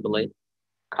Assembly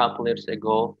a couple years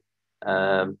ago,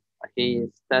 he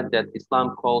said that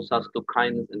Islam calls us to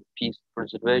kindness and peace,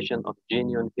 preservation of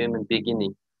genuine human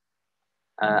beginning.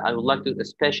 I would like to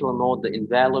especially note the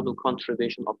invaluable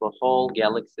contribution of a whole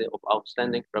galaxy of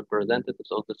outstanding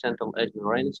representatives of the Central Asian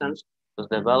Renaissance to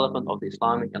the development of the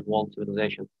Islamic and world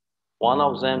civilization. One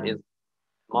of them is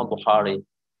Imam Bukhari,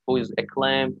 who is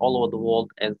acclaimed all over the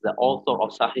world as the author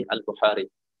of Sahih al-Bukhari,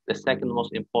 the second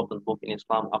most important book in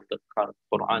Islam after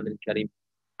Quran al-Karim.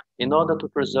 In order to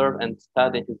preserve and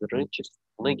study his richest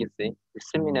legacy,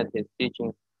 disseminate his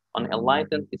teachings on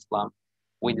enlightened Islam,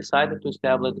 we decided to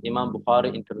establish Imam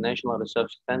Bukhari International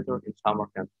Research Center in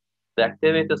Samarkand. The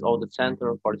activities of the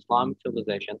Center for Islamic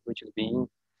Civilization, which is being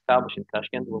established in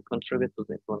Tashkent, will contribute to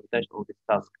the implementation of this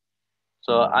task.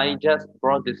 So I just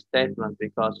brought this statement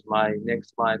because my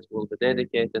next slides will be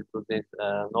dedicated to this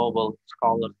noble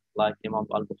scholar like Imam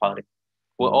al-Bukhari.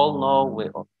 We all know, we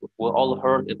all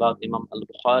heard about Imam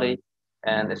al-Bukhari,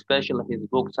 and especially his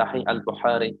book Sahih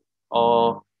al-Bukhari,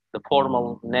 or the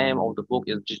formal name of the book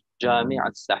is Jami'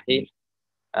 al-Sahih,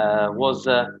 was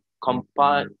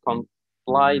compiled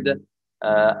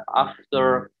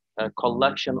after a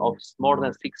collection of more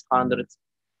than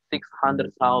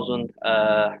 600,000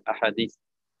 hadith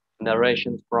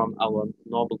narrations from our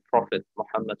noble prophet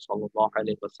Muhammad sallallahu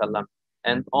alaihi wasallam,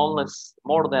 and only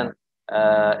more than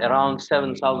around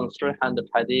 7,300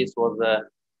 hadiths was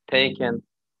taken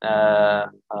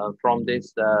from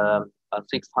this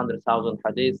 600,000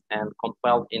 hadiths and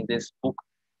compiled in this book.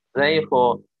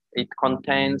 Therefore, it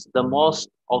contains the most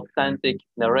authentic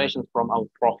narrations from our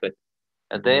prophet.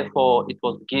 Therefore, it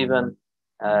was given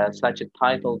such a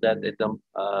title that it's the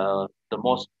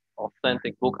most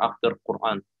authentic book after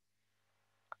Quran.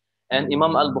 And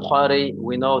Imam al-Bukhari,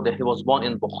 we know that he was born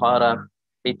in Bukhara.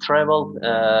 He traveled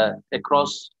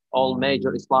across all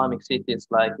major Islamic cities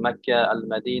like Mecca,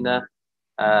 Al-Madinah,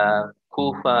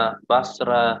 Kufa,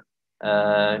 Basra,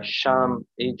 Sham,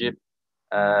 Egypt,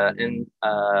 in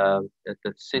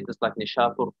the cities like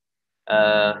Nishapur.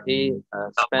 He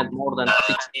spent more than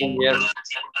 16 years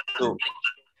to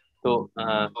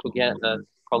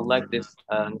collect this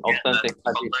authentic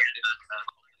hadith.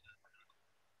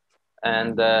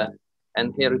 And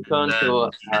he returned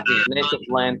to his native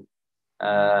land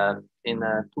in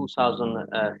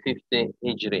 2050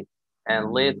 Hijri.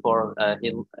 and lived for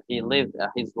he lived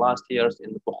his last years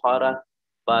in Bukhara,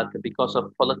 but because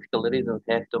of political reasons,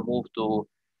 he had to move to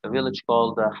a village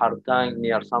called Heritageand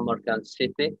near Samarkand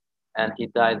city, and he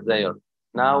died there.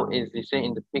 Now, as you see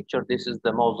in the picture, this is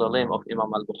the mausoleum of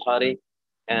Imam al-Bukhari,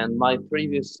 and my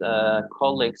previous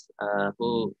colleagues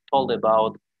who told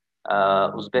about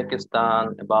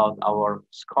Uzbekistan, about our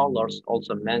scholars,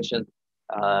 also mentioned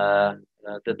the,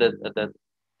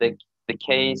 the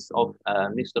case of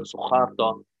Mr.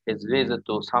 Sukharto, his visit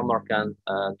to Samarkand,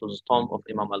 to the tomb of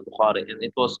Imam al-Bukhari, and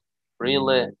it was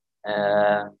really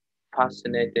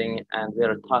fascinating and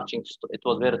very touching. It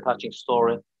was very touching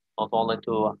story, not only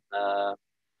to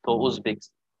Uzbeks,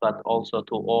 but also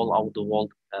to all over the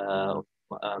world,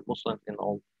 Muslims in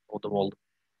all over the world.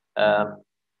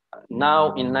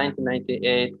 Now, in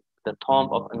 1998, the tomb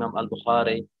of Imam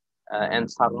al-Bukhari and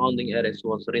surrounding areas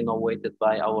was renovated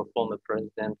by our former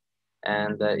president,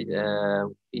 and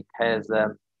it has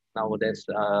nowadays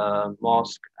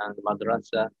mosque and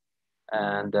madrasa,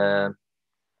 and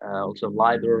also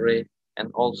library,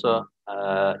 and also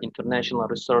international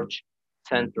research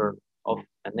center of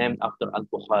named after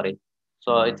al-Bukhari.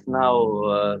 So it's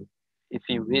now, if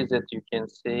you visit, you can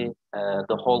see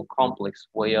the whole complex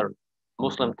where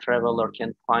Muslim traveler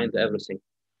can find everything.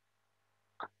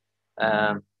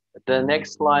 The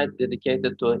next slide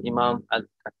dedicated to Imam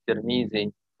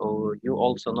al-Tirmizi, who you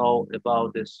also know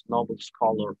about, this noble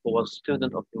scholar who was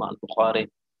student of Imam al-Bukhari,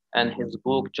 and his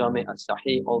book Jami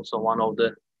al-Sahih, also one of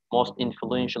the most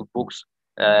influential books.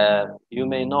 You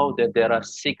may know that there are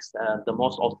 6 the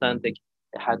most authentic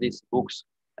hadith books.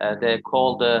 They're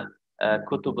called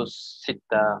Kutub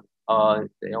al-Sitta,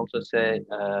 they also say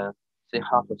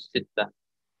Sihah al-Sitta,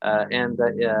 and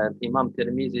Imam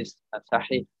Tirmizi's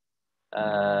Sahih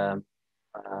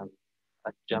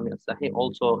Jami al-Sahih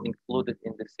also included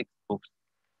in the 6 books.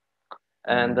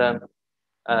 And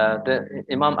the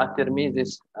Imam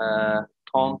al-Tirmizi's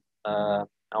tomb,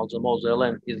 also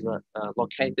mausoleum, is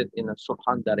located in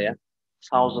Surkhandarya,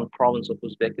 southern province of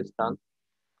Uzbekistan.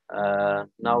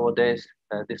 Nowadays,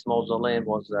 this mausoleum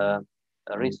was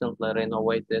recently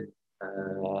renovated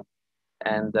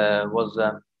and was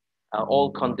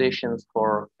all conditions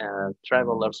for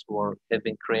travelers have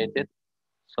been created.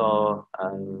 So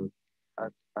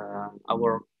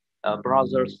our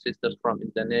brothers, sisters from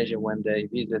Indonesia, when they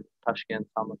visit Tashkent,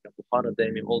 Samarkand, Bukhara, they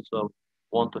may also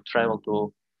want to travel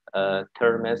to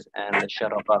Termes and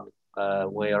Sharabat,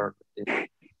 where these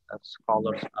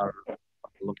scholars are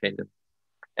located.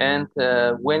 And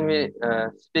when we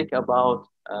speak about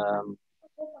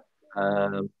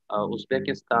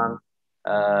Uzbekistan,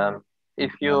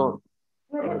 if you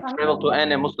travel to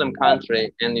any Muslim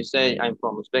country and you say, I'm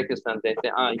from Uzbekistan, they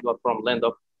say, you are from land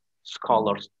of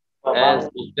scholars. As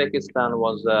Uzbekistan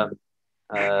was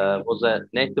a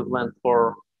native land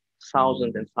for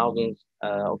thousands and thousands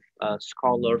of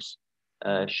scholars,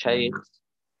 sheikhs,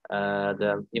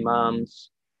 the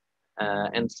imams,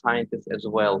 and scientists as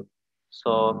well.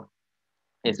 So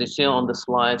as you see on the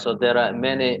slide, so there are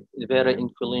many very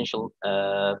influential,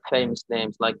 famous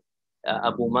names like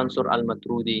Abu Mansur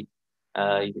al-Maturidi.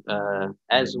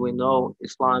 As we know,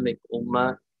 Islamic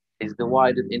Ummah is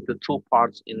divided into 2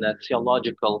 parts in the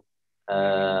theological,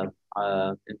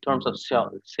 in terms of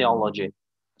theology,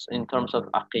 in terms of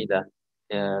Aqidah,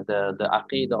 the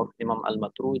Aqidah of Imam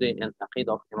al-Maturidi and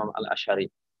Aqidah of Imam al-Ashari.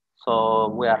 So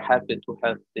we are happy to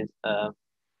have this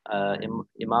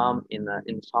Imam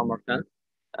in Samarkand.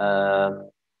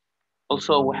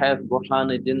 Also, we have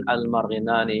Burhanuddin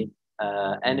al-Marghinani.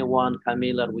 Anyone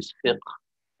familiar with fiqh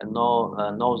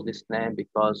knows this name,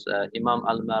 because Imam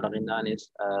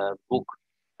al-Marghinani's book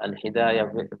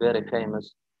Al-Hidayah, very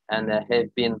famous, and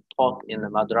have been taught in the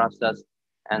madrasas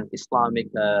and Islamic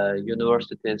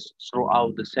universities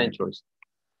throughout the centuries.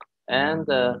 And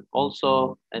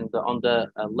also, on the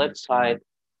left side,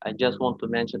 I just want to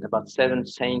mention about 7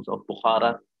 saints of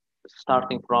Bukhara,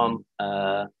 starting from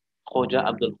Khoja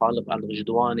Abdul Khalif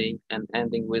al-Ghijdwani and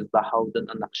ending with Bahauddin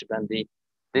al-Naqshbandi.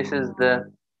 This is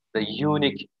the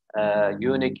unique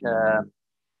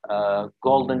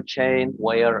golden chain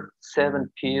where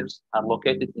 7 piers are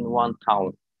located in one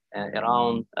town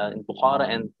around in Bukhara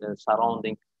and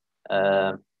surrounding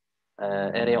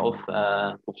area of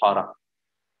Bukhara.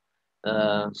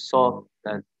 So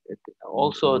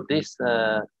also this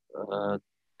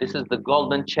is the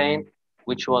golden chain,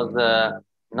 which was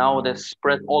nowadays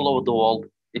spread all over the world.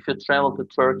 If you travel to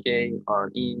Turkey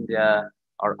or India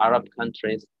or Arab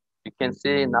countries, you can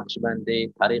see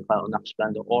Naqshbandi, Tariqa or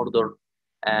Naqshbandi order,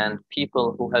 and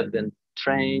people who have been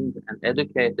trained and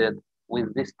educated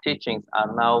with these teachings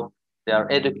are now, they are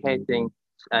educating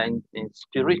and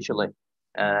spiritually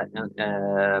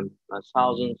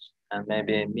thousands and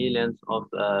maybe millions of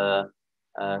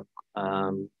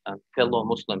fellow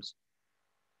Muslims.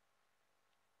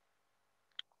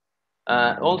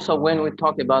 Also, when we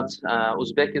talk about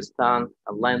Uzbekistan,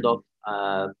 a land of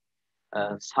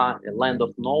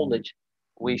knowledge,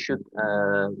 we should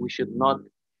not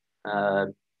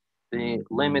be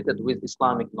limited with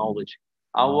Islamic knowledge.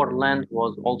 Our land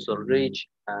was also rich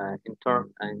in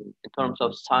terms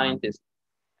of scientists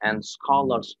and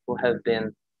scholars who have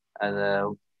been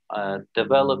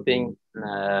developing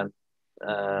the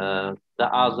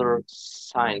other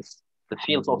science, the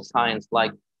fields of science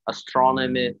like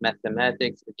astronomy,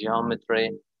 mathematics,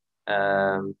 geometry,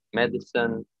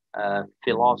 medicine,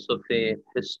 philosophy,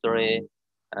 history,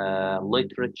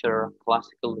 literature,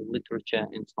 classical literature,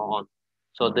 and so on.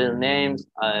 So their names,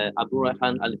 Abu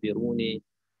Rayhan al-Biruni,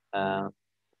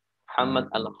 Muhammad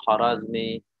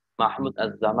al-Kharazmi, Mahmud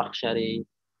al-Zamakhshari,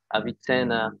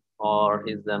 Avicenna, or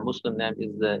his Muslim name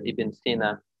is Ibn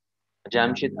Sina,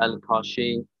 Jamshid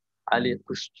al-Kashi, Ali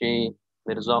Kushki,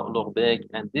 Mirza Ulugbek,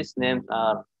 and these names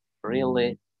are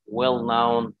really well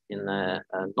known in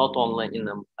not only in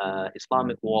the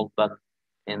Islamic world but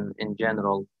in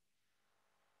general.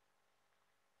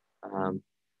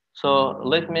 So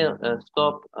let me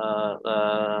stop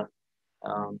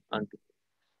and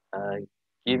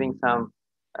giving some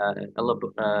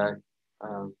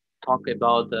talk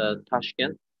about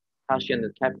Tashkent. Tashkent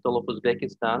is the capital of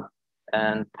Uzbekistan,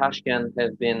 and Tashkent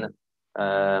has been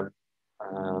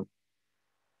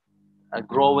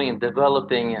growing and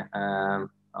developing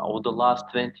over the last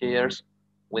 20 years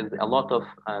with a lot of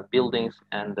buildings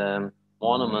and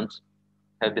monuments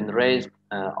have been raised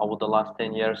over the last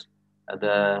 10 years.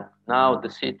 Now the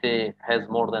city has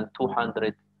more than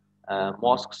 200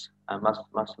 mosques and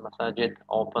masajid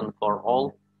open for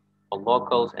all, for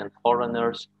locals and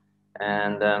foreigners.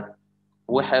 And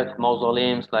we have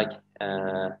mausoleums like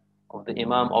of the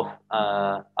Imam of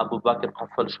Abu Bakr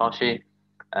Qafal Shashi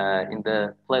in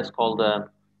the place called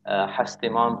Hast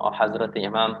Imam or Hazrat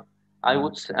Imam.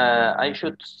 I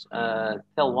should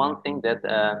tell one thing that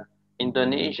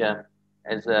Indonesia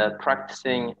is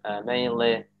practicing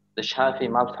mainly the Shafi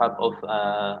madhab of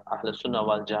Ahl Sunnah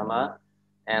wal Jama'ah,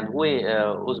 and we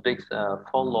Uzbeks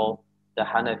follow the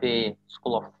Hanafi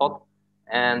school of thought.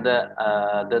 And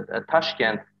the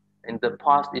Tashkent, in the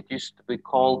past, it used to be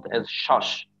called as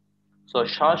Shash. So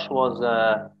Shash was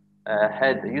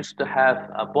used to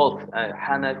have both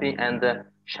Hanafi and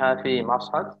Shafi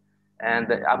mazhabs,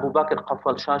 and Abu Bakr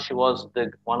Qafal Shashi was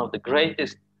one of the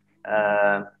greatest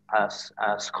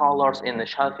scholars in the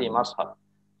Shafi mazhab.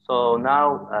 So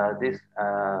now this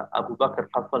Abu Bakr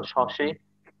Qafal Shashi,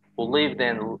 who lived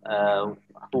and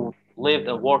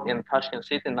worked in Tashkent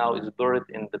city, now is buried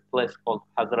in the place called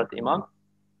Hazrat Imam.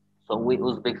 So we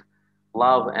Uzbeks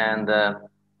love and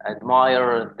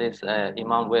admire this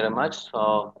Imam very much.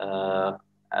 So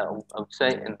I would say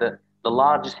in the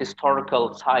largest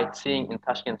historical sightseeing in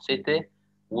Tashkent city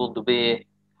would be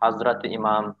Hazrat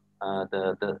Imam,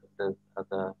 the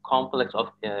complex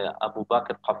of Abu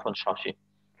Bakr Qafal Shashi.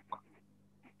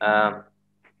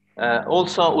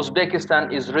 Also,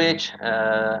 Uzbekistan is rich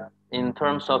in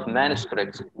terms of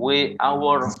manuscripts. We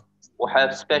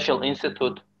have special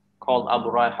institute called Abu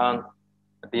Rayhan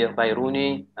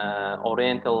Biruni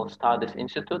Oriental Studies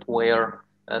Institute, where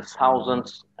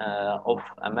thousands of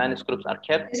manuscripts are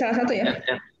kept.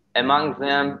 And among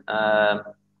them,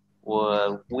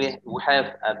 we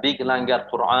have a big Langar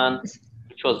Quran,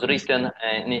 which was written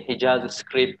in a Hijaz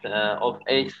script of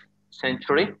 8th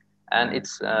century, and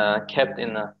it's kept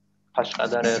in the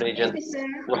Qashqadar region.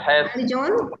 We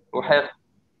have,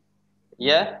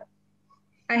 yeah?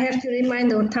 I have to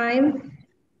remind the time.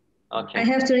 Okay. I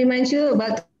have to remind you,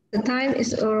 but the time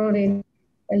is already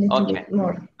a little bit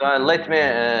more. Let me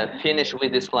finish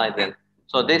with this slide then.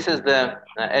 So this is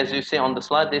as you see on the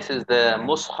slide, this is the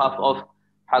Mus'haf of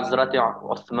Hazrat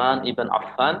Uthman ibn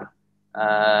Affan.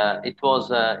 It was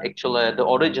actually the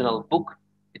original book.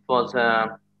 It was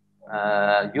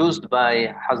used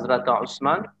by Hazrat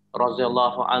Uthman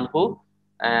radiallahu anhu,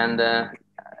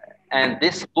 and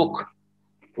this book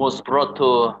was brought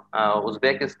to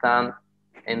Uzbekistan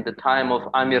in the time of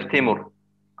Amir Timur.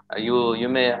 You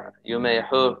may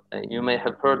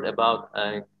have heard about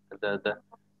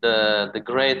the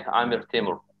great Amir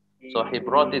Timur. So he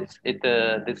brought this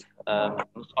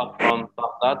from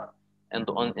Baghdad and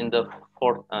in the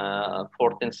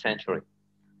 14th century.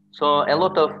 So a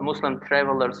lot of Muslim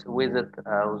travelers visit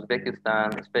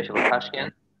Uzbekistan, especially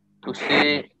Tashkent, to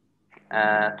see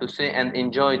and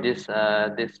enjoy these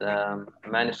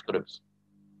manuscripts.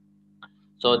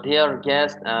 So dear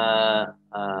guests,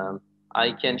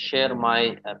 I can share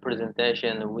my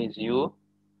presentation with you.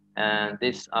 And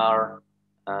these are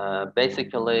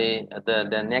basically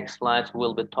the next slides.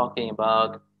 We'll be talking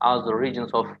about other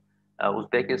regions of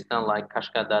Uzbekistan, like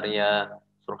Kashkadarya,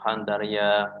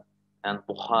 Surkhandarya, and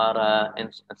Bukhara, and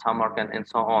Samarkand, and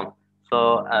so on.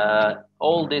 So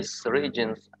all these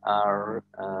regions are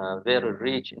very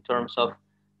rich in terms of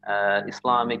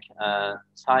Islamic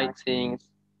sightseeings,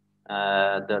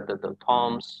 the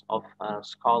tombs of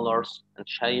scholars and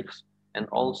sheikhs, and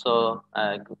also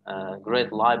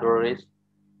great libraries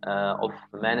of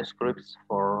manuscripts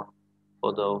for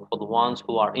the ones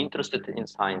who are interested in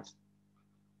science.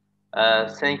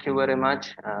 Thank you very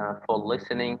much for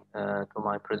listening to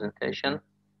my presentation.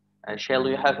 Shall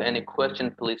you have any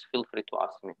question, please feel free to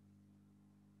ask me.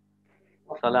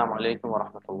 Assalamu alaikum wa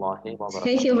rahmatullahi wa barakatuh.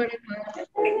 Thank you very much.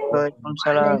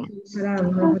 Waalaikumsalam.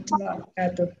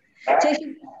 Thank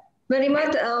you very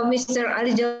much, Mr.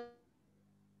 Alijan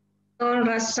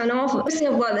Rasanov.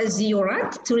 About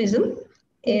Ziorat tourism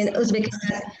in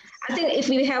Uzbekistan. I think if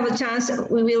we have a chance,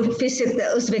 we will visit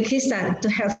the Uzbekistan to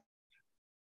have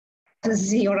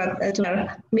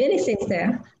Ziorat. Many things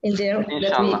there in there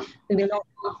that we will know,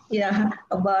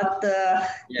 about the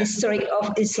history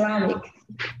of Islamic.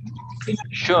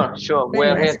 Sure.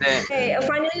 We're here. Okay,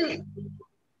 finally,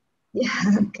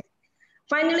 okay.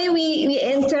 Finally, we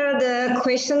enter the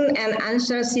question and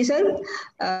answer season.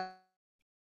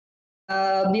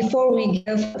 Before we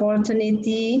give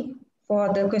opportunity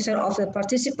for the question of the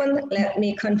participant, let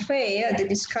me convey the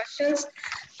discussions.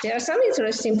 There are some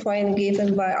interesting points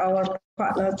given by our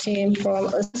partner team from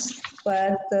us,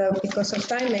 but because of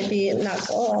time, maybe not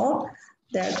all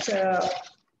that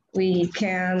we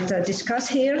can discuss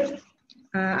here.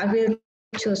 I will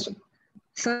choose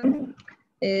some.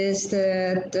 This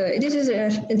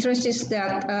is interesting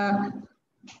that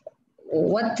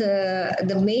what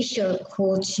the measure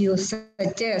could you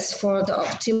suggest for the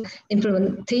optimal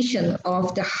implementation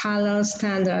of the halal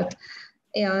standard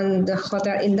in the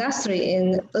hotel industry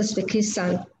in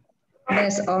Uzbekistan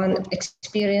based on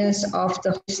experience of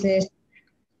the business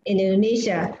in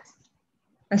Indonesia?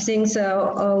 I think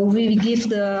so. We give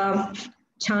the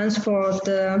chance for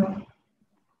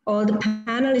all the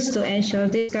panelists to answer,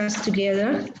 discuss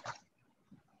together.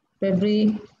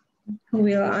 Maybe we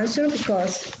will answer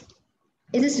because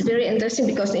it is very interesting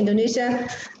because Indonesia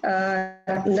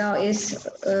now is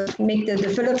make the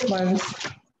development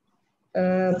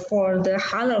for the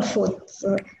halal food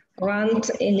run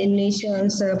in Indonesian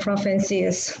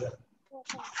provinces.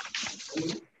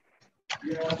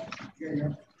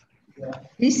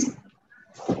 Please,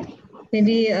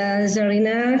 maybe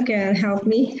Zarina can help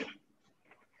me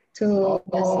to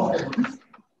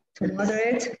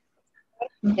moderate.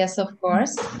 Yes, of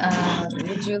course.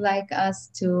 Would you like us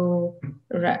to,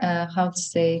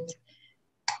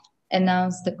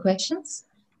 announce the questions?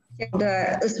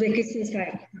 The Uzbekistan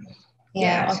side.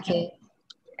 Yeah, okay.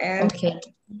 Okay.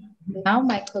 Now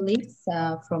my colleagues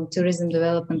from Tourism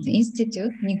Development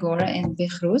Institute, Nigora and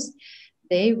Behruz,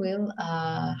 they will,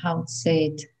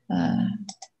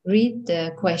 read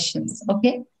the questions,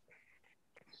 okay?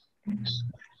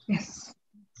 Yes.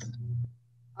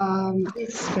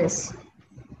 Please.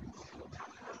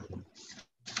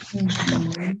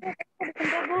 Mm-hmm.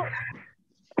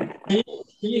 Can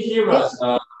you hear us? Is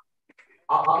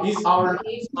our sound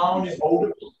is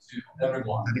audible to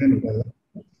everyone?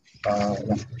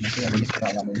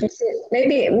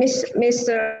 Maybe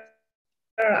Mr.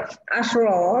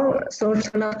 Ashrol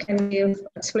Sultanov can give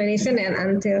explanation and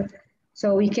until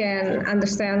so we can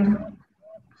understand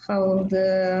how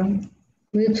the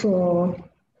mutual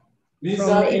from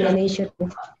the Indonesia.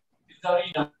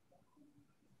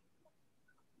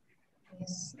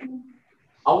 Yes.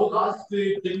 I would ask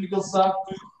the technical staff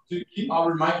to keep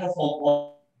our microphone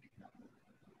on.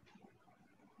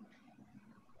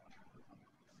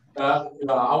 I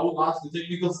would ask the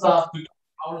technical staff to keep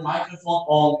our microphone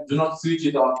on. Do not switch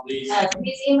it off, please.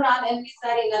 Miss Imran and Miss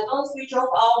Sarina, don't switch off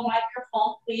our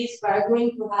microphone, please. We are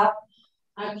going to have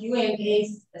a Q&A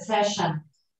session.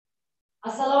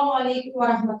 Assalamu alaikum wa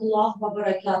rahmatullahi wa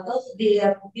barakatuh.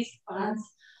 Dear participants,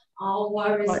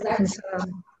 our respectful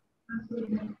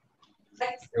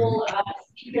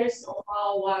speakers of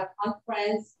our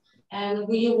conference, and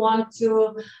we want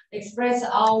to express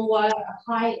our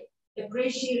high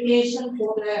appreciation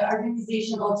for the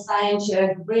organization of such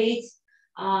a great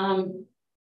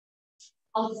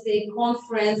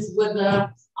conference with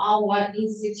our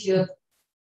institute.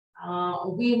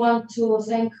 We want to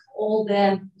thank all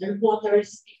the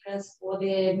reporters, speakers for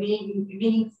the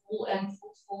meaningful and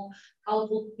fruitful,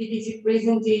 helpful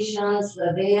presentations,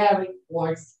 their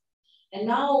reports. And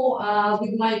now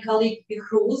with my colleague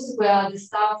Cruz, we are the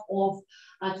staff of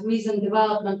Tourism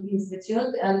Development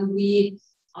Institute, and we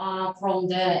are from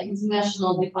the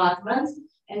international department,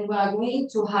 and we are going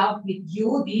to have with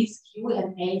you this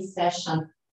Q&A session.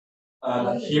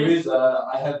 Here is,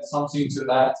 I have something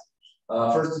to add.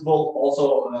 First of all,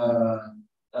 also,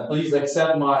 please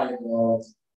accept my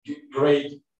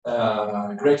great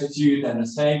gratitude and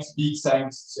thanks, big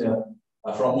thanks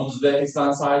from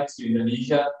Uzbekistan side to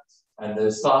Indonesia and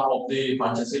the staff of the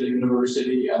Pancasila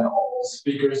University and all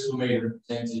speakers who made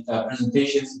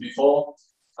presentations before.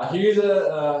 Here's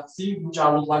a thing which I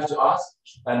would like to ask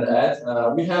and add.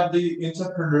 We have the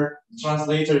interpreter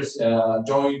translators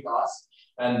joining us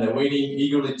and waiting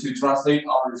eagerly to translate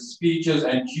our speeches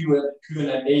and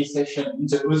Q&A session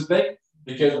into Uzbek,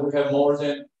 because we have more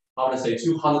than,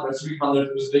 200 or 300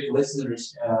 Uzbek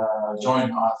listeners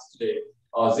join us today.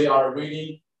 They are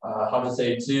waiting,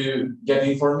 to get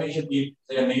information in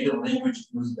their native language,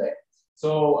 Uzbek.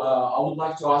 So I would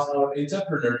like to ask our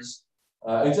interpreters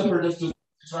to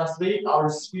translate our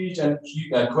speech and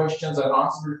questions and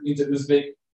answers into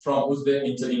Uzbek, from Uzbek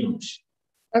into English.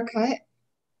 Okay.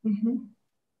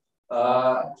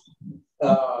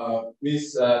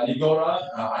 Ms. Igora,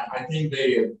 I think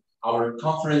our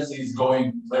conference is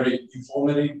going very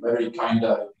informative, very kind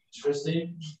of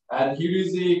interesting. And here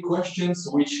is the questions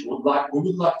which we would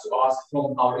like to ask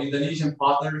from our Indonesian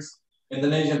partners,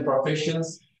 Indonesian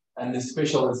professions, and the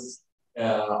specialists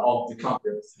of the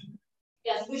conference.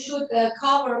 Yes, we should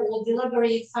cover or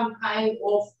deliberate some kind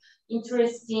of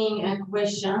interesting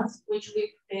questions which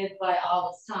we prepared by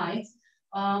our side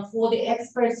for the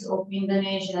experts of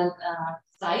Indonesian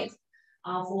side,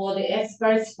 for the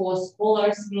experts, for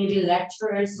scholars, maybe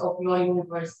lecturers of your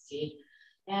university.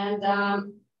 And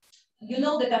you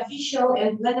know that official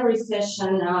and plenary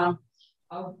session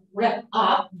wrap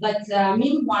up, but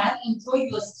meanwhile, enjoy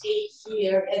your stay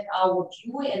here at our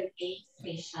Q&A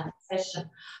session.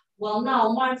 Well,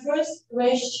 now my first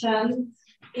question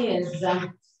is,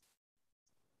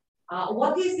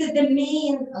 what is the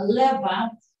main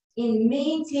lever in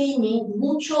maintaining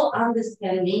mutual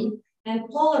understanding and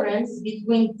tolerance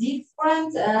between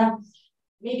different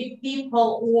maybe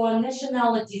people or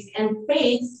nationalities and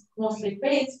faiths, mostly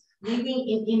faiths, living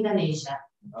in Indonesia?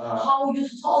 How you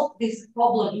solve this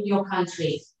problem in your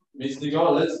country? Ms.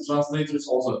 Nigar, let's translators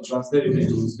also translate it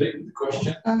into Uzbek, the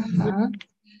question.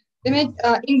 Demek,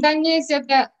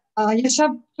 Indoneziyada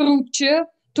yashab turuvchi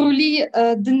turli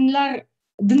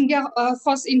dinga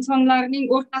xos insonlarning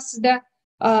o'rtasida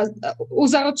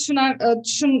o'zaro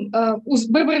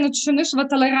bir-birini tushunish va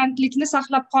tolerantlikni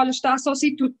saqlab qolishda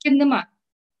asosiy turtki nima?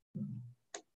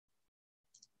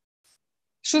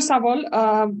 Shu savol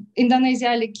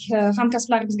indoneziyalik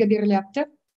hamkasblarimizga berilyapti.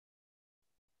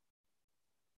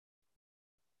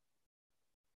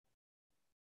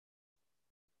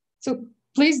 So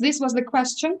please, this was the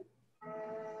question.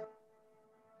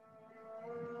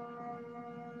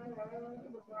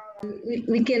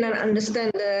 We cannot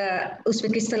understand the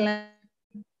Uzbekistan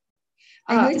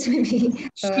language. Maybe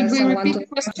should we repeat the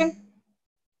question?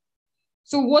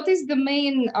 So what is the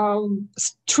main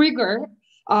trigger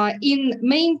in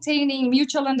maintaining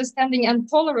mutual understanding and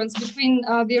tolerance between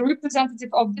the representative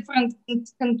of different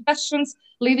confessions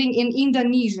living in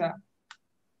Indonesia?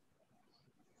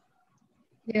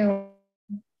 Yeah.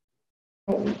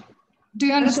 Do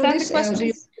you understand the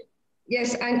question?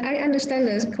 Yes, I understand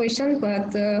this question,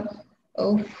 but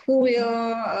who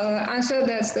will answer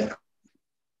the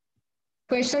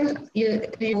question?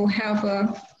 You have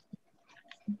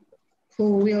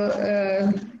who will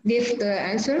give the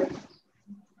answer?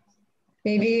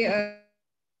 Maybe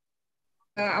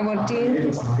our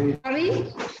team.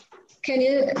 Ari, can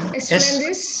you explain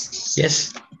this?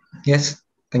 Yes.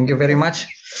 Thank you very much.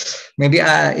 Maybe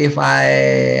if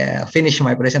I finish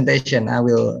my presentation, I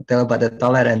will tell about the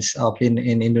tolerance of in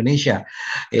Indonesia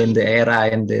in the era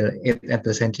in the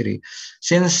 8th century.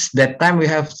 Since that time, we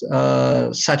have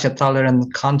such a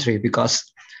tolerant country because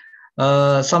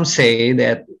some say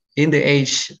that in the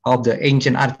age of the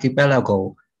ancient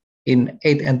archipelago in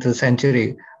 8th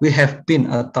century, we have been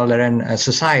a tolerant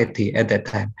society at that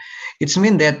time. It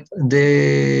means that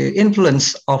the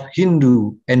influence of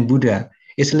Hindu and Buddha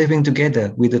is living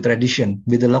together with the tradition,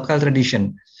 with the local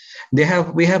tradition. We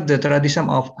have the tradition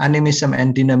of animism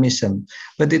and dynamism,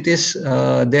 but it is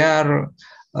they are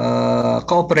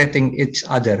cooperating each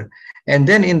other. And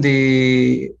then in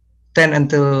the 10th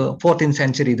until 14th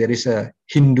century, there is a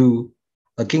Hindu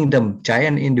kingdom,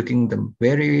 giant Hindu kingdom,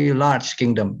 very large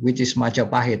kingdom, which is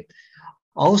Majapahit.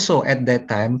 Also at that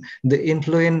time, the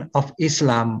influence of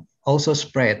Islam also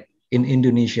spread in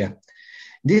Indonesia.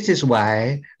 This is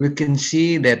why we can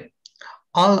see that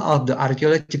all of the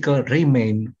archaeological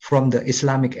remain from the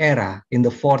Islamic era in the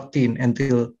 14th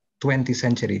until 20th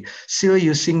century, still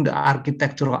using the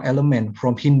architectural element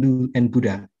from Hindu and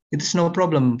Buddha. It is no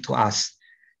problem to us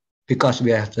because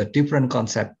we have the different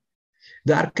concept.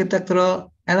 The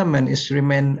architectural element is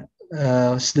remain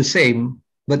the same,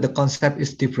 but the concept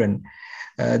is different.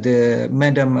 The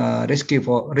Madam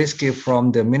Rizky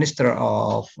from the Minister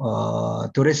of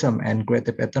Tourism and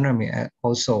Creative Economy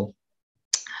also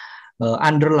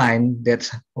underline that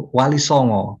Wali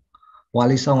Songo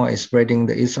is spreading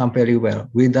the Islam very well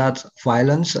without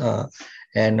violence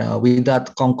and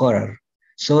without conqueror.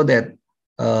 So that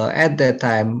at that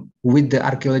time, with the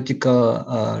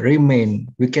archaeological remain,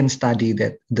 we can study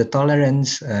that the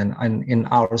tolerance and in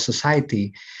our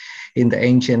society in the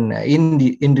ancient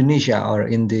Indonesia or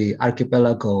in the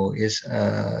archipelago is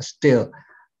still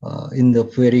in the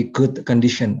very good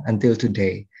condition until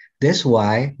today. That's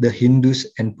why the Hindus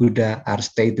and Buddha are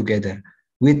stay together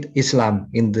with Islam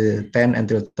in the 10th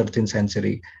until 13th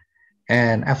century.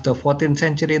 And after 14th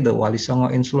century, the Wali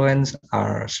Songo influence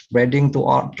are spreading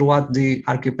throughout the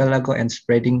archipelago and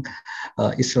spreading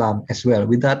Islam as well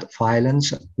without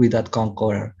violence, without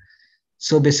conqueror.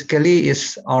 So basically,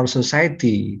 is our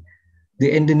society,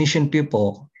 the Indonesian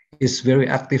people is very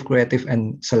active, creative,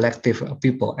 and selective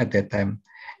people at that time,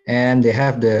 and they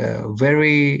have the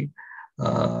very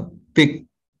big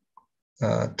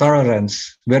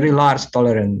tolerance, very large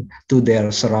tolerance to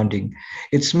their surrounding.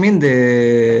 It's mean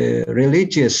the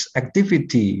religious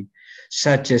activity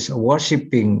such as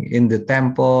worshipping in the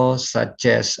temple, such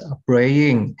as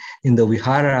praying in the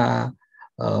vihara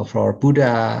for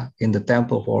Buddha, in the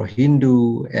temple for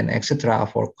Hindu, and etc.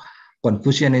 for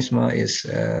Confucianism is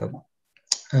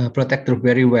protected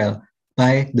very well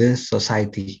by the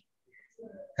society.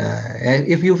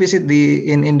 If you visit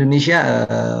in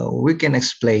Indonesia, we can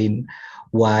explain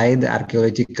why the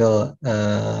archaeological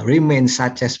remains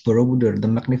such as Borobudur, the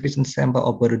magnificent temple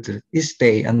of Borobudur, is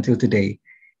stay until today,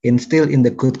 still in the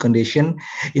good condition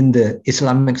in the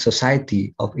Islamic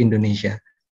society of Indonesia.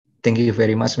 Thank you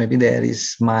very much. Maybe that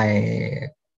is my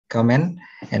comment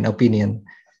and opinion.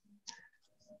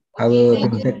 I will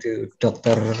come back to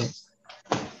Dr.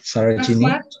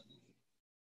 Sarojini.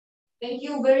 Thank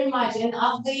you very much. And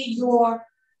after your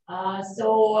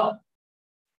so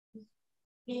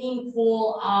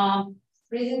meaningful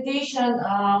presentation,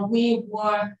 we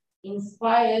were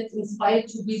inspired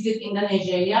to visit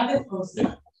Indonesia. Yeah,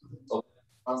 so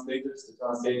translators to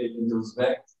translate it into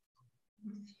Uzbek.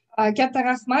 Katta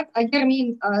rahmat. Agar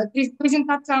men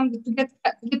prezentatsiyamni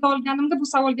tugata olganimda bu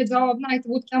savolga javobni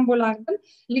aytib o'tgan bo'lardim,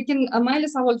 lekin mayli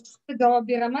savol chiqdi, javob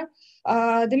beraman.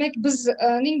 Demak,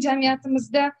 bizning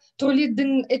jamiyatimizda turli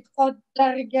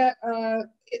dinlarga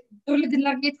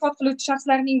e'tiqod qiluvchi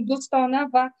shaxslarning do'stona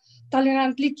va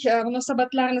tolerantlik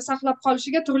munosabatlarini saqlab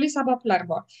qolishiga turli sabablar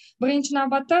bor. Birinchi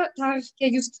navbatda tarixga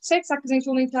yuz tutsak,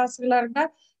 8-10 asrlarda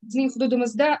bizning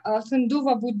hududimizda Hindu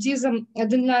va buddizm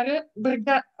dinlari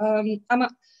birga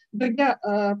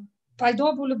paydo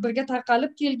bo'lib, birga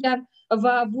tarqalib kelgan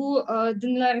va bu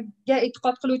dinlarga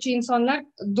e'tiqod qiluvchi insonlar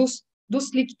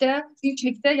do'stlikda,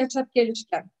 tinchlikda yashab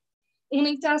kelishgan.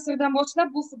 10-asrdan boshlab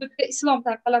bu hududga islom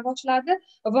tarqala boshladi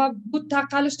va bu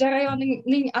tarqalish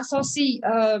jarayonining asosiy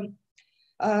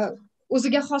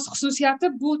o'ziga xos xususiyati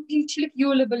bu tinchlik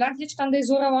yo'li bilan hech qanday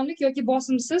zo'ravonlik yoki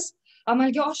bosimsiz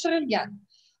amalga oshirilgan.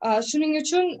 Shuning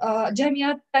uchun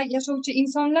jamiyatda yashovchi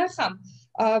insonlar ham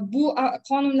bu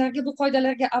qonunlarga, bu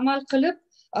qoidalarga amal qilib,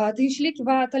 tinchlik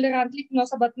va tolerantlik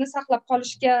munosabatini saqlab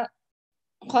qolishga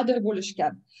qodir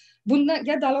bo'lishgan.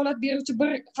 Bunga dalolat beruvchi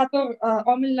bir qator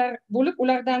omillar bo'lib,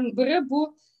 ulardan biri bu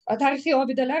tarixiy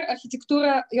obidalar,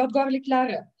 arxitektura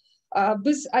yodgorliklari.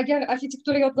 Biz agar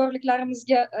arxitektura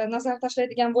yodgorliklarimizga nazar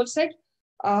tashlaydigan bo'lsak,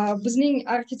 bizning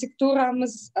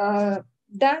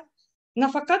arxitekturamizda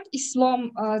nafaqat islom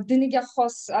diniga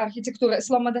xos arxitektura,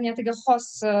 islom madaniyatiga xos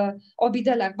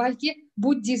obidalar, balki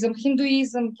buddizm,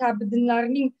 hinduizm kabi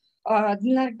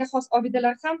dinlarga xos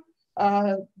obidalar ham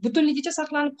butunligicha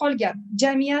saqlanib qolgan.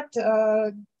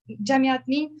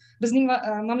 Jamiyatning, bizning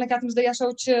mamlakatimizda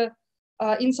yashovchi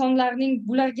insonlarning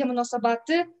bularga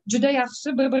munosabati juda yaxshi,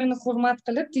 bir-birini hurmat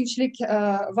qilib, tinchlik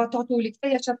va totuvlikda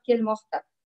yashab kelmoqda.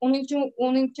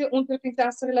 10-14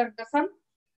 asrlarda ham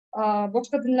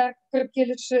boshqa dinlar kirib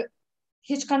kelishi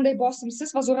hech qanday bosimsiz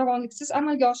va zo'ravonliksiz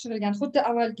amalga oshirilgan, xuddi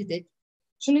avvalgidek.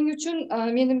 Shuning uchun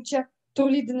menimcha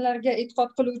turli dinlarga e'tiqod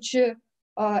qiluvchi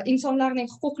insonlarning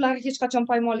huquqlari hech qachon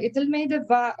poymol etilmaydi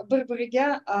va bir-biriga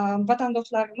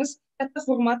vatandoshlarimiz katta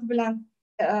hurmat bilan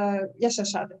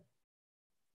yashashadi.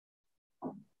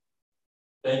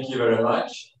 Thank you very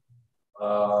much.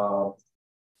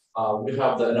 we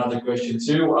have another question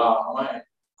too. My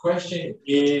question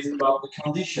is about the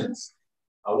conditions.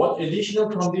 What additional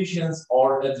conditions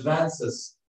or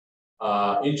advances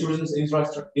in tourism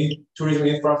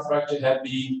infrastructure have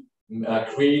been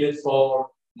created for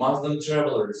Muslim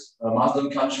travelers, Muslim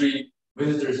country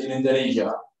visitors in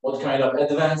Indonesia? What kind of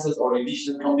advances or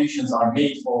additional conditions are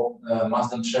made for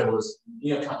Muslim travelers in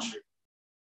your country?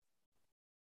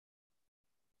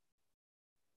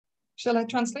 Shall I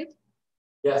translate?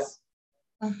 Yes.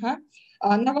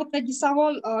 Navbatdagi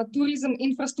savol turizm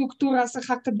infrastrukturasi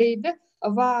haqida edi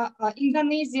va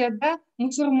Indoneziyada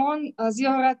musulmon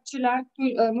ziyoratchilar,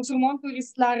 musulmon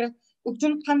turistlari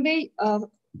uchun qanday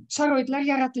sharoitlar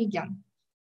yaratilgan?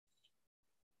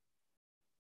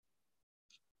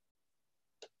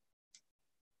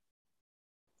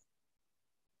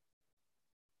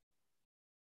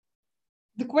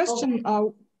 The question.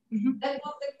 That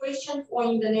was the question for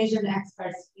Indonesian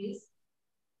experts, please.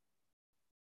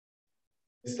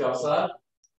 Ms. Kausar,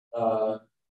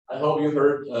 I hope you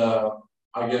heard,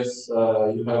 I guess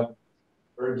you have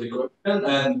heard the question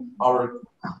and our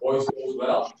voice goes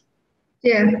well.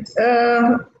 Yeah.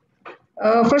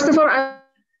 First of all, I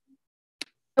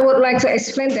would like to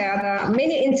explain that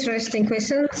many interesting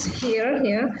questions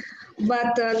here,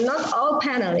 but not all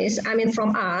panelists, I mean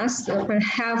from us,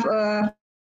 have a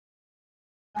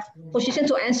position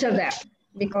to answer that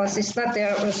because it's not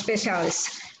their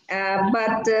specialist.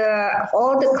 But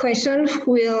all the questions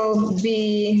will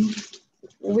be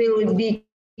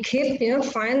kept,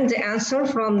 find the answer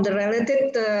from the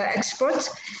related experts,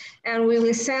 and we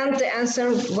will send the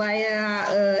answer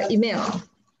via email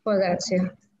for that.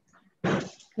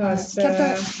 Because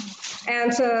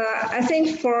and I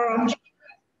think for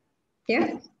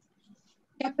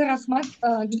Katta rahmat.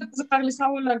 Juda qiziqarli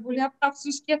savollar bo'lyapti.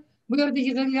 Afsuski, bu yerda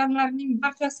yig'ilganlarning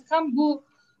barchasi ham bu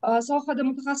sohada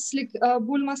mutaxassislik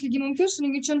bo'lmasligi mumkin.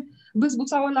 Shuning uchun biz bu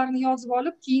savollarni yozib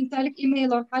olib, keyinchalik email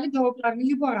orqali javoblarni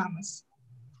yuboramiz.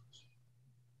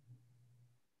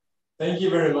 Thank you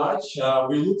very much.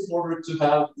 We look forward to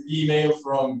have the email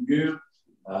from you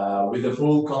with the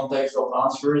full context of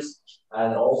answers,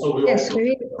 and also we also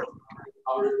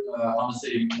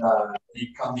the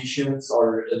conditions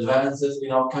or advances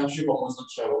in our country for Muslim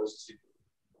travelers too.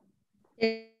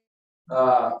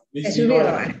 Yes, we will.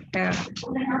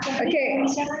 Okay.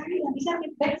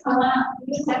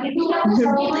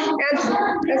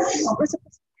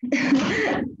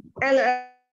 And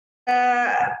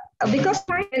because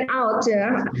time went out,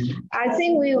 I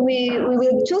think we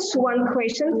will choose one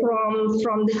question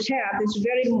from the chat. It's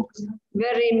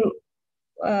very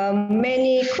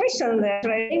many questions there,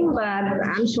 but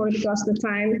I'm sorry because the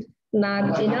time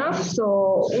not enough.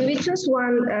 So we will choose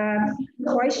one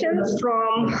question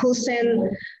from Hussein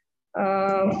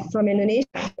from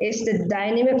Indonesia. It's the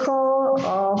dynamical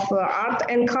of art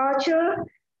and culture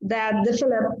that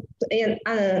developed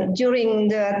during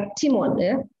the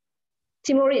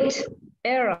Timurid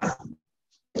era,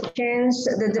 changed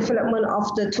the development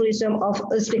of the tourism of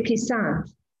Uzbekistan.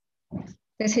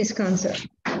 That's his concern.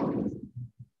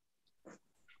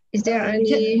 Is there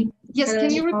any? Yes,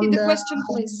 can you repeat the question,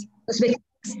 please?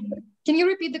 Can you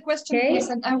repeat the question, please,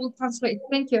 and I will translate.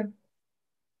 Thank you.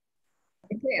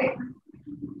 Okay.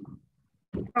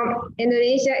 From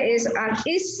Indonesia is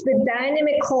the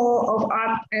dynamical of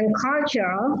art and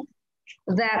culture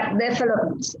that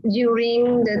developed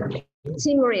during the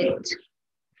Timurid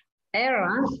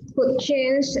era could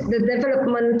change the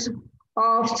development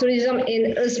of tourism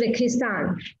in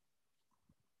Uzbekistan.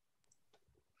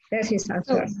 That's his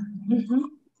answer.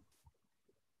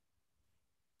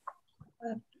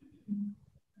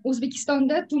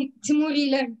 O'zbekistonda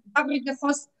Timuriylar davriga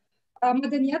xos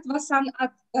madaniyat va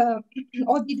san'at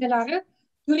odidalari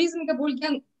turizmga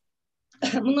bo'lgan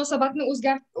munosabatni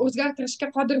o'zgartirishga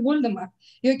qodir bo'ldimi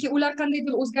yoki ular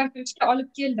qandaydir o'zgartirishga olib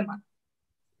keldimi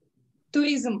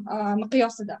turizm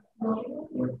miqyosida?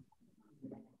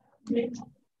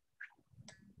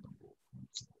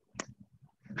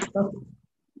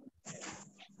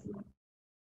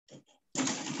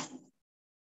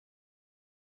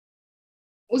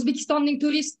 O'zbekistonning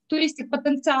turistik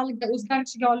potensialiga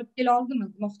o'zgarishiga olib kela oldimi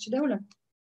demoqchida ular.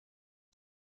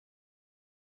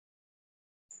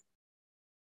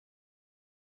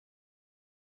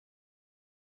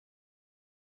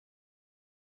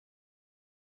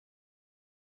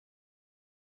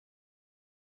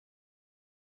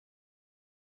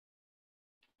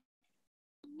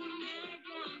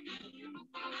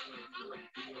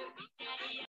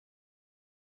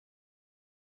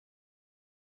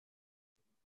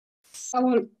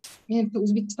 Savol men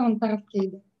O'zbekiston tarafga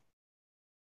edi.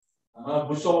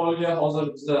 Bu savolga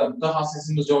hozir bizda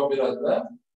mutaxassisimiz javob beradi-da.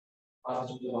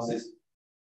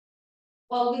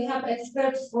 Well, we have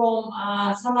experts from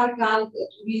Samarkand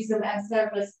Tourism and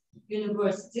Service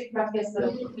University,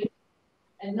 Professor,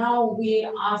 and now we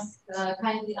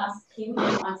kindly ask him to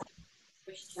answer the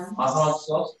question.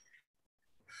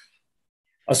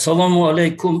 Assalomu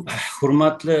alaykum,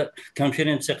 hurmatli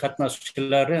konferensiya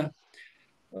qatnashchilari.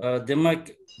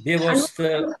 Demak,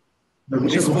 bevosita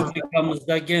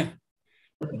respublikamizdagi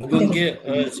bugungi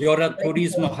ziyorat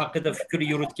turizmi haqida fikr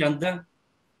yuritganda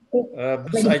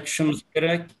biz aytishimiz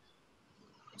kerak,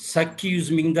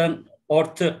 800 mingdan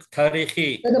ortiq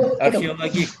tarixiy,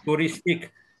 arxeologik,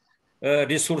 turistik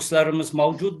resurslarimiz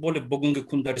mavjud bo'lib bugungi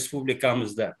kunda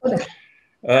respublikamizda.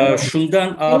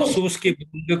 Shundan afsuski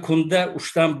bugungi kunda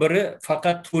 3dan 1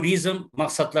 faqat turizm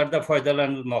maqsadlarida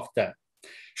foydalanilmoqda.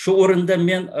 Shu o'rinda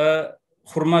men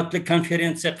hurmatli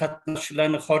konferensiya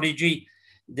qatnashchilarini xorijiy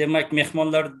demak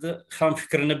mehmonlarni ham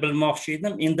fikrini bilmoqchi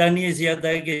edim.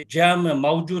 Indoneziyadagi jami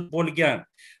mavjud bo'lgan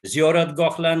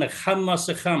ziyoratgohlarni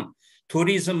hammasi ham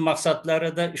turizm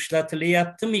maqsadlarida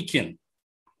ishlatilyaptimikin?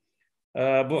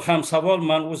 Bu ham savol,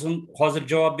 men o'zim hozir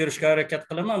javob berishga harakat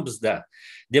qilaman bizda.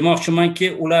 Demoqchimanki,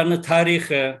 ularni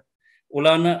tarixi,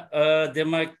 ularni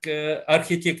demak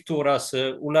arxitekturasi,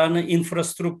 ularni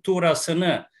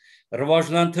infrastrukturasini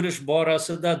rivojlantirish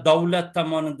borasida davlat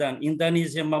tomonidan,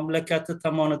 Indoneziya mamlakati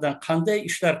tomonidan qanday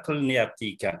ishlar qilinyapti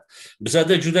ekan?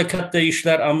 Bizda juda katta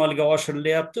ishlar amalga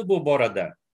oshirilyapti bu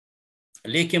borada.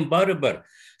 Lekin baribir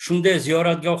shunday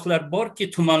ziyoratgohlar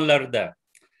borki tumanlarda,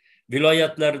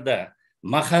 viloyatlarda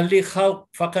mahalliy xalq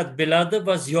faqat biladi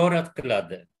va ziyorat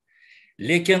qiladi.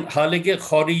 Lekin haligi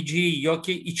xorijiy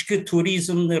yoki ichki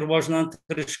turizmni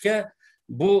rivojlantirishga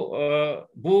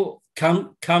bu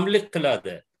kamlik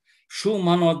qiladi. Shu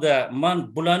ma'noda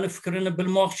men bularni fikrini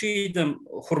bilmoqchi edim,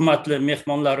 hurmatli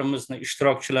mehmonlarimizni,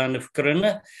 ishtirokchilarni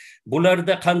fikrini.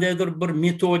 Bularda qandaydir bir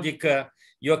metodika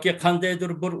yoki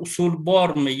qandaydir bir usul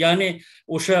bormi? Ya'ni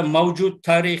o'sha mavjud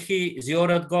tarixiy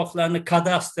ziyoratgohlarni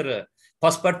kadastri,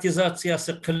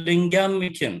 pasportizatsiyasi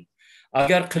qilinganmikin?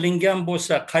 Agar qilingan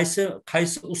bo'lsa,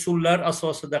 qaysi usullar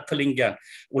asosida qilingan?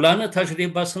 Ularni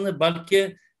tajribasini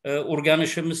balki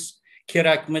o'rganishimiz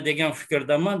kerakmi degan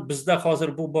fikrdaman. Bizda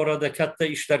hozir bu borada katta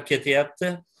ishlar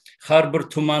ketyapti. Har bir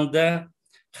tumanda,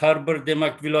 har bir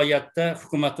demak viloyatda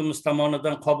hukumatimiz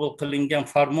tomonidan qabul qilingan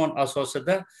farmon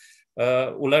asosida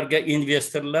ularga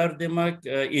investorlar demak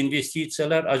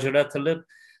investitsiyalar ajratilib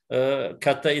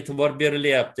katta e'tibor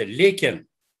berilyapti.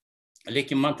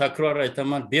 Lekin men takror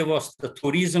aytaman, bevosita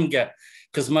turizmga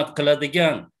xizmat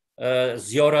qiladigan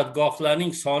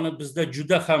ziyoratgohlarning soni bizda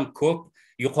juda ham ko'p.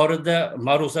 Yuqorida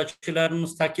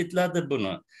ma'ruzachilarimiz ta'kidladi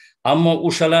buni. Ammo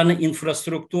o'shalarni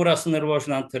infrastrukturasini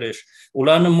rivojlantirish,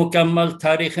 ularni mukammal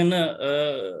tarixini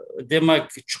demak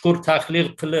chuqur tahlil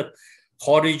qilib,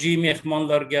 xorijiy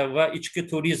mehmonlarga va ichki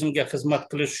turizmga xizmat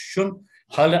qilish uchun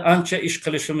hali ancha ish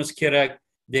qilishimiz kerak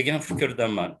degan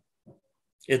fikrdaman.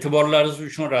 E'tiborlaringiz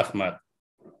uchun rahmat.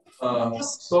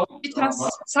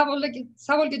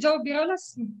 Savolga javob bera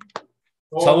olasizmi?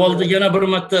 Savolni yana bir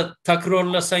marta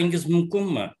takrorlasangiz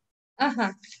mumkinmi?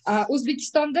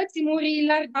 O'zbekistonda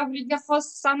Temuriylar davriga xos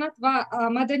san'at va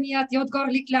madaniyat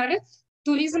yodgorliklari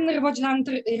turizmni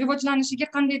rivojlanishiga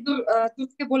qandaydir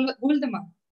turtki bo'ldimi?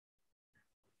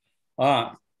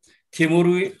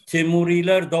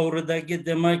 Temuriylar davridagi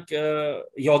demak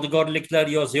yodgorliklar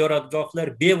yo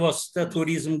ziyoratgohlar bevosita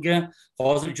turizmga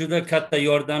hozir juda katta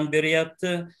yordam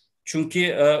beryapti.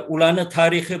 Chunki ularni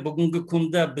tarixi bugungi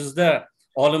kunda bizda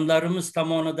olimlarimiz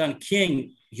tomonidan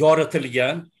keng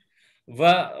yoritilgan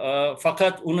va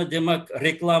faqat uni demak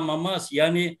reklama emas,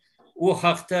 ya'ni u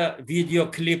haqda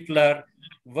video kliplar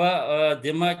va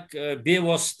demak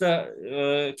bevosita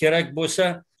kerak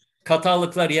bo'lsa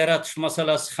kataloglar yaratish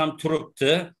masalasi ham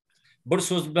turibdi. Bir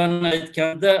so'z bilan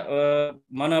aytganda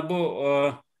mana bu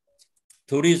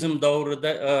turizm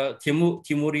davrida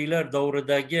Temuriylar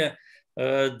davridagi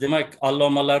demak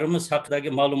allomalarimiz haqidagi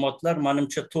ma'lumotlar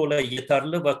menimcha to'la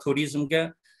yetarli va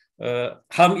turizmga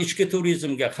ham ichki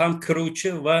turizmga, ham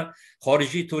kiruvchi va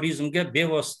xorijiy turizmga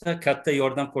bevosita katta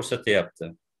yordam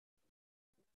ko'rsatyapti.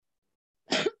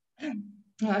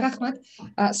 Rahmat.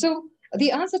 So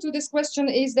the answer to this question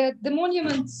is that the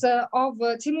monuments of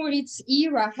Timurids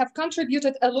era have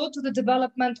contributed a lot to the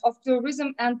development of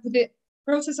tourism and to the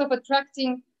process of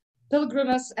attracting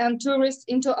pilgrims and tourists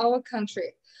into our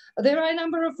country. There are a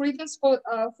number of reasons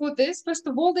for this. First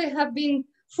of all, they have been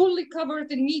fully covered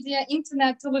in media,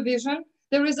 internet, television.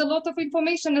 There is a lot of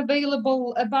information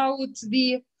available about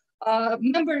the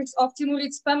members of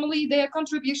Timurids family, their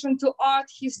contribution to art,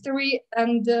 history,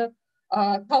 and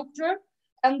culture.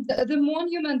 and the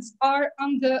monuments are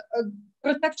under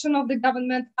protection of the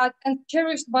government and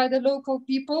cherished by the local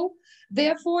people.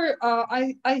 Therefore,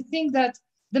 I think that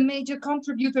the major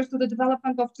contributors to the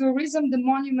development of tourism, the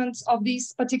monuments of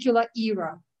this particular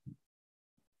era.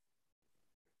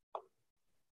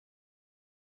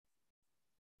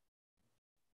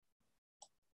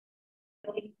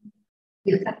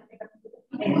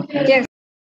 Yes.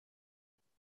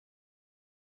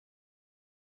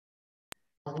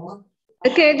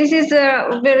 Okay, this is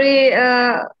a very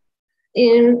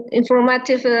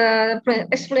informative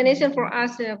explanation for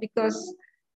us because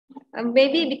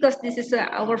maybe because this is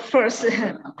our first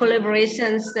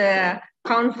collaborations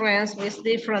conference with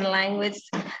different languages.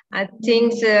 I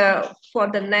think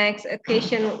for the next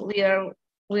occasion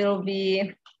will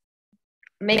be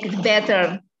make it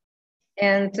better.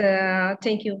 And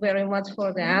thank you very much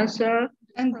for the answer.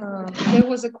 And there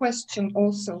was a question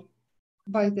also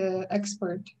by the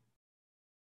expert.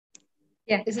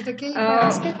 Yeah. Is it okay if I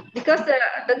ask it? Because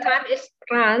the time is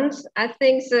runs, I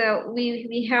think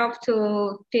we have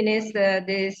to finish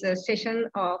this session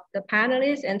of the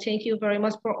panelists, and thank you very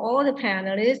much for all the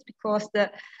panelists because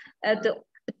the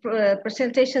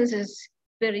presentations is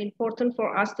very important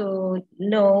for us to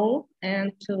know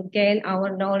and to gain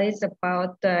our knowledge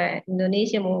about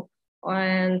Indonesia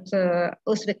and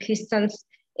Uzbekistan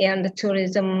and the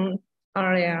tourism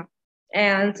area.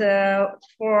 And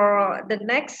for the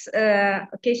next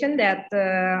occasion that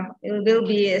it will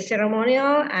be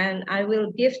ceremonial, and I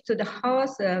will give to the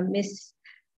host,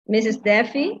 Mrs.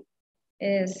 Devi.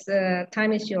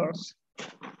 Time is yours.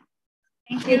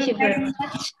 Thank you very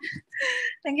much.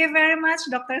 Thank you very much,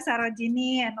 Dr.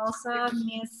 Sarojini, and also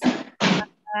Ms.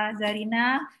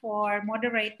 Zarina for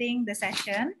moderating the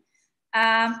session,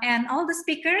 and all the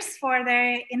speakers for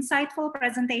their insightful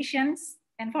presentations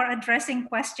and for addressing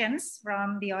questions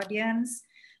from the audience.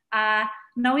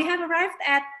 Now we have arrived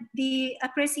at the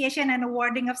appreciation and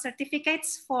awarding of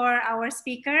certificates for our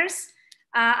speakers.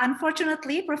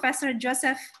 Unfortunately, Professor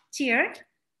Joseph Chier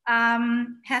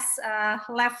has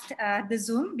left the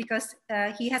Zoom because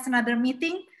he has another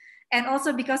meeting, and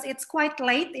also because it's quite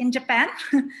late in Japan.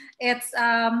 It's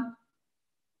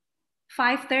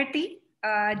 5:30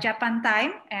 Japan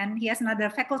time, and he has another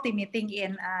faculty meeting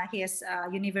in his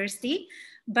university.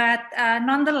 But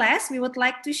nonetheless, we would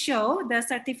like to show the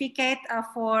certificate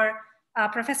for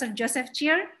Professor Joseph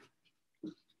Chier.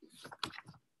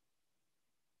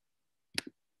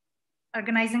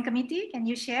 Organizing committee, can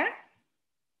you share?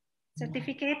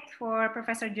 Certificate for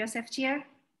Professor Joseph Chier.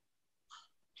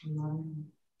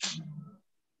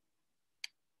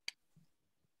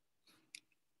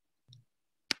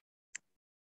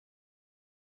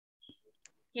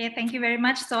 Okay, thank you very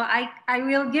much. So I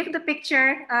will give the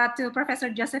picture to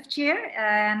Professor Joseph Chier,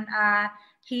 and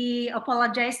he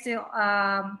apologized to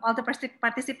all the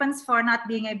participants for not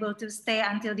being able to stay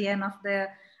until the end of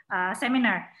the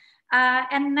seminar.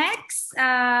 And next,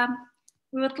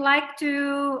 we would like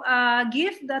to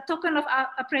give the token of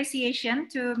appreciation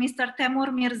to Mr.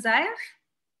 Temur Mirzaev.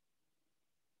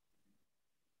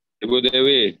 Ibu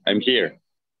Dewi, I'm here.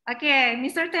 Okay,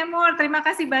 Mr. Temur, terima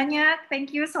kasih banyak.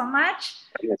 Thank you so much.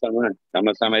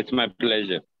 Sama-sama, it's my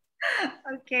pleasure.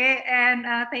 Okay, and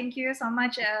thank you so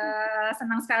much.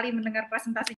 Senang sekali mendengar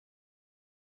presentasi.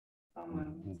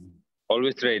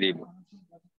 Always ready.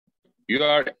 You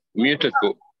are muted,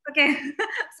 Bu. Okay,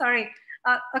 sorry.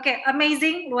 Okay,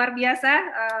 amazing, luar biasa,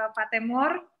 Pak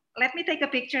Temur. Let me take a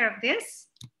picture of this.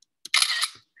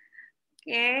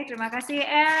 Okay, terima kasih.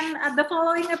 And the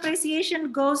following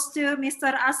appreciation goes to Mr.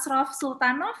 Ashraf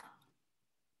Sultanov.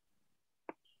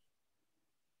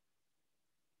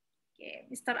 Okay,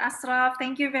 Mr. Ashraf,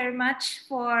 thank you very much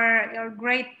for your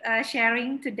great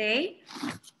sharing today.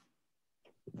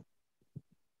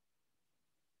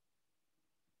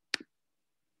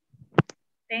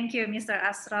 Thank you, Mr.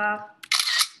 Ashraf.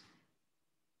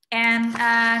 And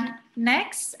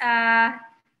next,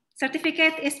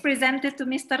 certificate is presented to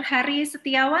Mr. Hari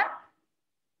Setiawan.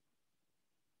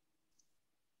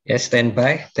 Yes, stand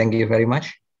by. Thank you very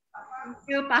much. Thank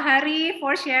you, Pak Hari,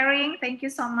 for sharing. Thank you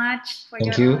so much for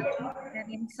Thank your you.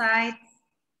 and insight.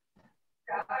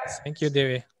 Thank you,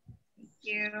 Dewi. Thank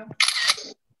you.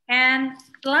 And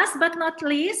last but not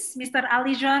least, Mr.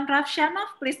 Alijon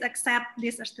Rafshanov, please accept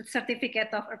this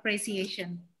certificate of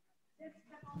appreciation.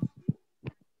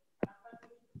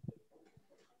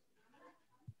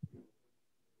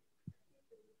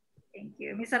 Thank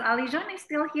you. Mr. Alijon is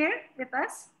still here with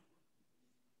us.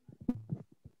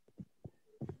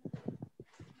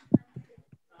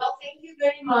 Oh, thank you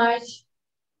very much.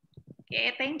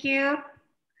 Okay, thank you.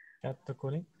 On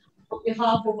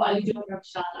behalf of Alijon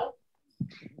Rafshanov.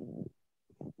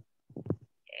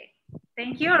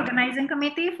 Thank you, organizing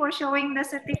committee, for showing the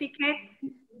certificate.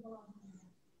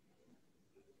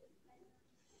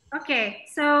 Okay,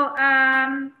 so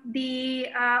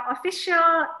the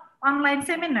official online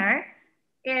seminar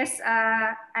is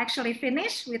actually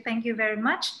finished. We thank you very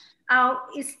much.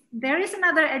 There is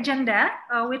another agenda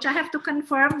which I have to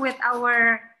confirm with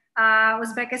our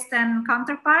Uzbekistan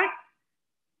counterpart.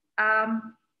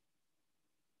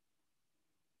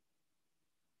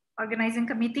 Organizing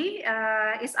committee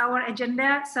is our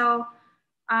agenda. So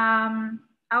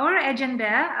our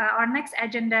agenda, our next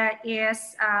agenda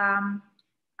is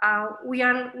we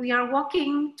are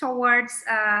working towards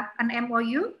an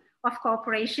MOU of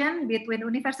cooperation between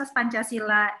Universitas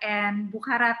Pancasila and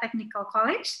Bukhara Technical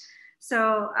College.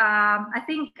 So I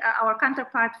think our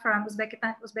counterpart from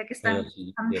Uzbekistan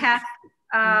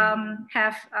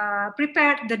have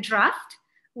prepared the draft,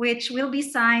 which will be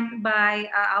signed by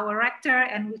our rector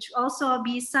and which also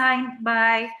be signed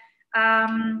by a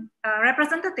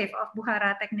representative of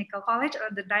Bukhara Technical College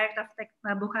or the director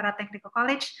of Bukhara Technical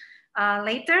College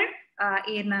later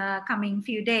in coming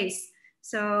few days.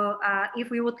 So if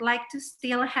we would like to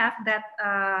still have that,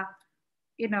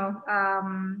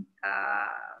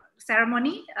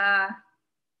 ceremony,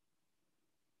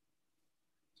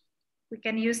 we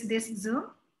can use this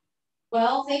Zoom.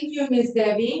 Well, thank you, Ms.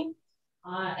 Debbie.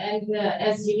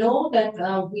 As you know that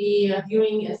we are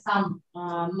during some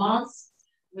months,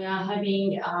 we are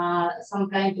having some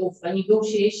kind of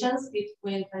negotiations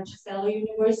between Pancasila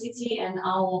University and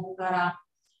our Bukhara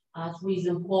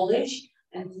Tourism College.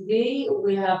 And today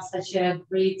we have such a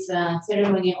great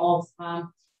ceremony of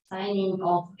signing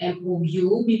of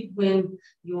MOU between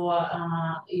your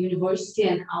university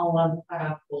and our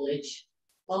Bukhara College.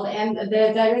 Well, and the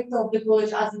director of the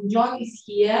college, Azim John, is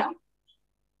here.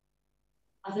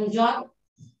 Azim John,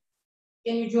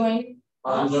 can you join?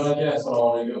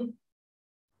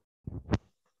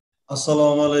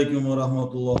 Assalamu alaikum wa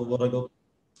rahmatullahi wa barakatuh.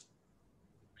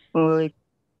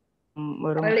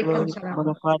 Warahmatullahi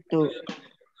wabarakatuh.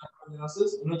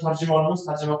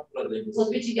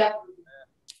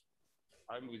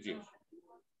 I'm with you.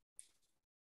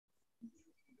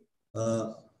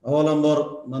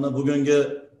 Avvalambor mana bugungi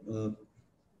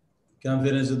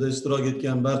konferensiyada ishtirok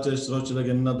etgan barcha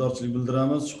ishtirokchilarga minnatdorchilik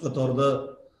bildiramiz. Shu qatorda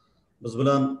biz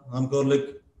bilan hamkorlik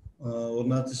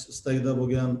o'rnatish istagida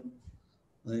bo'lgan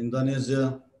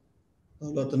Indoneziya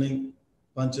davlatining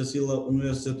Pancasila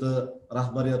universiteti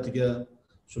rahbariyatiga,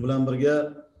 shu bilan birga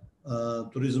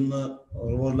turizmni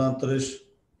rivojlantirish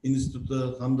instituti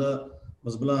hamda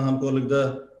biz bilan hamkorlikda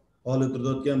faoliyat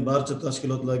yuritayotgan barcha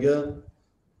tashkilotlarga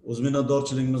o'z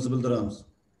minnatdorchiligimizni bildiramiz.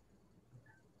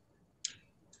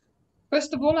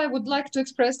 First of all, I would like to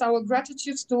express our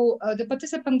gratitude to the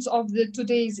participants of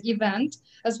today's event,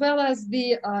 as well as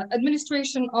the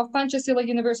administration of Pancasila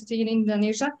University in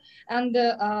Indonesia and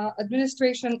the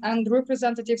administration and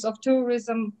representatives of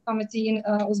Tourism Committee in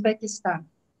Uzbekistan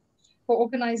for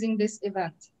organizing this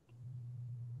event.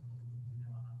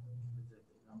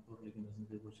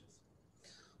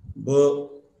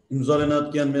 Bu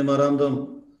imzolanayotgan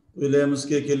memorandum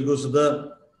o'ylaymizki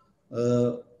kelgusida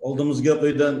oldimizga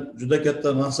qo'ygan juda katta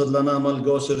maqsadlarni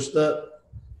amalga oshirishda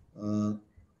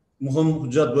muhim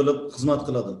hujjat bo'lib xizmat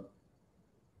qiladi.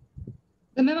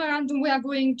 The memorandum we are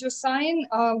going to sign,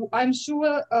 I'm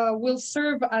sure, will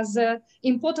serve as an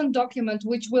important document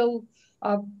which will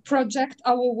project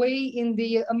our way in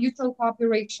the mutual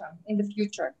cooperation in the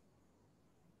future.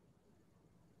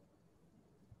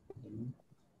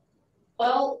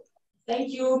 Well, thank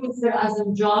you, Mr.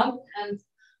 Azim John. And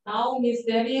now, Ms.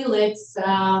 Devi, let's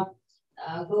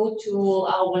go to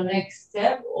our next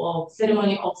step of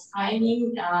ceremony of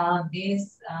signing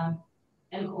these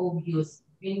MOUs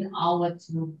between our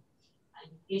two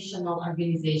educational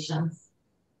organizations.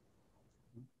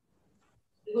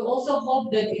 We also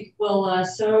hope that it will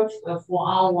serve for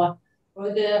our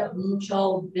further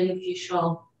mutual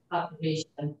beneficial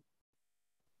cooperation.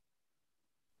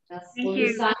 Thank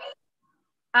you.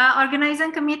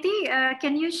 Organizing committee,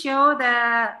 can you show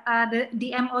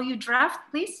the MOU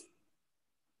draft, please?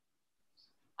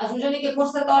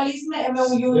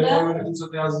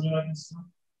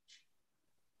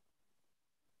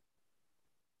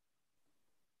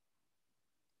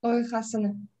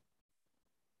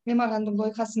 Memorandum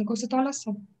loyihasini ko'rsata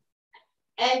olasizmi?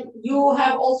 And you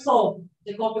have also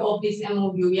the copy of this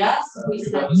MOU, yes?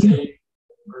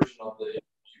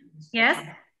 Yes,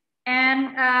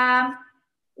 and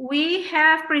we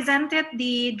have presented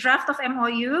the draft of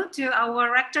MOU to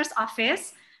our rector's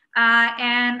office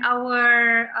and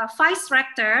our vice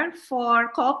rector for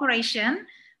cooperation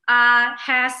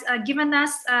has given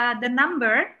us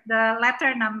the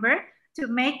letter number to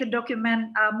make the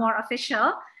document more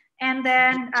official. And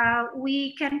then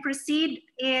we can proceed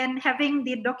in having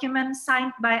the document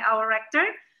signed by our rector,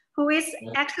 who is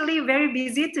actually very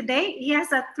busy today. He has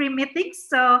 3 meetings,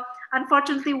 so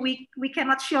unfortunately we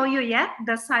cannot show you yet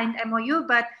the signed MOU,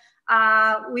 but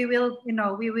we will,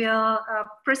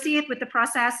 proceed with the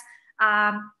process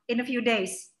in a few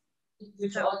days.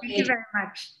 So, thank you very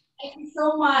much. Thank you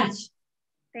so much.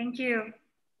 Thank you.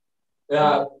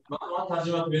 Yeah,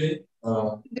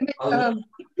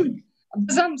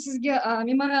 biz ham sizga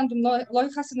memorandum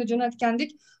loyihasini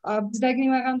jo'natgandik. Bizdagi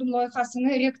memorandum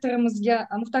loyihasini rektorimizga,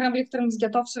 muhtaram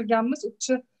rektorimizga topshirganmiz. U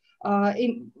kishi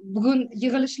bugun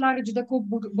yig'ilishlari juda ko'p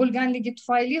bo'lganligi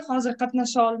tufayli hozir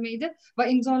qatnasha olmaydi va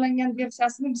imzolangan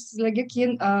versiyasini biz sizlarga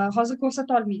keyin hozir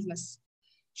ko'rsata olmaymiz.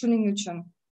 Shuning uchun.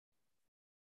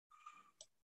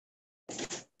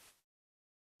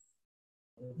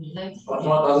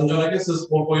 Azimjon aka, siz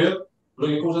qo'l qo'yib,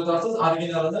 ularga ko'rsatasiz,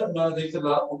 originalini ularni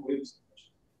rektorlari qo'l qo'yib.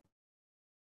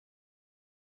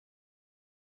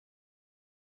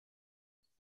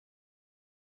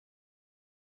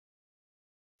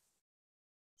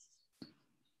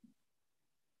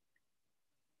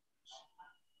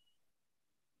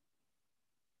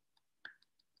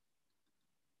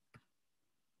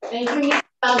 Thank you,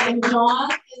 Mr. John.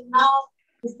 And now,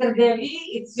 Mr. Devi,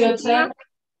 it's your turn.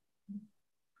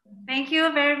 Thank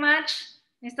you very much,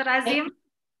 Mr. Azim.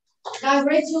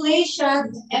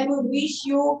 Congratulations, and we wish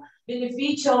you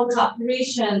beneficial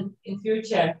cooperation in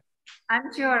future.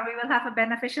 I'm sure we will have a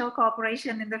beneficial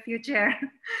cooperation in the future.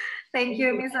 Thank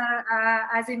you, Mr.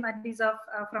 Azim Adizov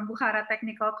from Bukhara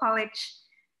Technical College.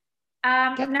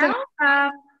 Now,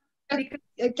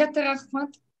 katta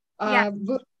rahmat.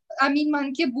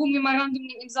 Aminmanki bu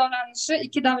memorandumning imzolanishi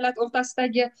ikki davlat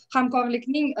o'rtasidagi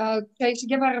hamkorlikning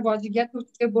kuchayishiga va rivojiga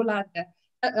turtki bo'ladi.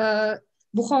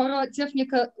 Buxoro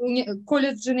texnika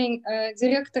kollejining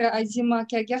direktori Azim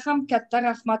akaga ham katta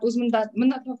rahmat, o'z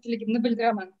minnatdorchiligimni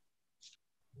bildiraman.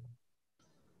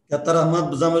 Katta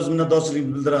rahmat, biz ham o'z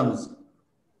minnatdorchiligimizni bildiramiz.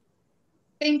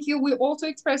 Thank you. We also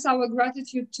express our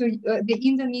gratitude to the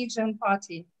Indonesian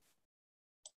party.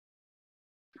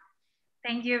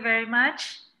 Thank you very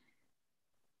much.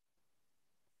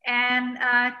 And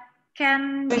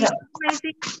can the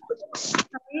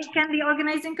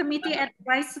organizing committee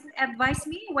advise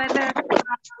me whether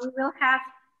we will have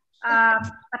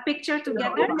a picture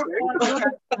together or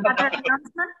other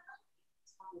announcement?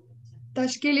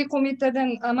 Tashkiliy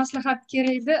qo'mitadan maslahat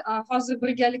kerak edi. Hozir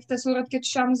birgalikda suratga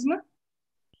tushamizmi?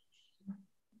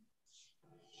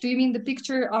 Do you mean the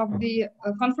picture of the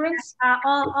conference?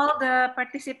 All the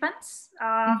participants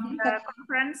of the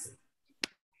conference.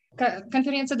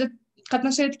 Konferensiyada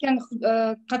qatnashayotgan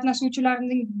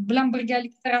qatnashuvchilarning bilan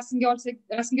birgalikda rasmga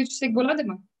tushsak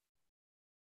bo'ladimi?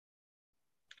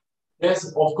 Yes,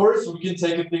 of course, we can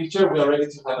take a picture. We are ready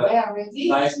to have a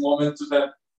nice moment to have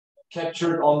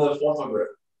captured on the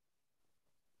photograph.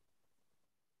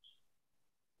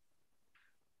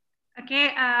 Okay.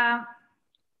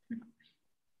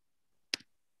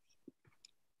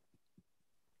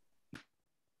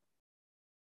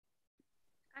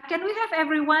 Can we have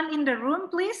everyone in the room,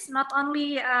 please? Not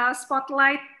only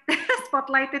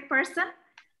spotlighted person.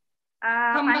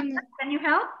 Can you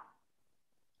help?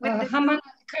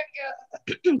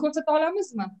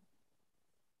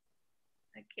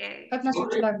 Okay.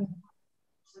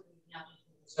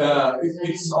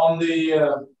 It's on the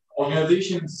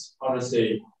organization's, how to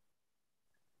say,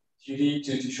 duty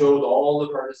to show all the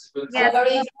participants. Yes,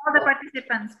 all the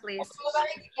participants, please.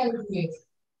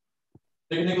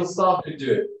 Technical staff can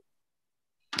do it.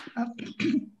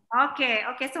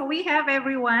 Okay, so we have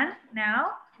everyone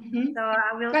now. So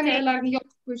I will take...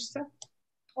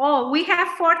 Oh, we have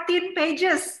 14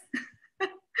 pages.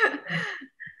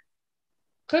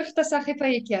 40 sahifa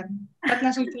ekan,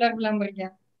 qatnashuvchilar bilan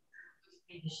birga.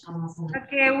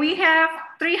 Okay, we have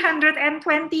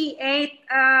 328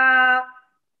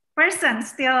 persons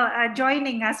still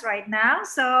joining us right now.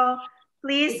 So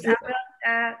please,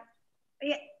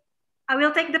 I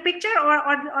will take the picture,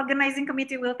 or the organizing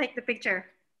committee will take the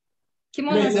picture.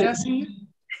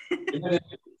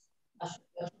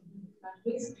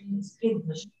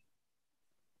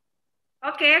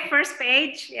 Okay, first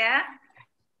page, yeah.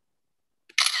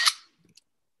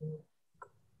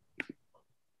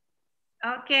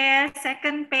 Okay,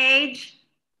 second page.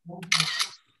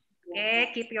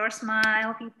 Okay, keep your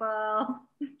smile, people.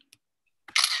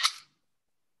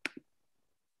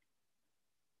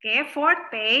 Okay,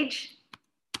 fourth page.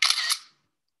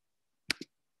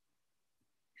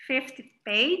 Fifth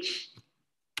page.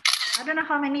 I don't know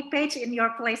how many pages in your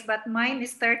place, but mine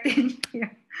is 13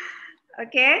 here.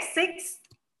 Okay, sixth.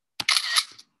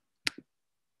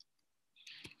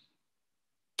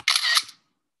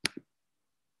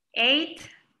 8,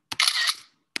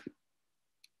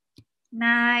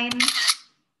 9,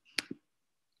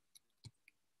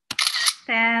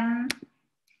 10,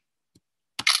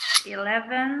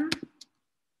 11,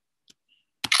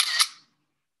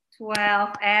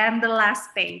 12, and the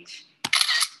last page.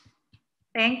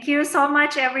 Thank you so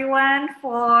much, everyone,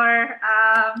 for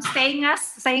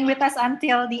staying with us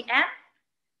until the end.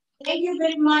 Thank you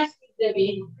very much,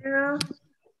 Debbie.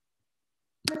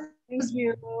 Thank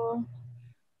you.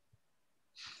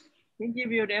 Thank you,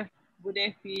 Bu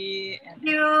Devi.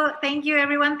 Thank you,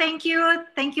 everyone. Thank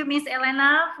you, Miss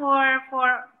Elena, for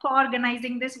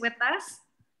co-organizing this with us.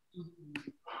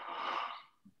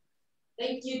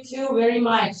 Thank you too very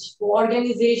much for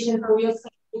organization, for your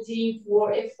support,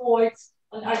 for efforts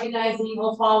on organizing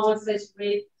of our such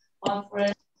great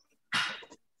conference.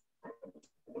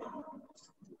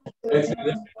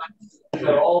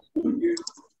 All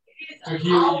to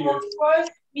hear you. Our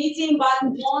first meeting, but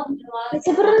not the last.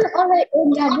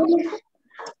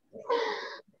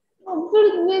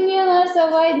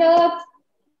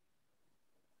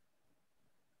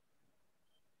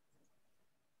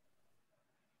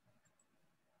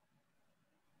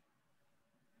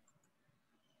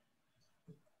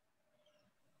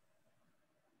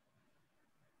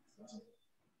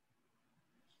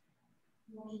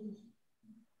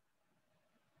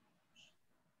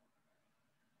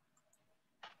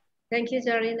 Thank you,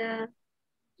 Zarina.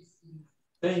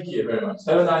 Thank you very much.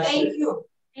 Have a nice day. Thank you.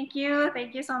 Thank you.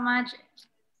 Thank you so much.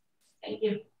 Thank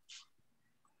you.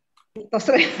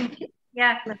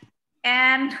 Yeah.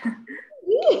 And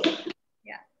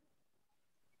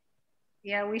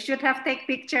yeah, we should have take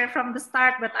picture from the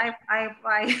start, but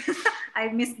I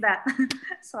missed that.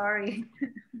 Sorry.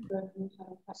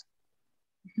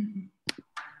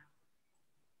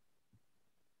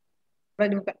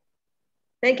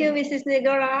 Thank you, Mrs.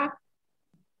 Negara.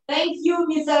 Thank you,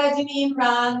 Ms. Sarojini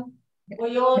Imran, for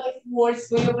your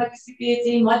efforts, for your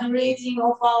participating, moderating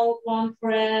of our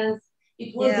conference.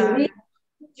 It was a really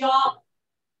good job.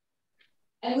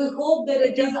 And we hope that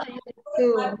it is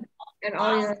too, and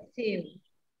all your team.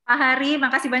 Pak Hari,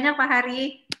 makasih banyak Pak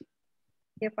Hari.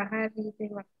 Ya, Pak Hari,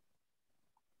 terima kasih.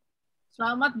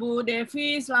 Selamat Bu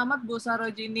Devi, selamat Bu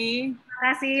Sarojini. Terima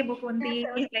kasih Bu Kunti.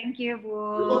 Thank you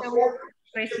Bu.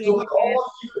 Appreciate to all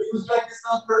of you in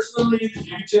Uzbekistan personally in the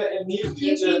future and near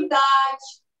Keep future. in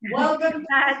touch. Welcome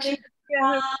to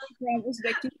from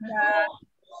Uzbekistan.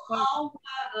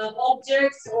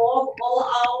 Objects of all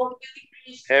our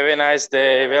Have a nice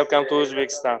day. Welcome to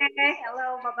Uzbekistan. Okay,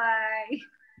 hello, bye-bye.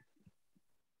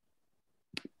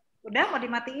 Udah mau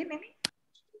dimatiin ini?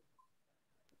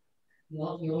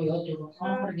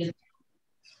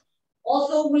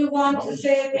 Also, we want to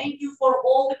say thank you for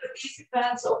all the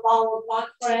participants of our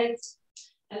conference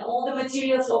and all the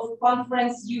materials of the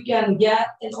conference you can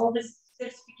get and all the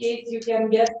certificates you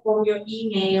can get from your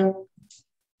email.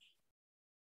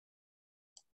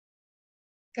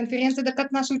 Конференцияда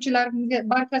катнашуучулардын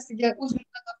барчасыга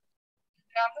Uzbekistan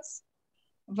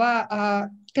va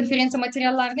konferensiya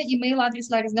materiallarini email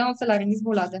adreslaringizdan olsalaringiz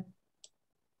bo'ladi.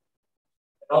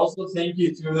 Also, thank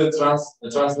you to the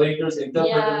translators,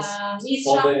 interpreters,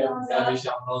 for the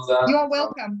You are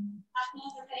welcome.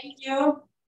 Thank you.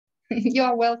 You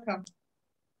are welcome.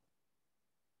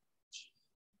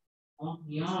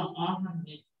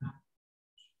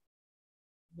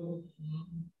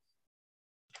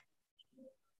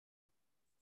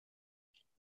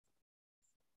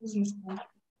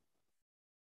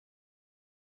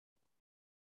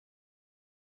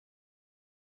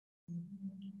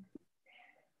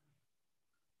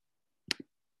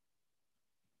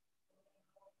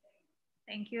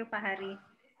 Thank you Pak Hari.